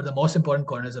configuration for the most important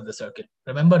corners of the circuit.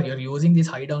 Remember, you're using these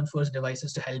high downforce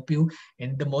devices to help you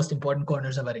in the most important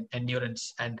corners of our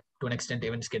endurance and to an extent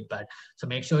even skid pad. So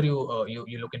make sure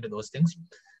you look into those things.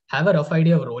 Have a rough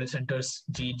idea of roll centers,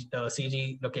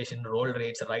 CG location, roll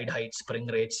rates, ride height, spring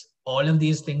rates, all of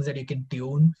these things that you can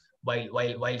tune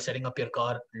while setting up your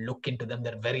car. Look into them.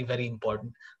 They're very, very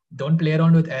important. Don't play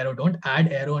around with aero. Don't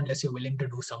add aero unless you're willing to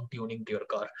do some tuning to your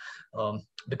car,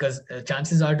 because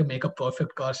chances are to make a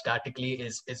perfect car statically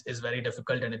is very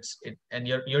difficult, and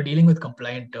you're dealing with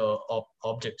compliant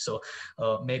objects. So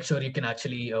make sure you can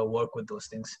actually work with those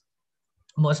things.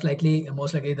 Most likely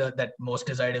that most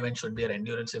desired event should be an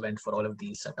endurance event for all of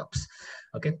these setups.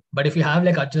 Okay, but if you have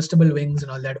like adjustable wings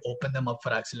and all that, open them up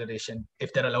for acceleration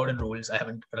if they're allowed in rules. I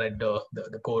haven't read the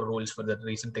core rules for the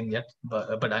recent thing yet,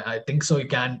 but I think so. You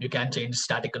can change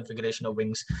static configuration of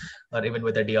wings, or even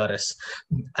with a DRS.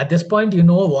 At this point, you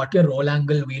know what your roll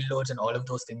angle, wheel loads, and all of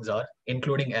those things are,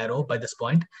 including aero by this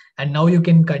point. And now you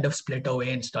can kind of split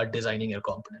away and start designing your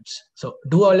components. So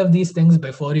do all of these things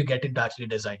before you get into actually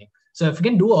designing. So if you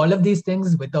can do all of these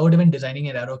things without even designing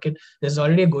an aero kit, this is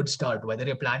already a good start. Whether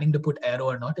you're planning to put aero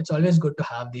or not, it's always good to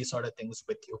have these sort of things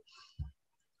with you.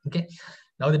 Okay,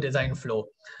 now the design flow.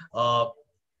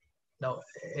 Now,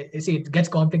 you see, it gets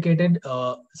complicated.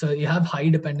 So you have high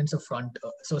dependence of front.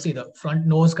 So see, the front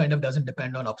nose kind of doesn't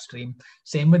depend on upstream.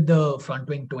 Same with the front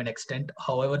wing to an extent.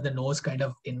 However, the nose kind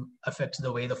of affects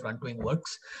the way the front wing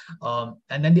works.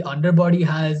 And then the underbody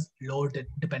has low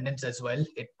dependence as well.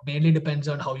 It mainly depends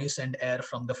on how you send air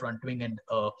from the front wing and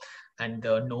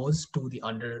the nose to the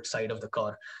underside of the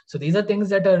car. So these are things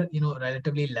that are,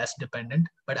 relatively less dependent.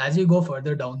 But as you go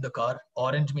further down the car,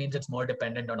 orange means it's more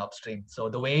dependent on upstream. So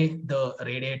the way the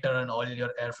radiator and all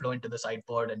your airflow into the side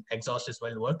pod and exhaust as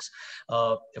well works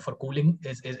for cooling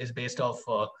is based off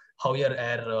how your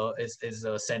air is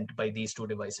sent by these two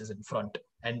devices in front,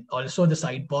 and also the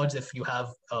side pods if you have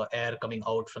air coming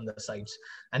out from the sides.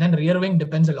 And then rear wing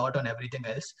depends a lot on everything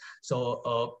else.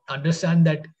 So understand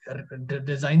that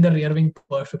design the rear wing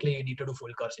perfectly, you need to do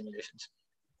full car simulations.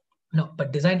 No,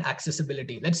 but design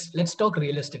accessibility. Let's talk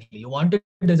realistically. You want to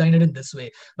design it in this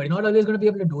way, but you're not always going to be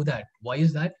able to do that. Why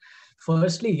is that?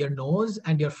 Firstly, your nose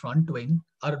and your front wing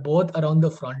are both around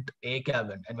the front A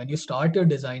cabin. And when you start your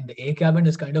design, the A cabin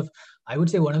is kind of, I would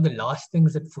say, one of the last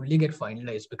things that fully get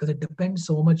finalized, because it depends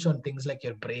so much on things like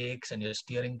your brakes and your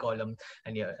steering column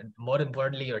and more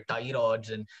importantly, your tie rods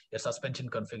and your suspension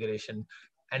configuration.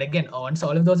 And again, once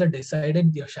all of those are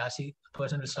decided, your chassis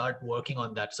person will start working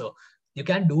on that. So you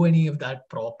can't do any of that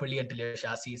properly until your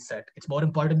chassis is set. It's more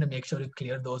important to make sure you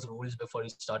clear those rules before you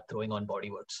start throwing on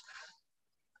bodyworks.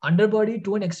 Underbody,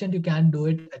 to an extent, you can do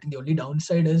it. I think the only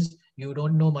downside is You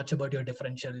don't know much about your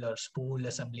differential or spool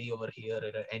assembly over here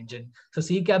or an engine. So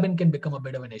sea cabin can become a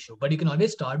bit of an issue, but you can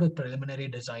always start with preliminary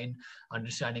design,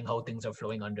 understanding how things are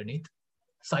flowing underneath.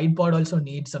 Side pod also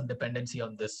needs some dependency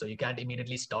on this. So you can't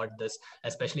immediately start this,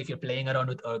 especially if you're playing around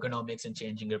with ergonomics and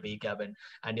changing your B cabin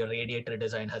and your radiator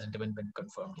design hasn't even been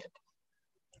confirmed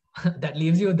yet. That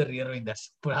leaves you with the rear wing.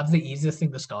 That's perhaps the easiest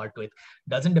thing to start with.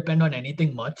 Doesn't depend on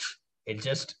anything much. It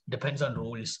just depends on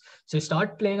rules. So you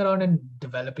start playing around and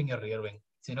developing your rear wing.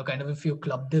 So, kind of if you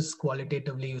club this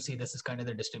qualitatively, you see this is kind of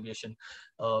the distribution.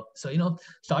 So,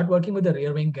 start working with the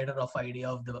rear wing, get a rough idea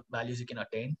of the values you can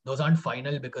attain. Those aren't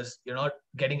final because you're not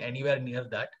getting anywhere near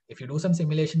that. If you do some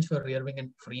simulations for rear wing and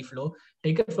free flow,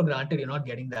 take it for granted you're not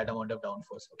getting that amount of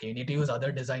downforce. Okay, you need to use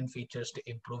other design features to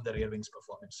improve the rear wing's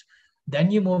performance.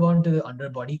 Then you move on to the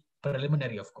underbody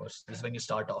preliminary, of course. This is when you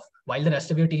start off. While the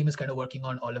rest of your team is kind of working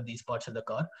on all of these parts of the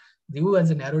car, you as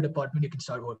an aero department, you can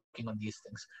start working on these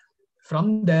things.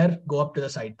 From there, go up to the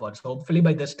side pods. So hopefully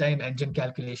by this time, engine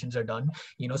calculations are done.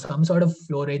 Some sort of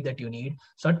flow rate that you need.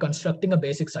 Start constructing a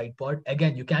basic side pod.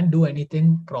 Again, you can't do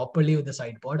anything properly with the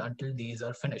side pod until these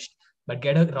are finished, but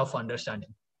get a rough understanding.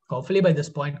 Hopefully by this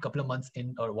point, a couple of months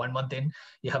in or 1 month in,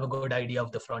 you have a good idea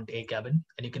of the front A cabin,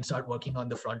 and you can start working on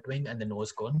the front wing and the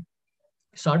nose cone.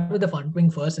 Start with the front wing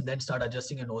first and then start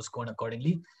adjusting your nose cone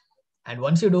accordingly. And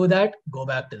once you do that, go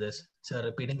back to this. It's a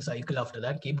repeating cycle after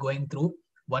that. Keep going through.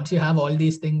 Once you have all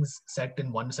these things set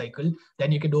in one cycle,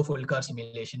 then you can do full car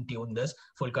simulation, tune this,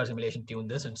 full car simulation, tune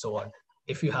this, and so on,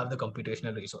 if you have the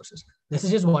computational resources. This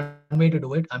is just one way to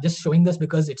do it. I'm just showing this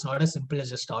because it's not as simple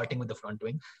as just starting with the front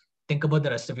wing. Think about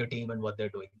the rest of your team and what they're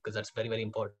doing, because that's very, very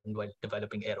important while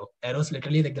developing aero. Aero is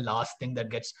literally like the last thing that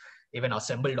gets even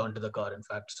assembled onto the car, in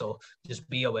fact. So just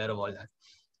be aware of all that.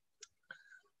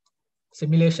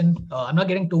 Simulation. I'm not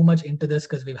getting too much into this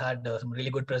because we've had some really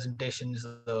good presentations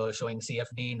showing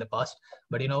CFD in the past,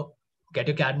 but get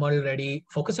your CAD model ready.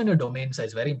 Focus on your domain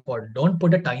size, very important. Don't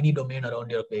put a tiny domain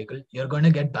around your vehicle. You're going to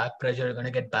get back pressure, you're going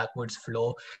to get backwards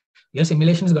flow. Your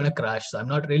simulation is going to crash. So I'm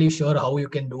not really sure how you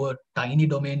can do a tiny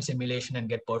domain simulation and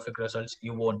get perfect results.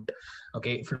 You won't.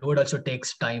 Okay, fluid also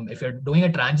takes time. If you're doing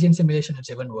a transient simulation, it's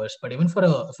even worse. But even for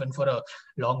a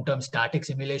long-term static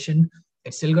simulation,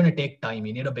 it's still going to take time.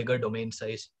 You need a bigger domain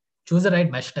size. Choose the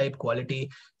right mesh type, quality,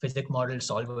 physics models,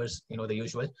 solvers, the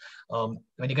usual.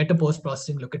 When you get to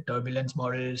post-processing, look at turbulence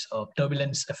models,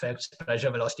 turbulence effects,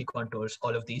 pressure, velocity contours,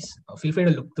 all of these. Feel free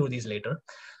to look through these later.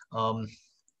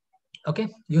 Okay,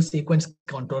 use sequence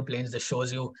contour planes. That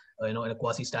shows you, in a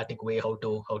quasi-static way how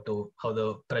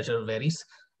the pressure varies.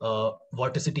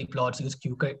 Vorticity plots, use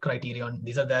Q criterion.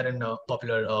 These are there in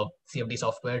popular CFD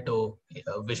software to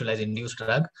visualize induced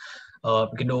drag. You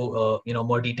can do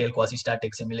more detailed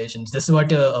quasi-static simulations. This is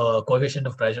what a coefficient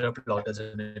of pressure plot is,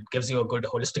 and it gives you a good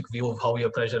holistic view of how your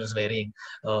pressure is varying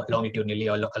longitudinally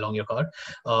along your car.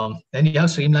 Then you have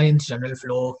streamlines, general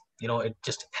flow. It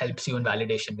just helps you in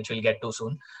validation, which we'll get to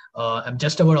soon. I'm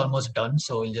just about almost done,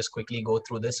 so we'll just quickly go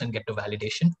through this and get to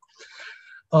validation.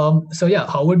 So yeah,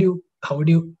 how would you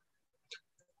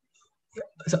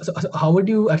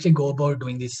actually go about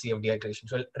doing these CFD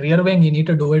iterations? Well, rear wing, you need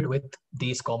to do it with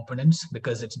these components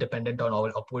because it's dependent on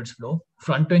all upwards flow.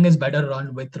 Front wing is better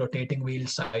run with rotating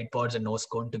wheels, side pods, and nose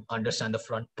cone to understand the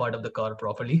front part of the car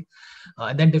properly.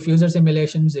 And then diffuser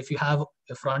simulations, if you have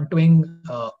a front wing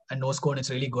and nose cone,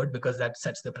 it's really good because that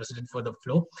sets the precedent for the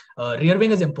flow. Rear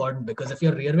wing is important because if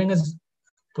your rear wing is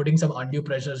putting some undue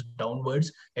pressures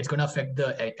downwards, it's going to affect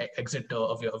the exit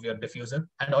of your diffuser.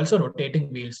 And also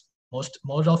rotating wheels.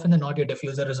 More often than not, your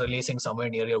diffuser is releasing somewhere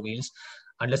near your wheels,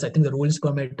 unless I think the rules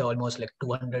permit almost like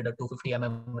 200 or 250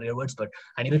 rearwards, but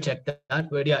I need to check that.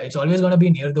 But yeah, it's always going to be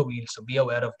near the wheels, so be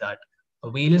aware of that.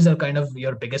 Wheels are kind of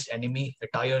your biggest enemy, the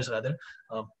tires rather.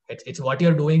 It's what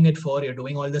you're doing it for. You're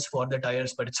doing all this for the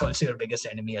tires, but it's also your biggest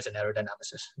enemy as an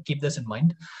aerodynamicist. Keep this in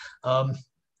mind.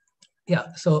 Yeah,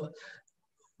 so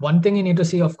one thing you need to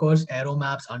see, of course, aero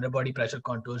maps, underbody pressure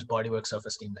contours, bodywork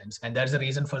surface streamlines. And there's a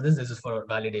reason for this. This is for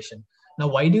validation. Now,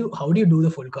 how do you do the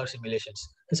full car simulations?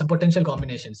 There's some potential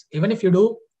combinations. Even if you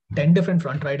do 10 different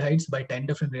front ride heights by 10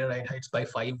 different rear ride heights by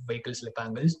 5 vehicle slip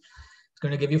angles, it's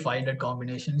going to give you 500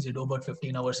 combinations. You do about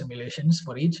 15-hour simulations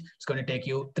for each. It's going to take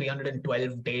you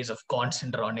 312 days of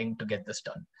constant running to get this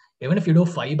done. Even if you do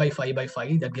 5 by 5 by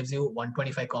 5, that gives you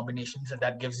 125 combinations, and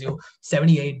that gives you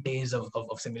 78 days of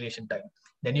simulation time.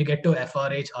 Then you get to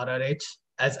FRH, RRH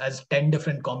as 10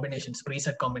 different combinations,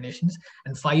 preset combinations,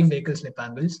 and 5 vehicle slip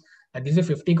angles. And these are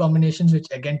 50 combinations, which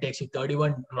again takes you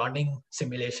 31 running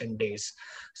simulation days.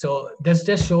 So this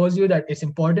just shows you that it's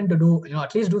important to do,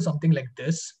 at least do something like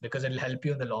this because it'll help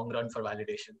you in the long run for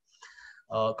validation.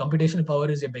 Computational power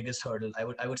is your biggest hurdle.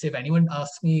 I would say if anyone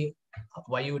asks me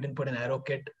why you didn't put an aero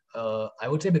kit, I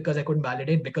would say because I couldn't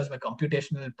validate, because my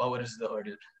computational power is the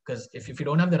hurdle. Because if you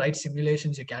don't have the right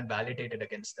simulations, you can't validate it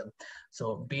against them.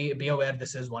 So be aware,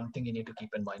 this is one thing you need to keep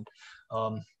in mind.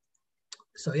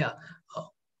 So yeah,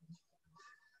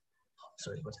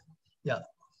 yeah.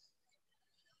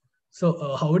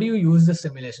 So how do you use the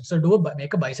simulation? So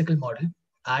make a bicycle model,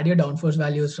 add your downforce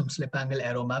values from slip angle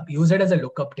aero map, use it as a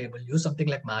lookup table, use something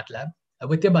like MATLAB.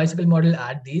 With your bicycle model,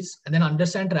 add these, and then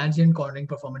understand transient cornering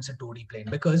performance in 2D plane,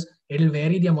 because it'll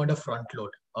vary the amount of front load.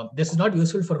 This is not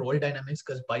useful for roll dynamics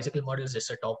because bicycle model is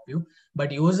just a top view,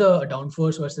 but use a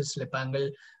downforce versus slip angle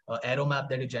aero map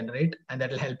that you generate, and that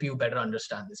will help you better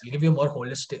understand this. It'll give you a more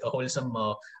wholesome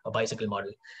bicycle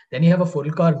model. Then you have a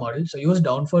full car model. So use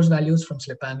downforce values from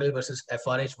slip angle versus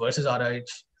FRH versus RH,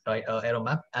 right, aero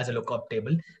map as a lookup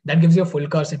table. That gives you a full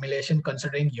car simulation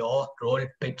considering your roll,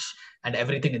 pitch, and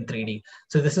everything in 3D.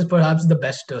 So this is perhaps the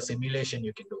best simulation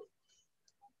you can do.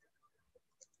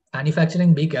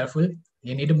 Manufacturing, be careful.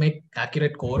 You need to make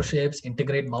accurate core shapes,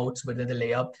 integrate mounts within the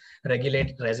layup,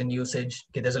 regulate resin usage.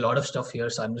 Okay, there's a lot of stuff here,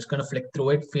 so I'm just going to flick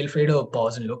through it. Feel free to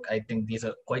pause and look. I think these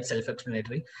are quite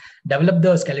self-explanatory. Develop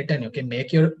the skeleton. You can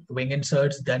make your wing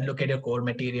inserts, then look at your core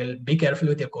material. Be careful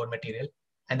with your core material,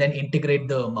 and then integrate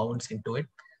the mounts into it.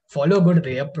 Follow a good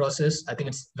layup process. I think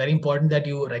it's very important that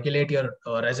you regulate your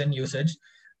resin usage.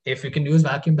 If you can use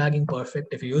vacuum bagging,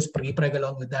 perfect. If you use pre-preg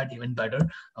along with that, even better.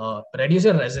 Reduce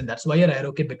your resin. That's why your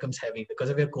aero kit becomes heavy,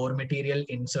 because of your core material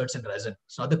inserts in resin.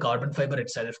 It's not the carbon fiber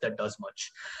itself that does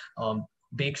much.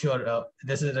 Make sure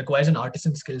this requires an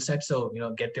artisan skill set. So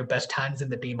get your best hands in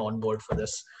the team on board for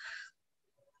this.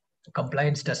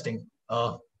 Compliance testing.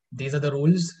 These are the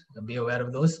rules. Be aware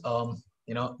of those.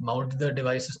 Mount the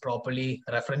devices properly,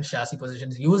 reference chassis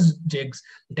positions, use jigs.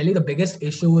 I'll tell you the biggest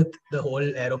issue with the whole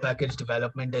aero package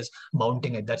development is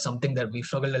mounting it. That's something that we've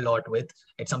struggled a lot with.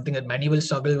 It's something that many will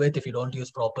struggle with if you don't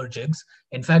use proper jigs.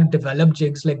 In fact, develop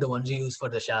jigs like the ones you use for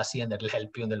the chassis, and that will help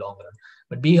you in the long run.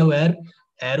 But be aware,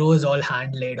 aero is all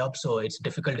hand laid up, so it's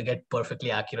difficult to get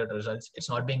perfectly accurate results. It's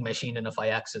not being machined in a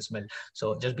 5-axis mill.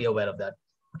 So just be aware of that.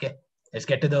 Okay, let's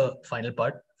get to the final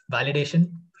part.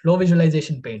 Validation. Flow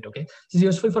visualization paint. Okay, this is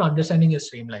useful for understanding your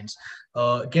streamlines.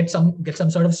 Get some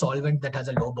sort of solvent that has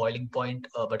a low boiling point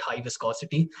but high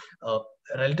viscosity,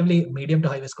 relatively medium to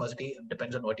high viscosity,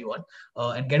 depends on what you want,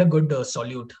 and get a good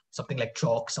solute, something like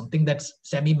chalk, something that's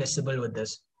semi-miscible with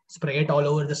this. Spray it all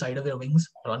over the side of your wings,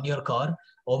 run your car.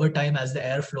 Over time, as the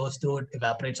air flows through, it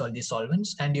evaporates all these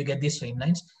solvents, and you get these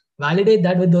streamlines. Validate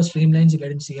that with those streamlines you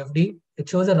get in CFD. It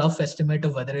shows a rough estimate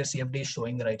of whether your CFD is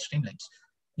showing the right streamlines.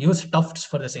 Use tufts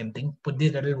for the same thing. Put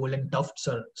these little woolen tufts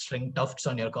or string tufts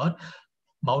on your car.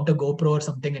 Mount a GoPro or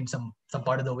something in some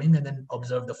part of the wing, and then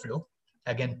observe the flow.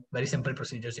 Again, very simple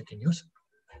procedures you can use.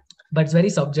 But it's very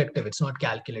subjective. It's not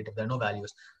calculative. There are no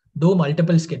values. Do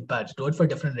multiple skid pads. Do it for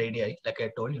different radii, like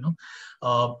I told,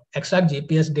 extract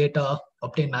GPS data,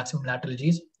 obtain maximum lateral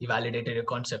Gs. You validated your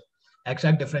concept.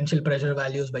 Extract differential pressure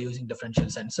values by using differential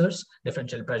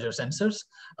pressure sensors,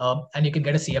 and you can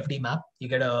get a CFD map. You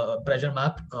get a pressure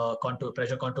map,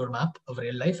 pressure contour map of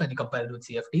real life, and you compare it with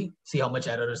CFD. See how much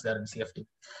error is there in CFD.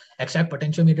 Extract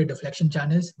potentiometer deflection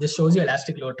channels. This shows you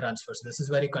elastic load transfers. This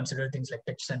is where you consider things like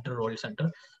pitch center, roll center,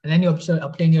 and then you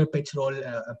obtain your pitch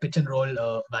and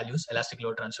roll values, elastic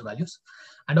load transfer values,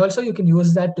 and also you can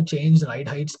use that to change ride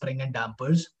height, spring, and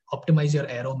dampers. Optimize your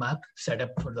aero map, set up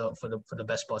for the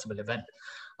best possible event.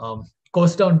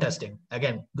 Coast down testing.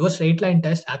 Again, do a straight line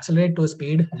test, accelerate to a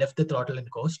speed, lift the throttle and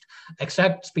coast.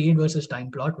 Extract speed versus time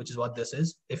plot, which is what this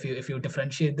is. If you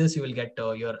differentiate this, you will get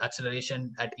your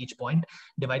acceleration at each point.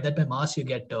 Divide that by mass, you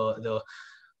get you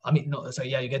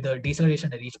get the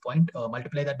deceleration at each point.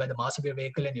 Multiply that by the mass of your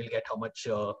vehicle, and you'll get how much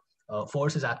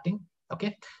force is acting.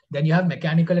 Okay. Then you have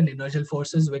mechanical and inertial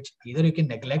forces, which either you can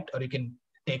neglect or you can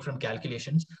take from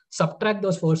calculations. Subtract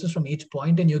those forces from each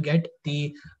point, and you get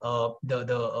the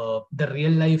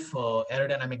real life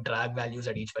aerodynamic drag values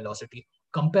at each velocity.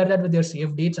 Compare that with your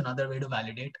CFD. It's another way to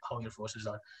validate how your forces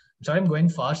are. I'm sorry, I'm going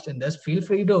fast in this. Feel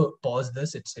free to pause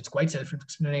this. It's quite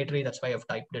self-explanatory. That's why I've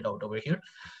typed it out over here.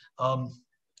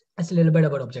 That's a little bit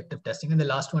about objective testing. And the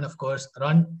last one, of course,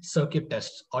 run circuit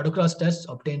tests, autocross tests,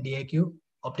 obtain DAQ,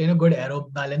 obtain a good aero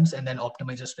balance, and then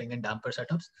optimize your string and damper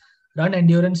setups. Run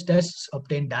endurance tests,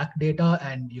 obtain DAC data,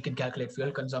 and you can calculate fuel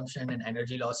consumption and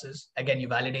energy losses. Again, you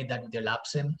validate that with your lap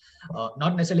sim,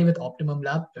 not necessarily with optimum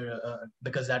lap,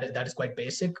 because that is quite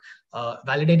basic.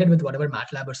 Validate it with whatever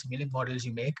MATLAB or Simulink models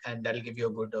you make, and that'll give you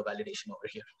a good validation over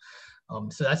here.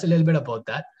 So that's a little bit about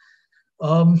that.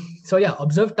 So yeah,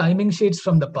 observe timing sheets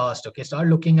from the past. Okay, start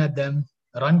looking at them.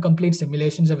 run complete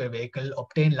simulations of your vehicle,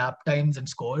 obtain lap times and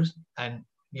scores, and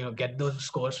get those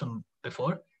scores from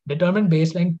before. Determine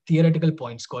baseline theoretical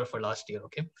point score for last year.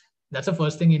 Okay, that's the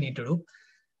first thing you need to do.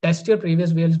 Test your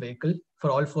previous year's vehicle for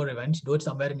all 4 events. Do it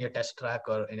somewhere in your test track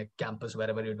or in a campus,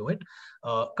 wherever you do it.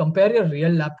 Compare your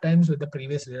real lap times with the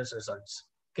previous year's results.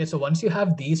 Okay, so once you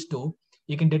have these two,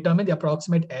 you can determine the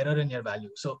approximate error in your value.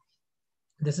 So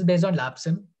this is based on lap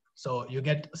sim. So you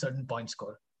get a certain point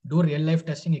score. Do real life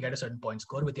testing, you get a certain point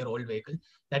score with your old vehicle.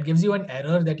 That gives you an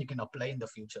error that you can apply in the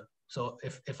future. So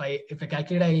if I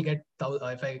calculate, I'll get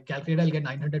if I calculate, I'll get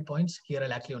 900 points. Here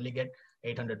I'll actually only get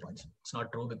 800 points. It's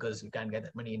not true because you can't get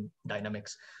that many in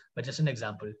dynamics, but just an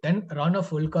example. Then run a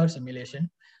full car simulation,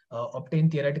 obtain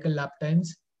theoretical lap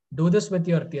times. Do this with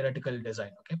your theoretical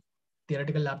design. Okay,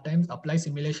 theoretical lap times, apply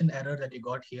simulation error that you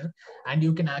got here, and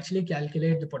you can actually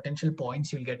calculate the potential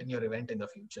points you'll get in your event in the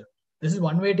future. This is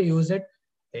one way to use it.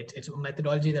 It's a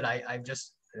methodology that I've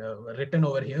just written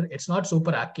over here. It's not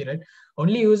super accurate.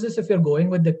 Only use this if you're going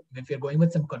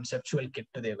with some conceptual kit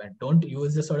to the event. Don't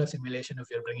use this sort of simulation if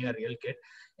you're bringing a real kit.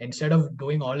 Instead of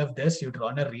doing all of this, you'd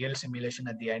run a real simulation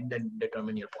at the end and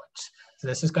determine your points. So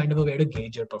this is kind of a way to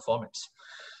gauge your performance.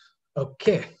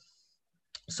 Okay.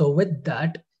 So with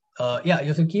that,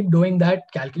 if you keep doing that,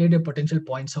 calculate your potential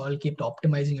points all, keep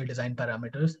optimizing your design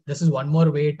parameters. This is one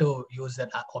more way to use that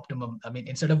optimum. I mean,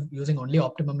 instead of using only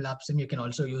optimum lap sim, you can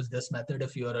also use this method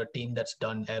if you're a team that's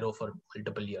done aero for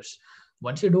multiple years.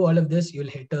 Once you do all of this, you'll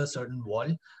hit a certain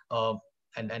wall,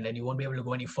 and then you won't be able to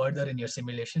go any further in your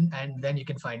simulation, and then you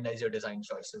can finalize your design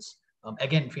choices.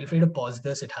 Again, feel free to pause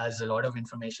this. It has a lot of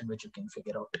information which you can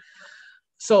figure out.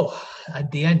 So at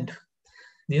the end,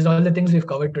 these are all the things we've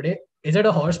covered today. Is it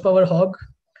a horsepower hog?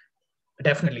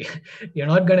 Definitely. You're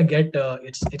not going to get,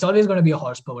 it's always going to be a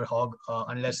horsepower hog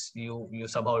unless you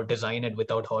somehow design it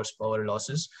without horsepower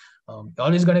losses. You're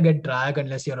always going to get drag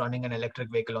unless you're running an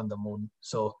electric vehicle on the moon.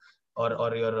 So,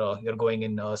 or you're going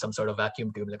in some sort of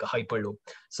vacuum tube, like a hyperloop.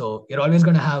 So you're always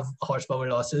going to have horsepower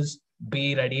losses.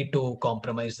 Be ready to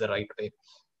compromise the right way.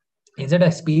 Is it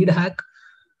a speed hack?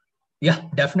 Yeah,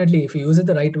 definitely. If you use it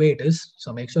the right way, it is.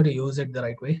 So make sure to use it the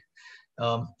right way.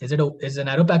 Is an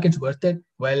aero package worth it?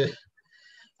 Well,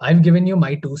 I've given you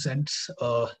my 2 cents.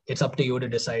 It's up to you to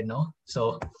decide now.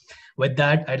 So with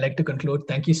that, I'd like to conclude.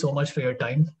 Thank you so much for your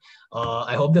time.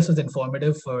 I hope this was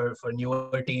informative for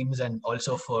newer teams and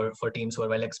also for teams who are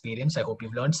well experienced. I hope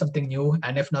you've learned something new.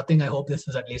 And if nothing, I hope this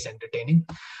was at least entertaining.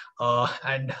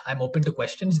 And I'm open to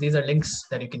questions. These are links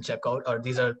that you can check out, or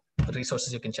these are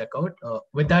resources you can check out.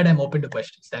 With that, I'm open to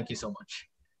questions. Thank you so much.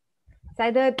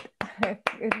 Saiduth, a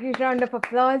huge round of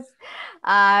applause.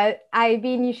 I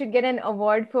mean, you should get an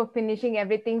award for finishing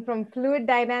everything from fluid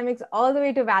dynamics all the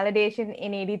way to validation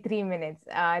in 83 minutes.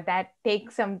 That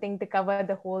takes something to cover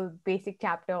the whole basic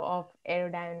chapter of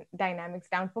aerodynamics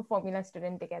down for Formula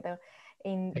Student together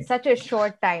in such a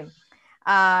short time.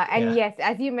 Yes,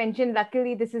 as you mentioned,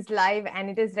 luckily this is live and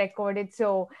it is recorded.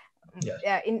 So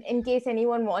in case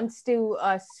anyone wants to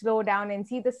slow down and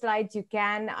see the slides, you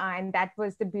can, and that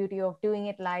was the beauty of doing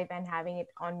it live and having it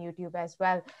on YouTube as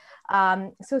well.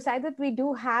 So Saiduth, we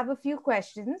do have a few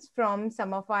questions from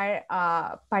some of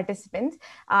our participants.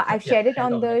 I've shared it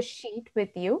on the sheet with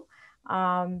you.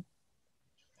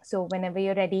 So whenever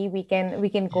you're ready, we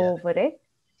can go over it.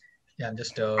 Yeah, I'm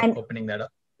just opening that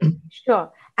up.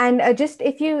 Sure. And just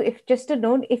just a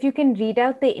note, if you can read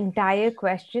out the entire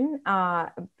question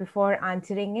before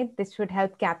answering it, this would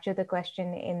help capture the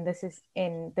question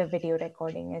in the video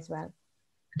recording as well.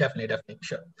 Definitely,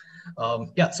 sure.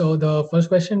 So the first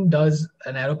question: does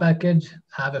an aero package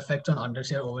have effects on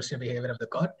understeer, oversteer behavior of the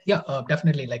car? Yeah,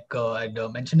 definitely. Like I'd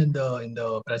mentioned in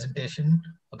the presentation,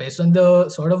 based on the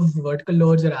sort of vertical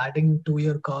loads you're adding to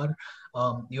your car,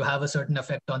 you have a certain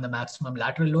effect on the maximum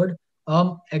lateral load.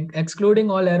 Excluding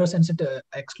all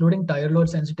excluding tire load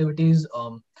sensitivities,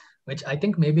 which I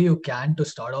think maybe you can to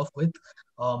start off with,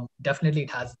 definitely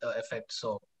it has the effect.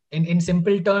 So in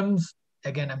simple terms,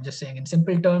 again, I'm just saying in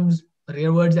simple terms,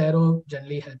 rearwards aero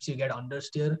generally helps you get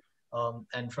understeer,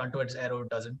 and frontwards aero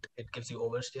doesn't. It gives you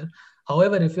oversteer.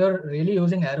 However, if you're really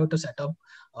using aero to set up,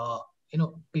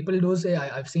 people do say,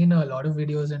 I've seen a lot of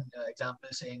videos and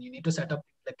examples saying you need to set up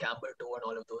the camber too and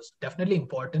all of those. Definitely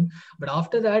important. But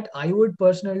after that, I would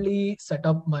personally set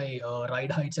up my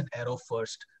ride heights and aero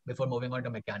first before moving on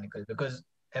to mechanical, because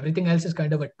everything else is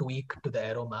kind of a tweak to the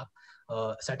aero map.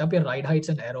 Set up your ride heights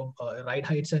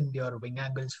and your wing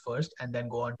angles first, and then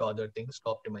go on to other things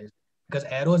to optimize, because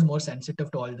aero is more sensitive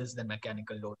to all this than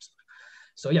mechanical loads.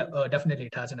 So yeah, definitely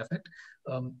it has an effect.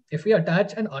 If we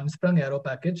attach an unsprung aero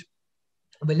package,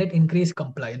 will it increase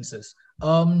compliances?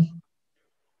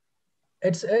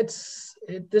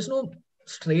 There's no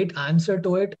straight answer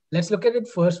to it. Let's look at it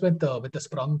first with the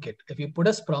sprung kit. If you put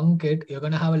a sprung kit, you're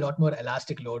going to have a lot more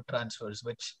elastic load transfers,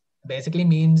 which basically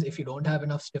means if you don't have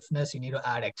enough stiffness, you need to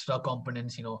add extra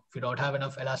components. If you don't have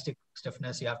enough elastic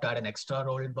stiffness, you have to add an extra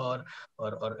roll bar,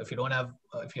 or if you don't have,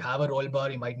 if you have a roll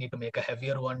bar, you might need to make a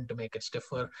heavier one to make it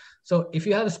stiffer. So if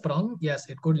you have sprung, yes,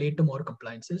 it could lead to more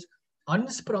compliances.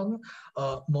 Unsprung,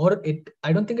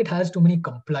 I don't think it has too many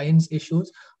compliance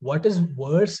issues. What is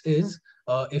worse is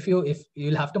if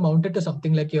you'll have to mount it to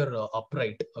something like your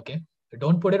upright. Okay,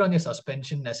 don't put it on your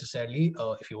suspension necessarily.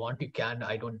 If you want, you can.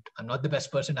 I'm not the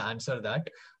best person to answer that.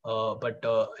 But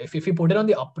if you put it on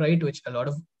the upright, which a lot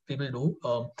of people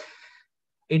do,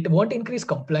 it won't increase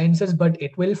compliances, but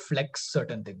it will flex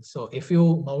certain things. So if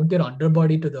you mount your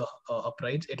underbody to the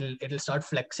uprights, it'll start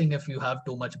flexing if you have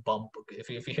too much bump. Okay? If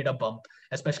you hit a bump,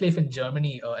 especially if in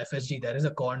Germany, FSG, there is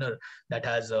a corner that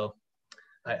has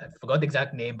I forgot the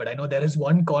exact name, but I know there is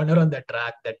one corner on the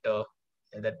track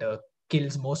that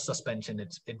kills most suspension.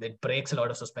 It breaks a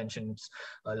lot of suspensions,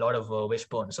 a lot of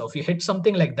wishbone. So if you hit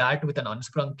something like that with an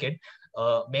unsprung kit,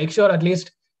 make sure at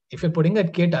least if you're putting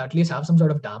that kit, at least have some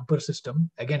sort of damper system.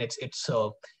 Again, it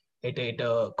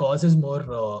causes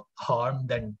more harm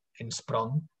than in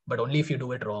sprung, but only if you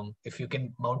do it wrong. If you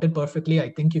can mount it perfectly,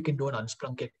 I think you can do an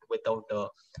unsprung kit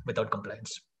without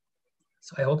compliance.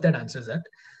 So I hope that answers that.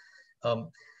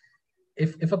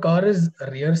 If a car is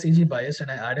rear CG biased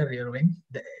and I add a rear wing,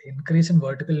 the increase in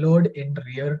vertical load in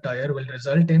rear tire will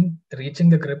result in reaching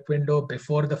the grip window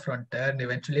before the front tire, and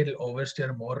eventually it'll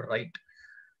oversteer more right.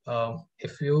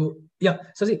 If you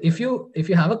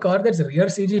have a car that's rear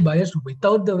CG biased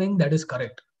without the wing, that is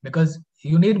correct, because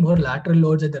you need more lateral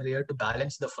loads at the rear to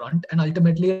balance the front, and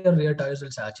ultimately your rear tires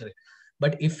will saturate.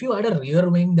 But if you add a rear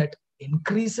wing that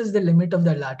increases the limit of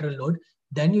the lateral load,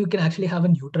 then you can actually have a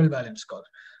neutral balance car.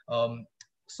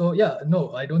 So yeah,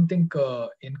 no, I don't think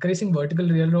increasing vertical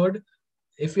rear load,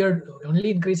 if you're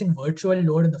only increasing virtual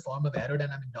load in the form of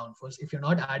aerodynamic downforce, if you're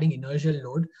not adding inertial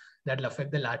load that will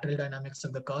affect the lateral dynamics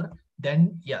of the car,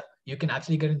 then yeah, you can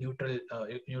actually get a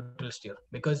neutral steer,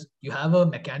 because you have a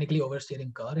mechanically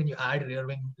oversteering car and you add rear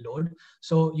wing load.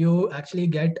 So you actually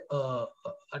get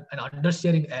an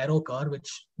understeering aero car,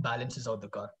 which balances out the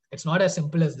car. It's not as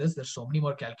simple as this. There's so many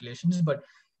more calculations, but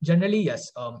generally,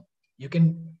 yes, you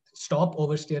can stop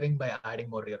oversteering by adding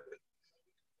more rear wing.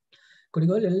 Could you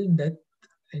go a little in depth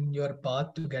in your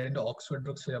path to get into Oxford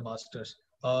Brookes for your masters?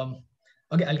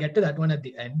 Okay, I'll get to that one at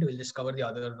the end. We'll just cover the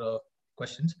other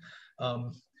questions.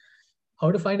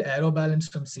 How to find aero balance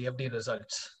from CFD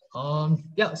results?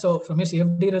 Yeah, so from your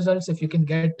CFD results, if you can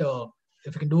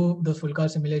do the full car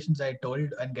simulations I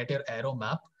told and get your aero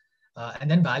map,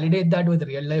 and then validate that with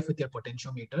real life with your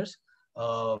potentiometers.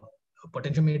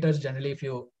 Potentiometers, generally, if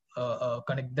you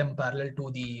connect them parallel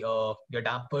to the your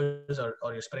dampers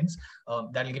or your springs,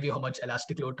 that'll give you how much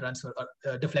elastic load transfer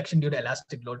or deflection due to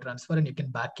elastic load transfer, and you can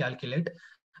back calculate.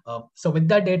 So with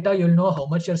that data, you'll know how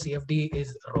much your CFD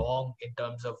is wrong in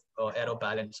terms of aero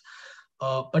balance.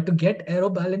 But to get aero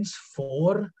balance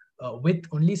with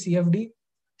only CFD,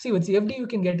 see, with CFD, you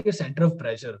can get your center of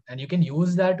pressure, and you can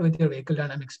use that with your vehicle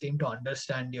dynamics team to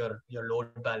understand your load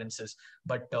balances.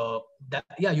 But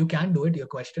yeah, you can do it. Your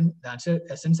question, the answer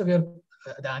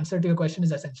to your question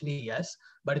is essentially yes,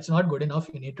 but it's not good enough.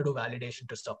 You need to do validation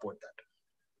to support that.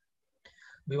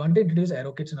 We want to introduce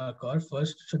aero kits in our car.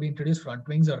 First, should we introduce front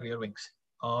wings or rear wings?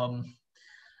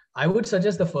 I would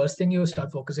suggest the first thing you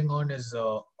start focusing on is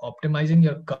optimizing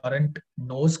your current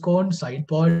nose cone, side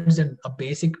pods, and a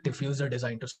basic diffuser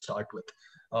design to start with.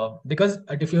 Because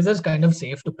a diffuser is kind of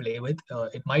safe to play with.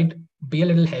 It might be a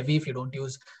little heavy if you don't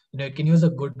use, you can use a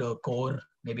good core,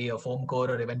 maybe a foam core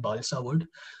or even balsa wood.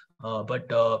 But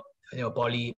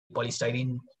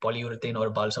polystyrene, polyurethane, or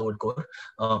balsa wood core.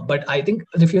 But I think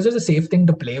diffuser is a safe thing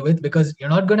to play with, because you're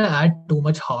not going to add too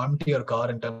much harm to your car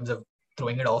in terms of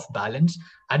throwing it off balance.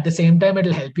 At the same time,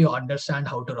 it'll help you understand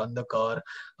how to run the car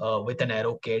with an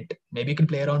aero kit. Maybe you can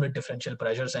play around with differential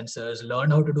pressure sensors, learn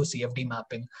how to do CFD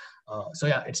mapping. So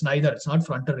yeah, it's not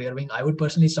front or rear wing. I would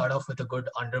personally start off with a good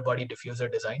underbody diffuser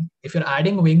design. If you're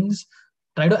adding wings,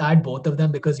 try to add both of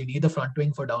them, because you need the front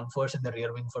wing for downforce and the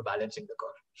rear wing for balancing the car.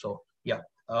 So yeah,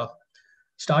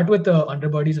 start with the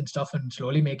underbodies and stuff and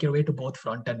slowly make your way to both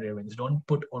front and rear wings. Don't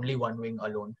put only one wing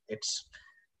alone. It's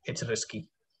risky.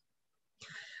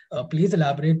 Please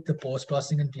elaborate the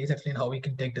post-processing, and please explain how we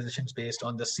can take decisions based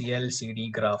on the CL/CD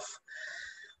graph.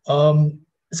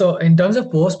 So in terms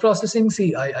of post-processing,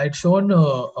 see, I'd shown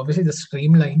obviously the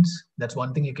streamlines. That's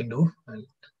one thing you can do.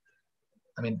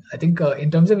 I think in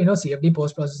terms of CFD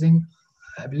post-processing,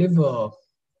 I believe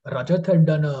Rajat had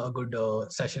done a good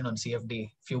session on CFD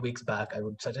a few weeks back. I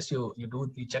would suggest you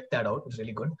check that out. It's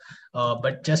really good.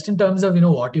 But just in terms of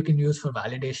what you can use for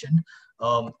validation,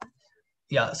 um,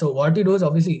 yeah. So what you do is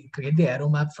obviously create the aero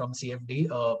map from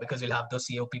CFD because you'll have those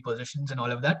COP positions and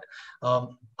all of that.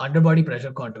 Underbody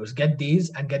pressure contours. Get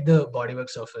these and get the bodywork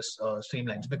surface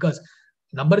streamlines, because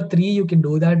number three, you can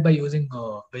do that by using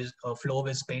flow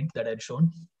viz paint that I'd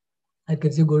shown. It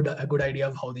gives you a good idea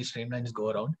of how these streamlines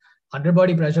go around.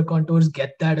 Underbody pressure contours,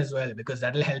 get that as well, because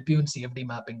that will help you in CFD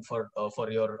mapping for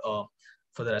your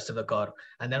for the rest of the car.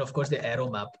 And then of course the aero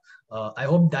map. I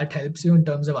hope that helps you in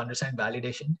terms of understand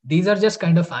validation. These are just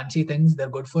kind of fancy things. They're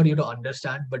good for you to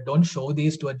understand, but don't show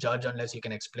these to a judge unless you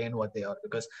can explain what they are,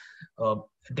 because uh,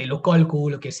 they look all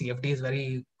cool. Okay, CFD is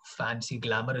very fancy,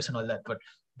 glamorous, and all that, but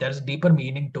there's deeper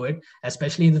meaning to it,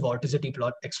 especially in the vorticity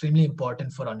plot. Extremely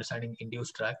important for understanding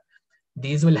induced drag.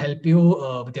 These will help you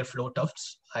with your flow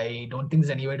tufts. I don't think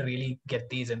there's any way to really get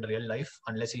these in real life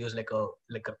unless you use like a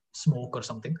smoke or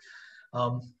something.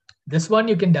 Um, this one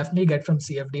you can definitely get from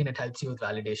CFD, and it helps you with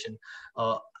validation.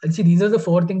 And see, these are the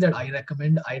four things that I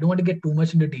recommend. I don't want to get too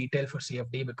much into detail for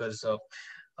CFD because there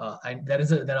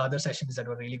are other sessions that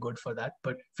were really good for that.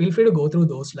 But feel free to go through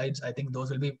those slides. I think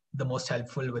those will be the most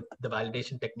helpful with the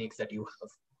validation techniques that you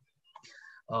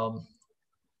have.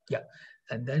 Yeah,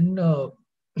 and then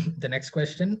the next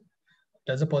question: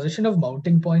 does the position of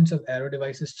mounting points of aero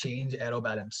devices change aero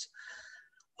balance?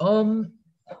 Um,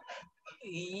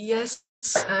 yes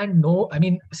and no. I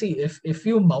mean, see, if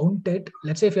you mount it,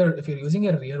 let's say if you're using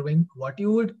a rear wing, what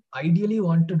you would ideally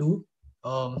want to do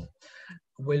um,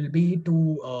 will be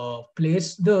to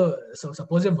place the, so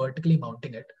suppose you're vertically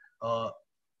mounting it.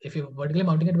 If you're vertically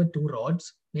mounting it with two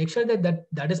rods, make sure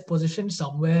that is positioned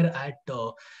somewhere at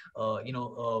the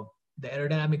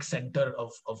aerodynamic center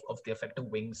of the effective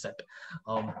wing set,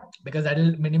 because that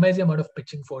will minimize the amount of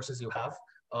pitching forces you have.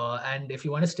 And if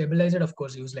you want to stabilize it, of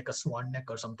course, use like a swan neck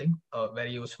or something,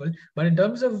 very useful. But in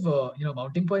terms of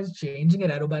mounting points changing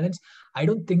your aero balance, I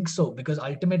don't think so, because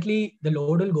ultimately the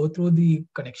load will go through the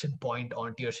connection point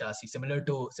onto your chassis, similar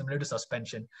to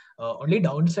suspension. Only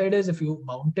downside is if you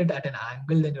mount it at an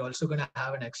angle, then you're also going to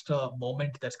have an extra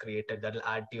moment that's created that will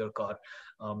add to your car.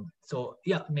 So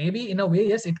yeah, maybe in a way,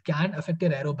 yes, it can affect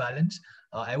your aero balance.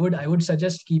 I would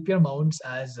suggest keep your mounts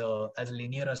as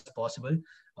linear as possible,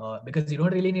 because you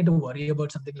don't really need to worry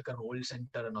about something like a roll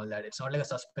center and all that. It's not like a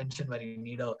suspension where you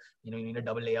need a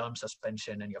double A-arm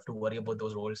suspension and you have to worry about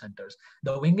those roll centers.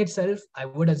 The wing itself, I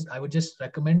would just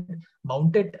recommend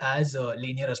mount it as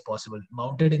linear as possible.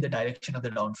 Mount it in the direction of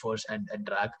the downforce and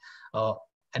drag, uh,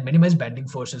 and minimize bending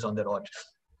forces on the rod.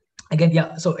 Again,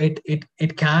 yeah, so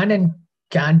it can and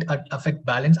can't affect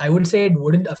balance. I would say it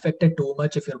wouldn't affect it too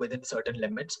much if you're within certain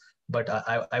limits, but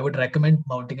I would recommend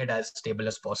mounting it as stable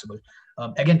as possible.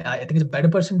 Again, I think it's a better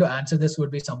person to answer this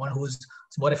would be someone who's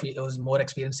more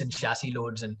experienced in chassis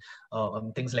loads and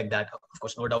things like that. Of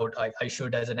course, no doubt, I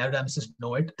should, as an aerodynamicist,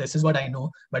 know it. This is what I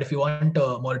know. But if you want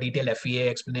more detailed FEA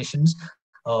explanations,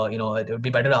 it would be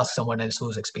better to ask someone else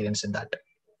who's experienced in that.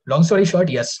 Long story short,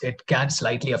 yes, it can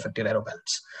slightly affect your aero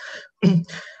balance.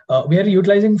 We are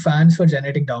utilizing fans for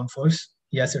generating downforce.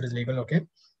 Yes, it is legal. Okay.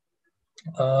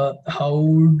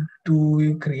 How do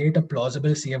we create a plausible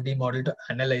CFD model to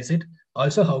analyze it?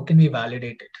 Also, how can we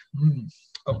validate it?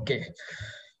 Okay.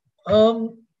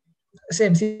 Um,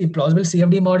 Same. See, plausible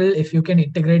CFD model. If you can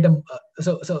integrate them.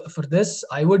 So for this,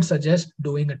 I would suggest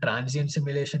doing a transient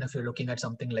simulation. If you're looking at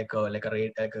something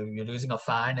you're using a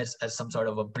fan as some sort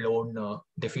of a blown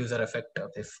diffuser effect.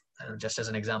 If just as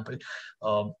an example.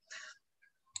 Um,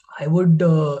 I would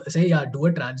say, yeah, do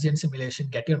a transient simulation,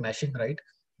 get your meshing right.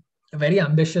 Very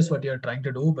ambitious what you're trying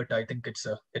to do, but I think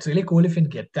it's really cool if you can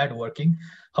get that working.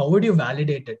 How would you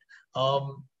validate it?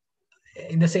 Um,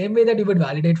 in the same way that you would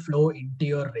validate flow into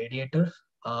your radiator,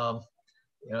 um,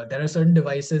 there are certain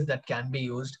devices that can be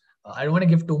used. I don't want to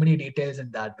give too many details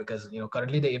in that because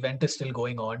currently the event is still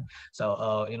going on.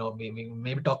 So we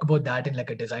maybe talk about that in like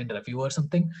a design review or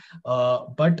something.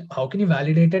 But how can you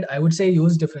validate it? I would say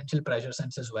use differential pressure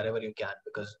sensors wherever you can,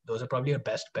 because those are probably your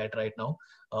best bet right now.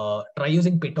 Try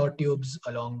using pitot tubes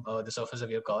along the surface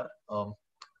of your car.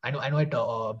 I know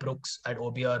at Brooks at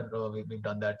OBR we've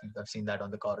done that. I've seen that on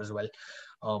the car as well.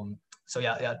 So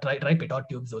yeah, try pitot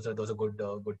tubes. Those are good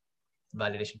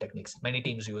validation techniques. Many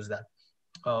teams use that.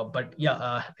 But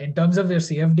yeah, in terms of your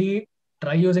CFD,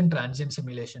 try using transient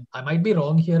simulation. I might be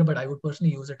wrong here, but I would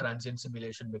personally use a transient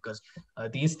simulation because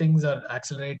these things are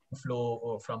accelerating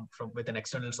flow from with an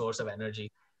external source of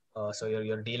energy. So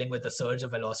you're dealing with a surge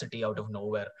of velocity out of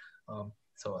nowhere.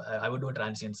 So I would do a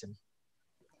transient sim.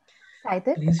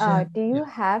 Saiduth, Please share. do you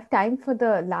have time for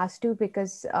the last two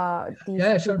because these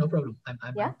Yeah, two? sure, no problem.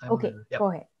 Yeah. I'm Okay. available. Yeah.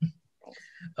 Go ahead. Thanks.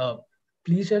 Uh,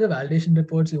 Please share the validation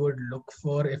reports you would look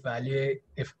for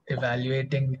if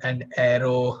evaluating an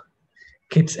aero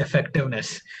kit's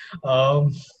effectiveness.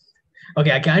 Um,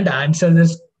 okay, I can't answer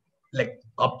this like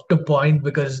up to point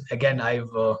because again,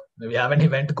 we have an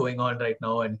event going on right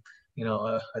now, and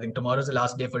I think tomorrow's the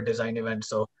last day for design event.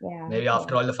 So Yeah. maybe Yeah.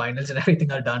 after all the finals and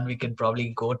everything are done, we can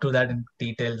probably go through that in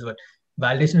details. But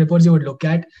validation reports you would look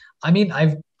at. I mean,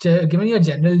 I've given you a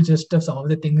general gist of some of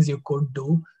the things you could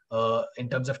do in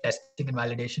terms of testing and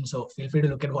validation. So feel free to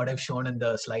look at what I've shown in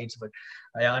the slides. But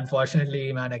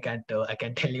unfortunately, man, I can't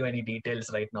tell you any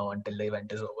details right now until the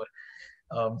event is over.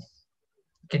 Um,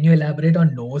 can you elaborate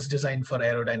on nose design for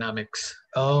aerodynamics?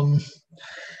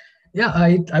 Yeah,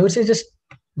 I would say just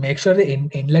make sure the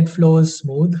inlet flow is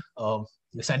smooth.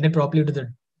 You send it properly to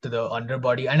the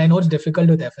underbody, and I know it's difficult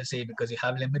with FSA because you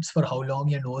have limits for how long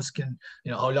your nose can,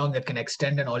 how long that can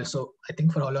extend, and also I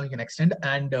think for how long you can extend,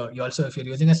 and you also if you're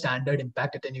using a standard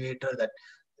impact attenuator,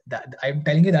 that I'm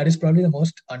telling you that is probably the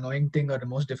most annoying thing or the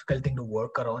most difficult thing to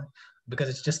work around because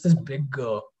it's just this big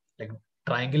like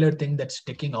triangular thing that's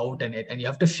sticking out and you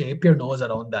have to shape your nose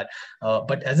around that.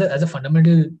 But as a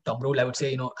fundamental thumb rule, I would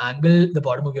say angle the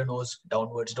bottom of your nose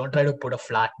downwards. Don't try to put a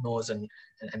flat nose and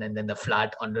then the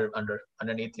flat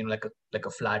underneath like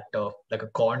a flat like a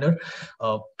corner.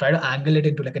 Try to angle it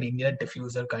into like an inlet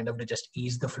diffuser kind of to just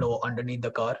ease the flow underneath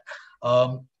the car.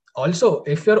 Also,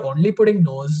 if you're only putting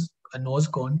a nose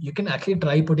cone, you can actually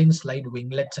try putting slide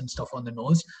winglets and stuff on the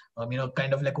nose.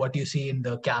 Kind of like what you see in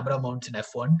the camera mounts in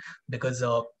F1, because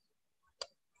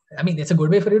I mean, it's a good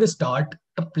way for you to start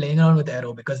playing around with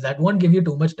aero because that won't give you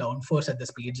too much downforce at the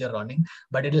speeds you're running,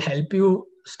 but it'll help you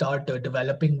start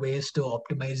developing ways to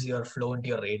optimize your flow into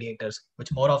your radiators, which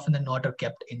more often than not are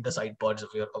kept in the side pods of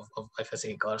of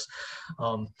FSA cars.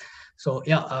 So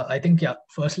yeah, I think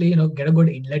firstly, get a good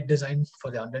inlet design for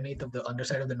the underneath of the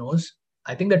underside of the nose.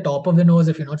 I think the top of the nose,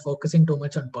 if you're not focusing too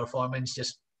much on performance,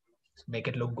 just make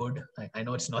it look good. I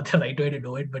know it's not the right way to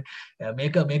do it, but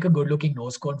make a good looking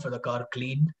nose cone for the car,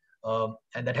 clean,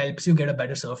 and that helps you get a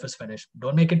better surface finish.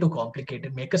 Don't make it too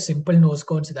complicated. Make a simple nose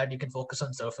cone so that you can focus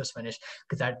on surface finish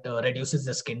because that reduces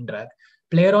the skin drag.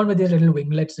 Play around with these little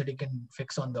winglets that you can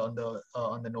fix on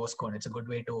the nose cone. It's a good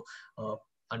way to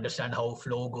understand how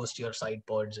flow goes to your side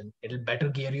pods, and it'll better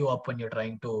gear you up when you're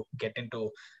trying to get into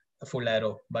a full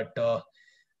aero. But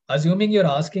assuming you're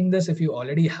asking this, if you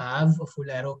already have a full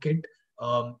aero kit,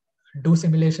 do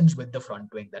simulations with the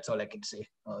front wing. That's all I can say.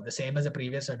 The same as the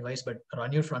previous advice, but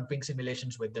run your front wing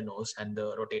simulations with the nose and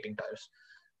the rotating tires.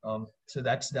 So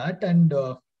that's that. And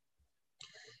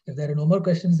if there are no more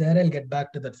questions there, I'll get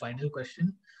back to that final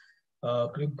question.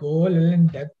 Could you go a little in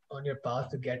depth on your path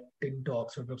to get into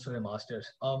Oxford Brookes for the masters?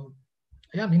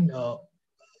 Yeah, I mean,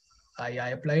 I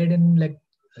applied in like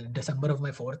December of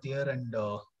my fourth year, and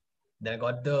then I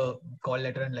got the call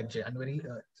letter in like January.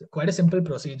 It's quite a simple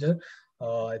procedure.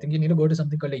 I think you need to go to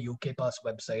something called a UK Pass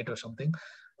website or something,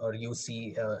 or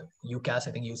UCAS,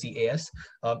 I think UCAS.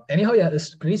 Anyhow, yeah,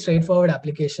 it's pretty straightforward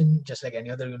application, just like any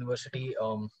other university.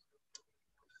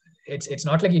 It's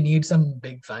not like you need some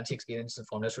big fancy experience,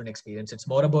 formula student experience. It's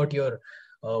more about your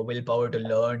willpower to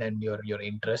learn and your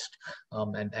interest,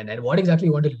 and what exactly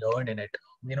you want to learn in it.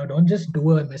 Don't just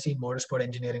do a MSc in motorsport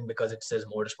engineering because it says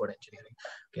motorsport engineering.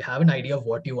 Okay, have an idea of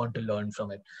what you want to learn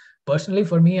from it. Personally,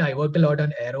 for me, I worked a lot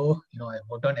on aero. I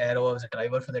worked on aero. I was a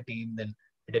driver for the team. Then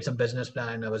I did some business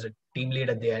plan. I was a team lead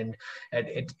at the end. And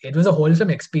it was a wholesome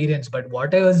experience. But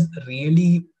what I was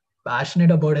really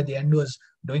passionate about at the end was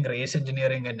doing race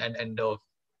engineering and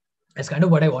that's kind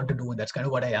of what I want to do, and that's kind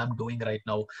of what I am doing right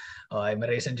now. I'm a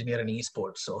race engineer in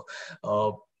esports, so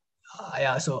uh,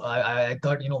 yeah. So I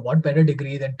thought, what better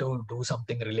degree than to do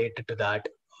something related to that.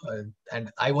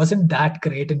 And I wasn't that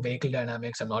great in vehicle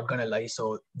dynamics, I'm not gonna lie.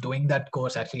 So doing that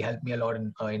course actually helped me a lot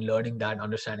in learning that,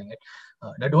 understanding it.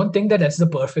 And I don't think that that's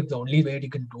the only way you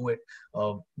can do it.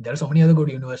 There are so many other good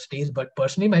universities, but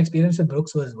personally, my experience with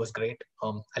Brooks was great.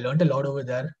 I learned a lot over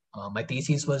there. My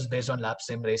thesis was based on lap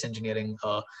sim race engineering.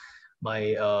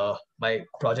 My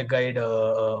project guide,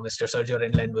 Mr. Sergio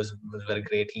Rinland, was very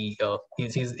great.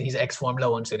 He's ex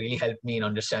Formula One, so really helped me in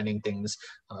understanding things.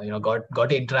 Got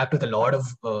to interact with a lot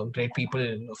of great people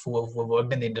who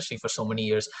worked in the industry for so many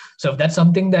years. So if that's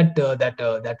something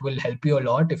that will help you a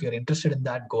lot, if you're interested in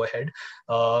that, go ahead.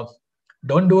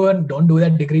 Don't do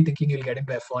that degree thinking you'll get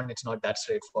into F1. It's not that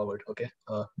straightforward. Okay.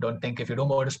 Don't think if you do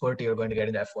motorsport you're going to get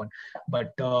into F1.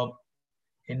 But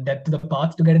in depth. The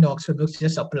path to get into Oxford books,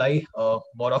 just apply.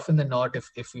 More often than not,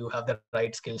 if you have the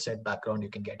right skill set background, you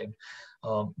can get in.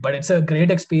 But it's a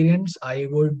great experience. I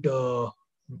would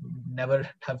never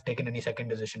have taken any second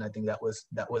decision. I think that was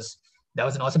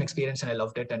an awesome experience, and I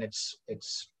loved it. And it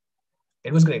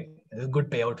was great. It was a good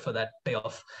payout for that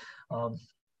payoff.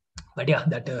 But yeah,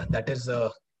 that's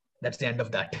the end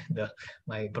of that.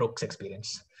 My Brooks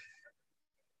experience.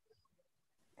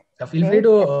 Feel free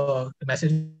to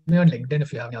message me on LinkedIn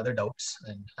if you have any other doubts.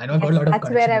 And I know I've got a lot of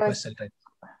connection requests.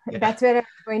 That's where I was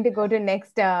going to go to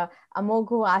next. Amog,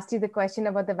 who asked you the question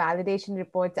about the validation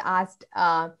reports, asked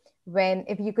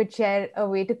if you could share a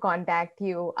way to contact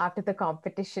you after the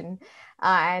competition.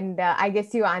 And I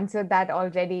guess you answered that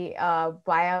already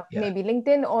via maybe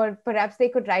LinkedIn, or perhaps they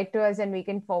could write to us and we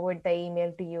can forward the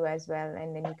email to you as well.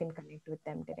 And then you can connect with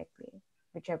them directly,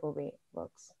 whichever way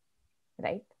works,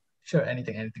 right? Sure,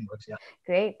 anything works. Yeah.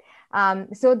 Great.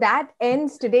 So that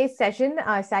ends today's session.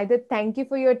 Saiduth, thank you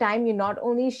for your time. You not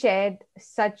only shared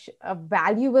such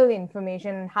valuable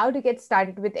information on how to get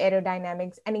started with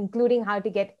aerodynamics and including how to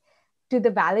get to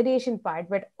the validation part,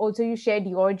 but also you shared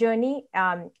your journey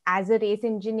as a race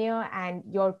engineer and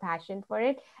your passion for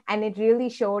it. And it really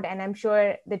showed. And I'm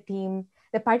sure the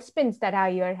participants that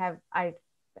are here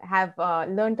have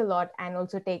learned a lot and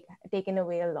also taken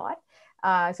away a lot.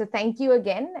 So thank you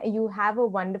again. You have a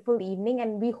wonderful evening,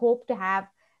 and we hope to have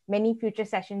many future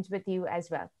sessions with you as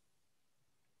well.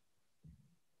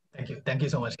 Thank you. Thank you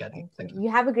so much, Kathy. Thank you. You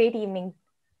have a great evening,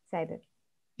 Saiduth.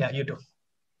 Yeah, you too.